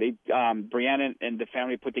 Brianna and the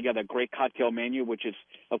family put together a great cocktail menu, which is,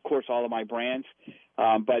 of course, all of my brands.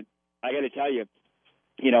 But I got to tell you,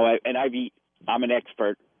 I'm an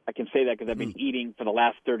expert. I can say that because I've been eating for the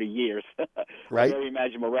last 30 years. Right. A very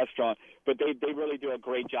imaginable restaurant. But they really do a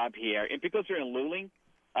great job here. And because they're in Luling,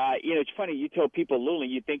 it's funny, you tell people Luling,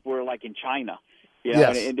 you think we're like in China.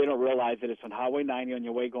 Yes. And they don't realize that it's on Highway 90 on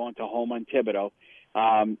your way going to home on Thibodaux.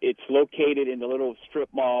 It's located in the little strip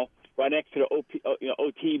mall right next to the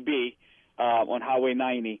OTB on Highway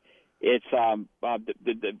 90. It's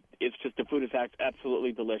it's just the food is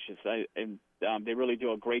absolutely delicious, and they really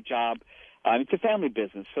do a great job. It's a family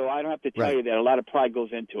business, so I don't have to tell you that a lot of pride goes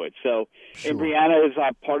into it. So, and Brianna is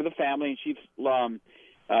part of the family, and she was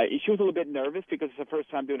a little bit nervous because it's the first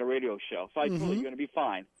time doing a radio show. So I told her you're going to be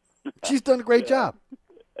fine. She's done a great job.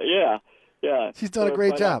 Yeah. She's done a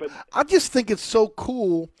great job. I just think it's so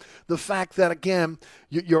cool, the fact that, again,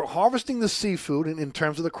 you're harvesting the seafood in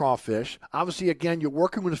terms of the crawfish. Obviously, again, you're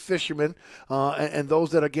working with the fishermen and those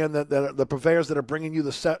that, again, that are the purveyors that are bringing you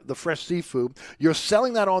the fresh seafood. You're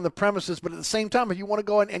selling that on the premises, but at the same time, if you want to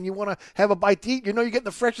go in and you want to have a bite to eat, you're getting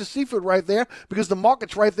the freshest seafood right there because the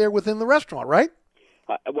market's right there within the restaurant, right?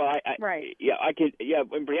 Right. And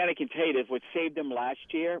Brianna can tell you this. What saved him last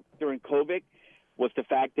year during COVID was the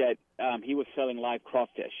fact that he was selling live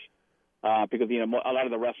crawfish because a lot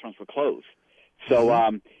of the restaurants were closed.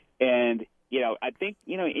 So and I think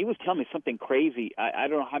he was telling me something crazy. I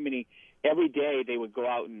don't know how many. Every day they would go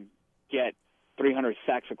out and get 300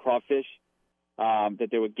 sacks of crawfish that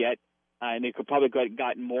they would get, and they could probably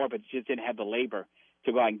gotten more, but just didn't have the labor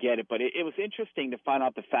to go out and get it. But it was interesting to find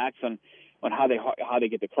out the facts on how they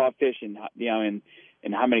get the crawfish and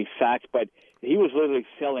and how many sacks. But he was literally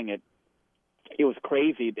selling it. It was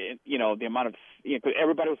crazy, the amount of because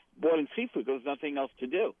everybody was boiling seafood. There was nothing else to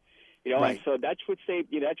do, Right. And so that's what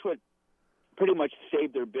that's what pretty much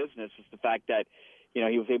saved their business is the fact that he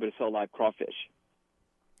was able to sell live crawfish.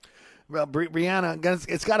 Well, Brianna, again,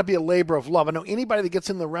 it's got to be a labor of love. I know anybody that gets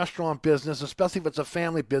in the restaurant business, especially if it's a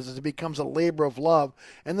family business, it becomes a labor of love.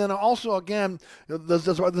 And then also, again,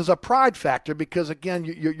 there's a pride factor because, again,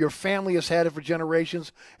 your family has had it for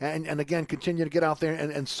generations and again, continue to get out there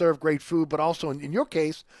and serve great food, but also, in your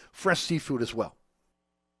case, fresh seafood as well.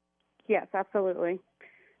 Yes, absolutely.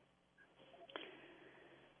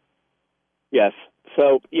 Yes.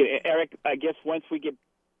 So, Eric, I guess once we get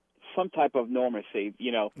some type of normalcy,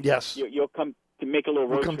 yes, you'll come to make a little.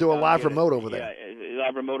 We'll come do a live remote over there. Yeah,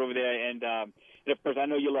 live remote over there, and of course I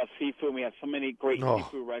know you love seafood. We have so many great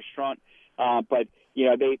seafood restaurants, but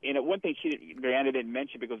one thing Brianna didn't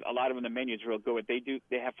mention because a lot of them the menu is real good. They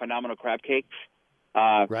have phenomenal crab cakes.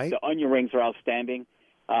 Right. The onion rings are outstanding.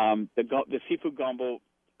 The seafood gumbo,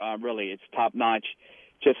 really, it's top notch.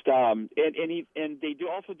 Just and they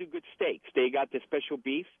also do good steaks. They got the special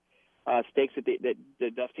beef. Steaks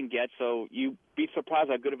that Dustin gets, so you'd be surprised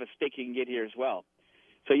how good of a steak you can get here as well.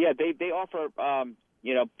 So yeah, they offer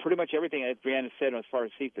pretty much everything as Brianna said as far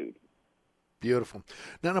as seafood. Beautiful.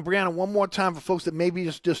 Now, Brianna, one more time for folks that may be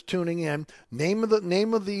just tuning in. Name of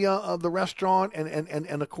the restaurant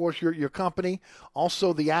and of course your company.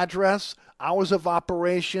 Also the address, hours of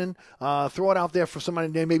operation. Throw it out there for somebody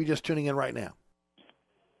that may be just tuning in right now.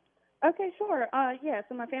 Okay, sure.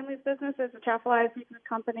 So my family's business is a Chafalaya Seafood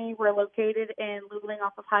Company. We're located in Luling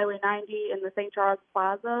off of Highway 90 in the St. Charles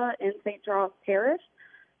Plaza in St. Charles Parish.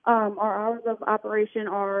 Our hours of operation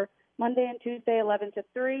are Monday and Tuesday, 11 to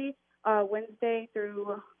 3, Wednesday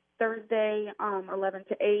through Thursday, 11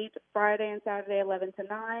 to 8, Friday and Saturday, 11 to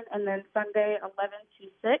 9, and then Sunday, 11 to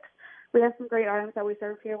 6. We have some great items that we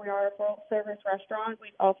serve here. We are a full-service restaurant.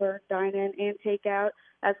 We offer dine-in and takeout,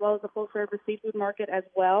 as well as a full-service seafood market as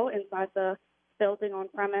well inside the building on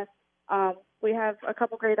premise. We have a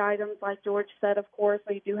couple great items, like George said, of course.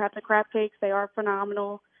 We do have the crab cakes. They are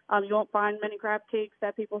phenomenal. You won't find many crab cakes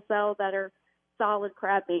that people sell that are solid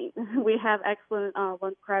crab meat. We have excellent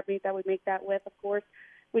lunch crab meat that we make that with, of course.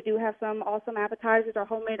 We do have some awesome appetizers, our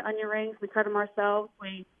homemade onion rings. We cut them ourselves.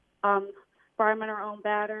 We fry them in our own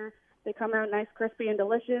batter. They come out nice, crispy, and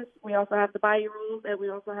delicious. We also have the bayou rolls, and we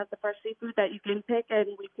also have the fresh seafood that you can pick,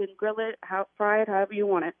 and we can grill it, fry it, however you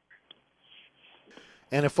want it.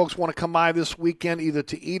 And if folks want to come by this weekend, either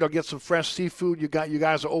to eat or get some fresh seafood, you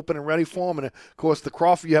guys are open and ready for them. And of course, the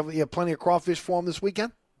crawfish, you have plenty of crawfish for them this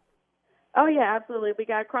weekend. Oh yeah, absolutely. We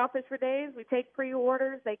got crawfish for days. We take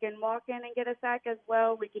pre-orders. They can walk in and get a sack as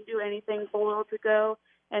well. We can do anything boiled to go,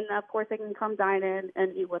 and of course, they can come dine in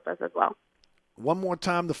and eat with us as well. One more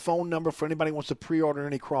time, the phone number for anybody who wants to pre-order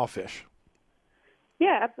any crawfish.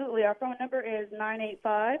 Yeah, absolutely. Our phone number is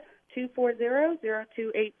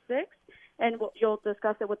 985-240-0286, and you'll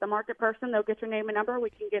discuss it with the market person. They'll get your name and number. We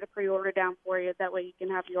can get a pre-order down for you. That way you can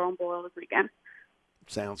have your own boil this weekend.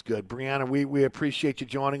 Sounds good. Brianna, we appreciate you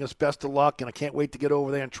joining us. Best of luck, and I can't wait to get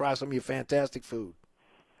over there and try some of your fantastic food.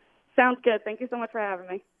 Sounds good. Thank you so much for having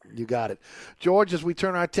me. You got it. George, as we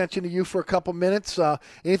turn our attention to you for a couple minutes,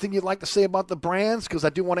 anything you'd like to say about the brands? Because I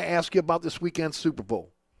do want to ask you about this weekend's Super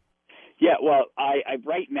Bowl. Yeah, well, I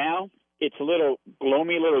right now it's a little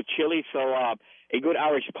gloomy, a little chilly, so a good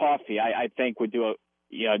Irish coffee I think would do a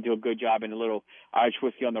good job in a little Irish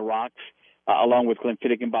whiskey on the rocks, along with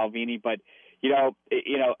Glenfiddich and Balvenie. But a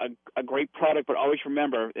great product. But always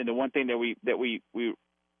remember, and the one thing that we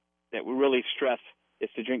really stress is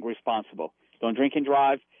to drink responsible. Don't drink and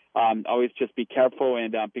drive. Always just be careful,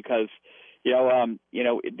 and because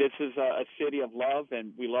this is a city of love,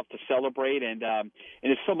 and we love to celebrate, and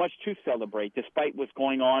there's so much to celebrate despite what's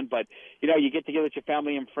going on. But you get together with your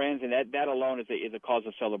family and friends, and that alone is a cause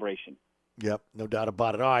of celebration. Yep, no doubt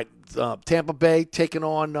about it. All right, Tampa Bay taking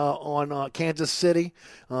on Kansas City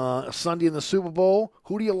Sunday in the Super Bowl.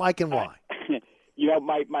 Who do you like and why?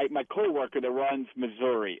 My coworker that runs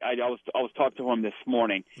Missouri, I was talking to him this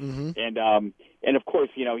morning, mm-hmm. and of course,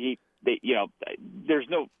 he there's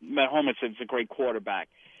no Mahomes is a great quarterback.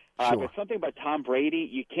 Sure. But something about Tom Brady,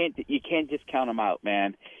 you can't just count him out,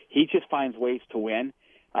 man. He just finds ways to win.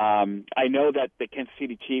 I know that the Kansas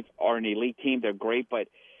City Chiefs are an elite team; they're great, but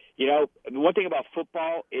the one thing about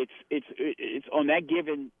football, it's on that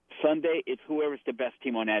given Sunday, it's whoever's the best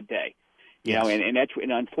team on that day. You know, and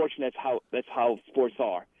unfortunately that's how sports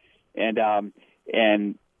are, and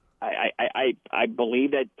I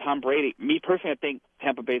believe that Tom Brady. Me personally, I think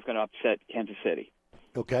Tampa Bay is going to upset Kansas City.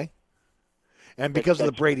 Okay. And because of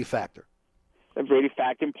the Brady factor. The Brady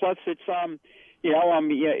factor, and plus it's do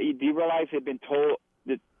you realize they've been told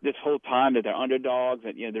that this whole time that they're underdogs,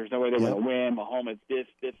 and there's no way they're going to win. Mahomes this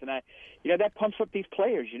and that. That pumps up these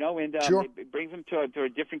players, and it brings them to a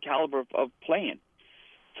different caliber of playing.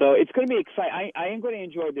 So it's going to be exciting. I am going to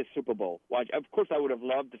enjoy this Super Bowl. Watch, of course, I would have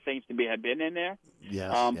loved the Saints to have been in there. Yes,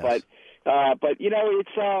 But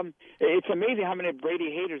it's amazing how many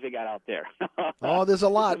Brady haters they got out there. Oh, there's a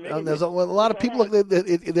lot. There's a lot of people.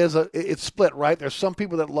 It's split, right? There's some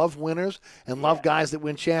people that love winners and love guys that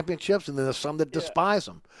win championships, and then there's some that despise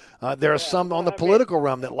them. There are some on the political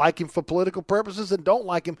realm that like him for political purposes and don't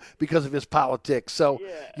like him because of his politics. So,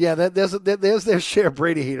 there's their share of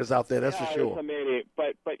Brady haters out there. That's for sure. It's amazing.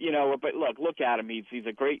 But look at him. He's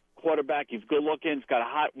a great quarterback. He's good looking. He's got a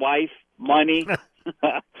hot wife, money.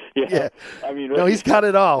 I mean, no, he's got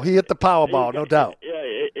it all. He hit the Powerball, no doubt.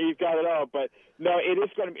 Yeah, he's got it all. But no, it is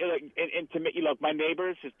going to be like, and to me, look, my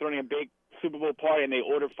neighbors is throwing a big Super Bowl party, and they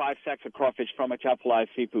ordered 5 sacks of crawfish from Atchafalaya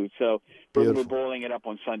Seafood. So we're going to be boiling it up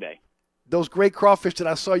on Sunday. Those great crawfish that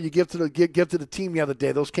I saw you give to the team the other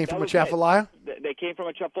day, those came from Atchafalaya? They came from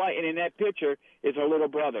Atchafalaya, and in that picture is our little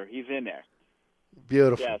brother. He's in there.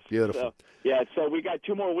 Beautiful, yes. beautiful. So we got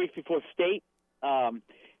 2 more weeks before state.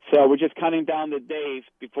 So we're just counting down the days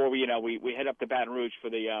before we head up to Baton Rouge for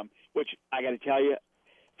the which I got to tell you,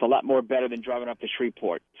 it's a lot more better than driving up to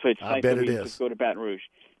Shreveport. So it's nice that we just go to Baton Rouge.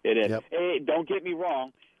 It is. Yep. Hey, don't get me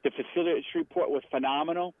wrong. The facility at Shreveport was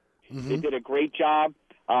phenomenal. Mm-hmm. They did a great job.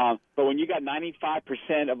 But when you got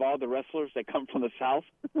 95% of all the wrestlers that come from the South,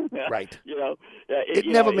 right? It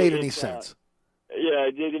never made any sense.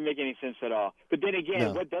 It didn't make any sense at all. But then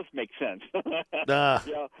again, what does make sense? Like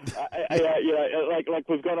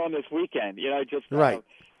what's going on this weekend. Right.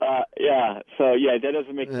 So that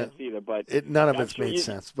doesn't make sense either. But none of it's made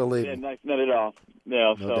sense. Believe me. Not at all.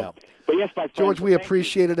 No doubt. But yes, my friend, George, we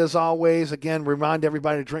appreciate it as always. Again, remind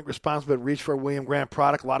everybody to drink responsibly. Reach for a William Grant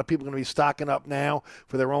product. A lot of people are going to be stocking up now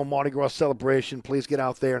for their own Mardi Gras celebration. Please get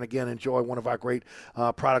out there and again enjoy one of our great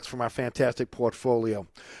products from our fantastic portfolio.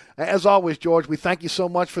 As always, George, we thank you so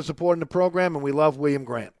much for supporting the program, and we love William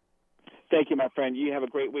Grant. Thank you, my friend. You have a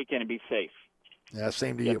great weekend and be safe. Yeah,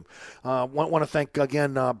 same to you. Want to thank,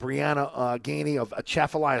 again, Brianna Gainey of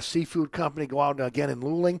Atchafalaya Seafood Company. Go out again in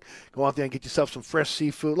Luling. Go out there and get yourself some fresh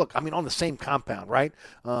seafood. Look, I mean, on the same compound, right?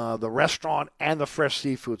 The restaurant and the fresh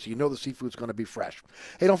seafood, so you know the seafood's going to be fresh.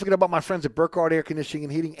 Hey, don't forget about my friends at Burkhardt Air Conditioning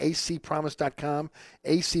and Heating, acpromise.com,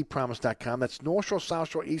 acpromise.com. That's North Shore, South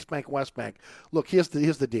Shore, East Bank, West Bank. Look, here's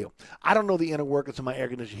the deal. I don't know the inner workings of my air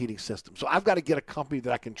conditioning heating system, so I've got to get a company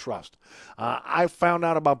that I can trust. I found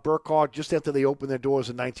out about Burkhardt just after they opened their doors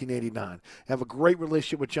in 1989. I have a great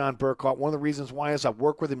relationship with John Burkhardt. One of the reasons why is I've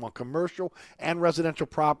worked with him on commercial and residential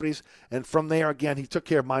properties, and from there, again, he took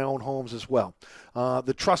care of my own homes as well.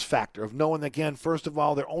 The trust factor of knowing, again, first of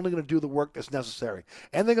all, they're only going to do the work that's necessary,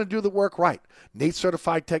 and they're going to do the work right.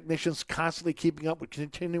 NATE-certified technicians constantly keeping up with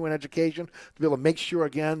continuing education to be able to make sure,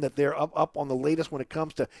 again, that they're up on the latest when it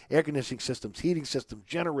comes to air conditioning systems, heating systems,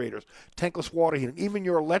 generators, tankless water heating, even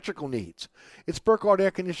your electrical needs. It's Burkhardt Air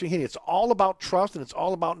Conditioning Heating. It's all about trust, and it's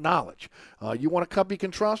all about knowledge. You want a company you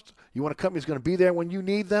can trust? You want a company that's going to be there when you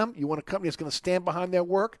need them? You want a company that's going to stand behind their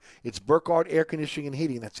work? It's Burkhardt Air Conditioning and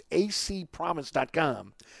Heating. That's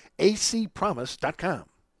acpromise.com. acpromise.com.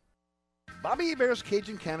 Bobby Hebert's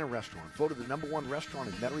Cajun Cannon Restaurant, voted the #1 restaurant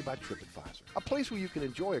in Metairie by TripAdvisor. A place where you can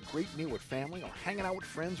enjoy a great meal with family or hanging out with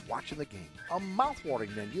friends watching the game. A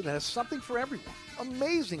mouth-watering menu that has something for everyone.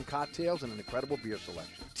 Amazing cocktails and an incredible beer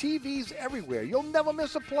selection. TVs everywhere. You'll never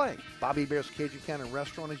miss a play. Bobby Hebert's Cajun Cannon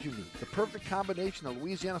Restaurant is unique. The perfect combination of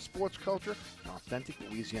Louisiana sports culture and authentic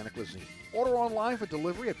Louisiana cuisine. Order online for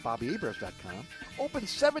delivery at BobbyHeberts.com. Open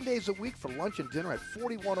 7 days a week for lunch and dinner at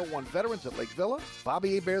 4101 Veterans at Lake Villa.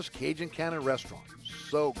 Bobby Hebert's Cajun Cannon Restaurant.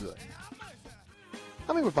 So good.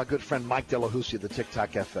 I'm here with my good friend Mike Delahousie of the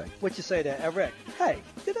TikTok Cafe. What you say there, Eric? Hey,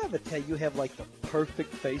 did I ever tell you have like the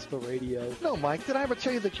perfect face for radio? No, Mike. Did I ever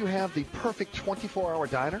tell you that you have the perfect 24-hour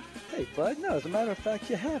diner? Hey, bud, no. As a matter of fact,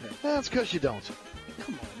 you haven't. That's because you don't.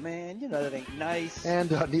 Come on, man. You know that ain't nice.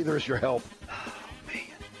 And neither is your help. Oh, man.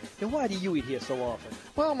 Then why do you eat here so often?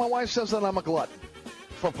 Well, my wife says that I'm a glutton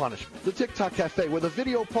for punishment. The TikTok Cafe, where the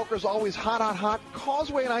video poker is always hot,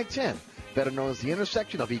 Causeway and I-10, better known as the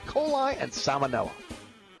intersection of E. coli and salmonella.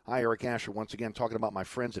 Hi, Eric Asher once again talking about my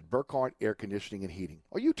friends at Burkhardt Air Conditioning and Heating.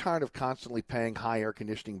 Are you tired of constantly paying high air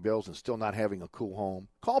conditioning bills and still not having a cool home?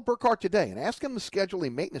 Call Burkhardt today and ask them to schedule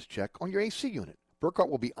a maintenance check on your AC unit.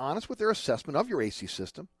 Burkhardt will be honest with their assessment of your AC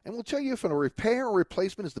system and will tell you if a repair or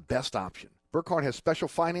replacement is the best option. Burkhardt has special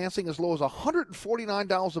financing as low as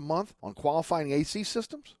 $149 a month on qualifying AC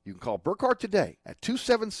systems. You can call Burkhardt today at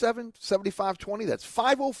 277-7520. That's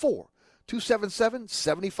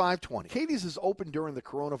 504-277-7520. Katie's is open during the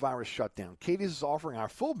coronavirus shutdown. Katie's is offering our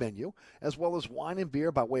full menu as well as wine and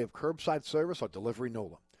beer by way of curbside service or delivery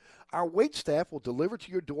NOLA. Our wait staff will deliver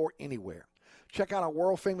to your door anywhere. Check out our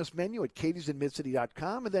world-famous menu at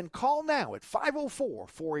katiesinmidcity.com and then call now at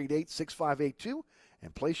 504-488-6582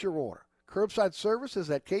 and place your order. Curbside service is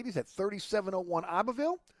at Katie's at 3701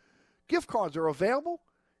 Iberville. Gift cards are available.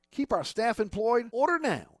 Keep our staff employed. Order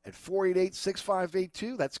now at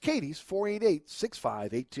 488-6582. That's Katie's,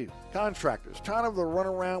 488-6582. Contractors, tired of the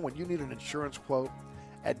runaround when you need an insurance quote?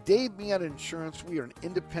 At Dave Miata Insurance, we are an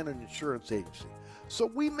independent insurance agency, so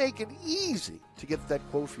we make it easy to get that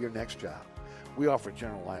quote for your next job. We offer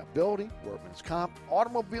general liability, workman's comp,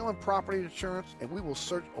 automobile and property insurance, and we will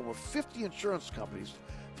search over 50 insurance companies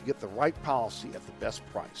to get the right policy at the best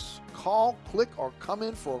price. Call, click, or come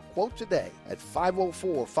in for a quote today at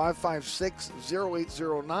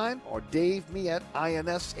 504-556-0809 or Dave me at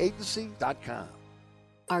insagency.com.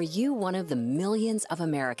 Are you one of the millions of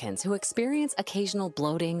Americans who experience occasional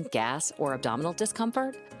bloating, gas, or abdominal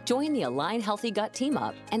discomfort? Join the Align Healthy Gut Team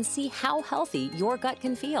Up and see how healthy your gut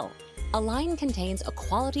can feel. Align contains a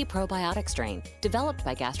quality probiotic strain developed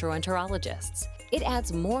by gastroenterologists. It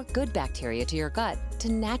adds more good bacteria to your gut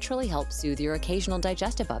to naturally help soothe your occasional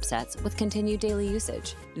digestive upsets with continued daily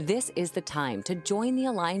usage. This is the time to join the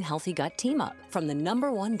Align Healthy Gut Team Up from the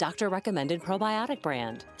 #1 doctor-recommended probiotic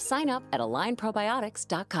brand. Sign up at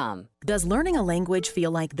alignprobiotics.com. Does learning a language feel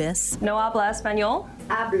like this? No habla español?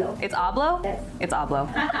 Hablo. It's hablo? Yes. It's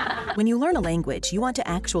hablo. When you learn a language, you want to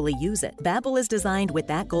actually use it. Babbel is designed with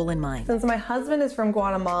that goal in mind. Since my husband is from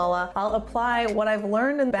Guatemala, I'll apply what I've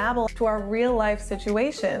learned in Babbel to our real-life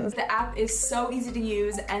situations. The app is so easy to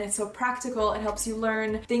use and it's so practical. It helps you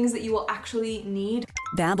learn things that you will actually need.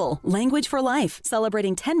 Babbel, language for life,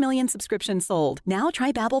 celebrating 10 million subscriptions sold. Now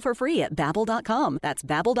try Babbel for free at Babbel.com. That's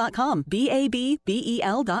Babbel.com,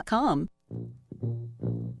 Babbel.com.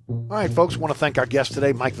 All right, folks, want to thank our guests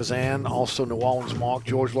today, Mike Vazan, also New Orleans Mark,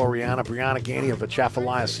 George Loriana, Brianna Ganey of the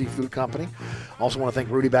Chafalaya Seafood Company. Also want to thank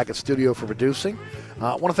Rudy back at studio for producing.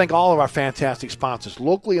 I want to thank all of our fantastic sponsors,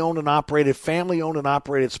 locally owned and operated, family-owned and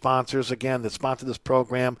operated sponsors, again, that sponsor this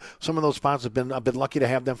program. Some of those sponsors I've been lucky to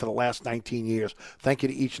have them for the last 19 years. Thank you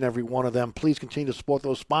to each and every one of them. Please continue to support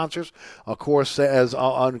those sponsors, of course, as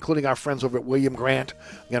including our friends over at William Grant.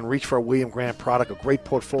 Again, reach for a William Grant product, a great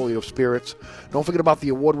portfolio of spirits. Don't forget about the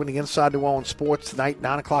award-winning Inside New Orleans Sports tonight,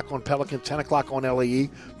 9 o'clock on Pelican, 10 o'clock on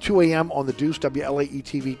LAE, 2 a.m. on the Deuce WLAE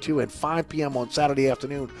TV2, and 5 p.m. on Saturday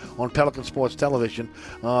afternoon on Pelican Sports Television.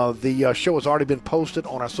 The show has already been posted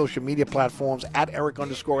on our social media platforms at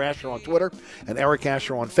Eric_Asher on Twitter and Eric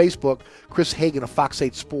Asher on Facebook. Chris Hagan of Fox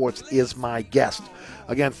 8 Sports is my guest.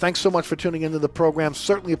 Again, thanks so much for tuning into the program.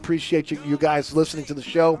 Certainly appreciate you guys listening to the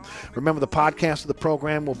show. Remember, the podcast of the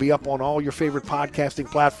program will be up on all your favorite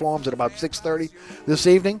podcasting platforms at about 6:30 this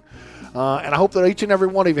evening. And I hope that each and every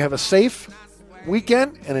one of you have a safe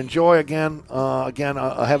weekend and enjoy again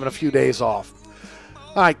having a few days off.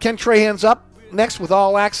 All right, Ken Trahan's up next with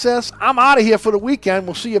All Access. I'm out of here for the weekend.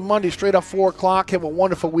 We'll see you Monday straight up 4 o'clock. Have a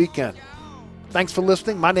wonderful weekend. Thanks for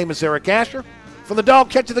listening. My name is Eric Asher. From the dog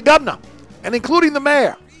catch to the governor, and including the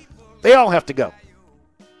mayor. They all have to go.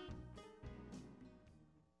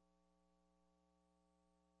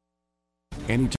 Anytime.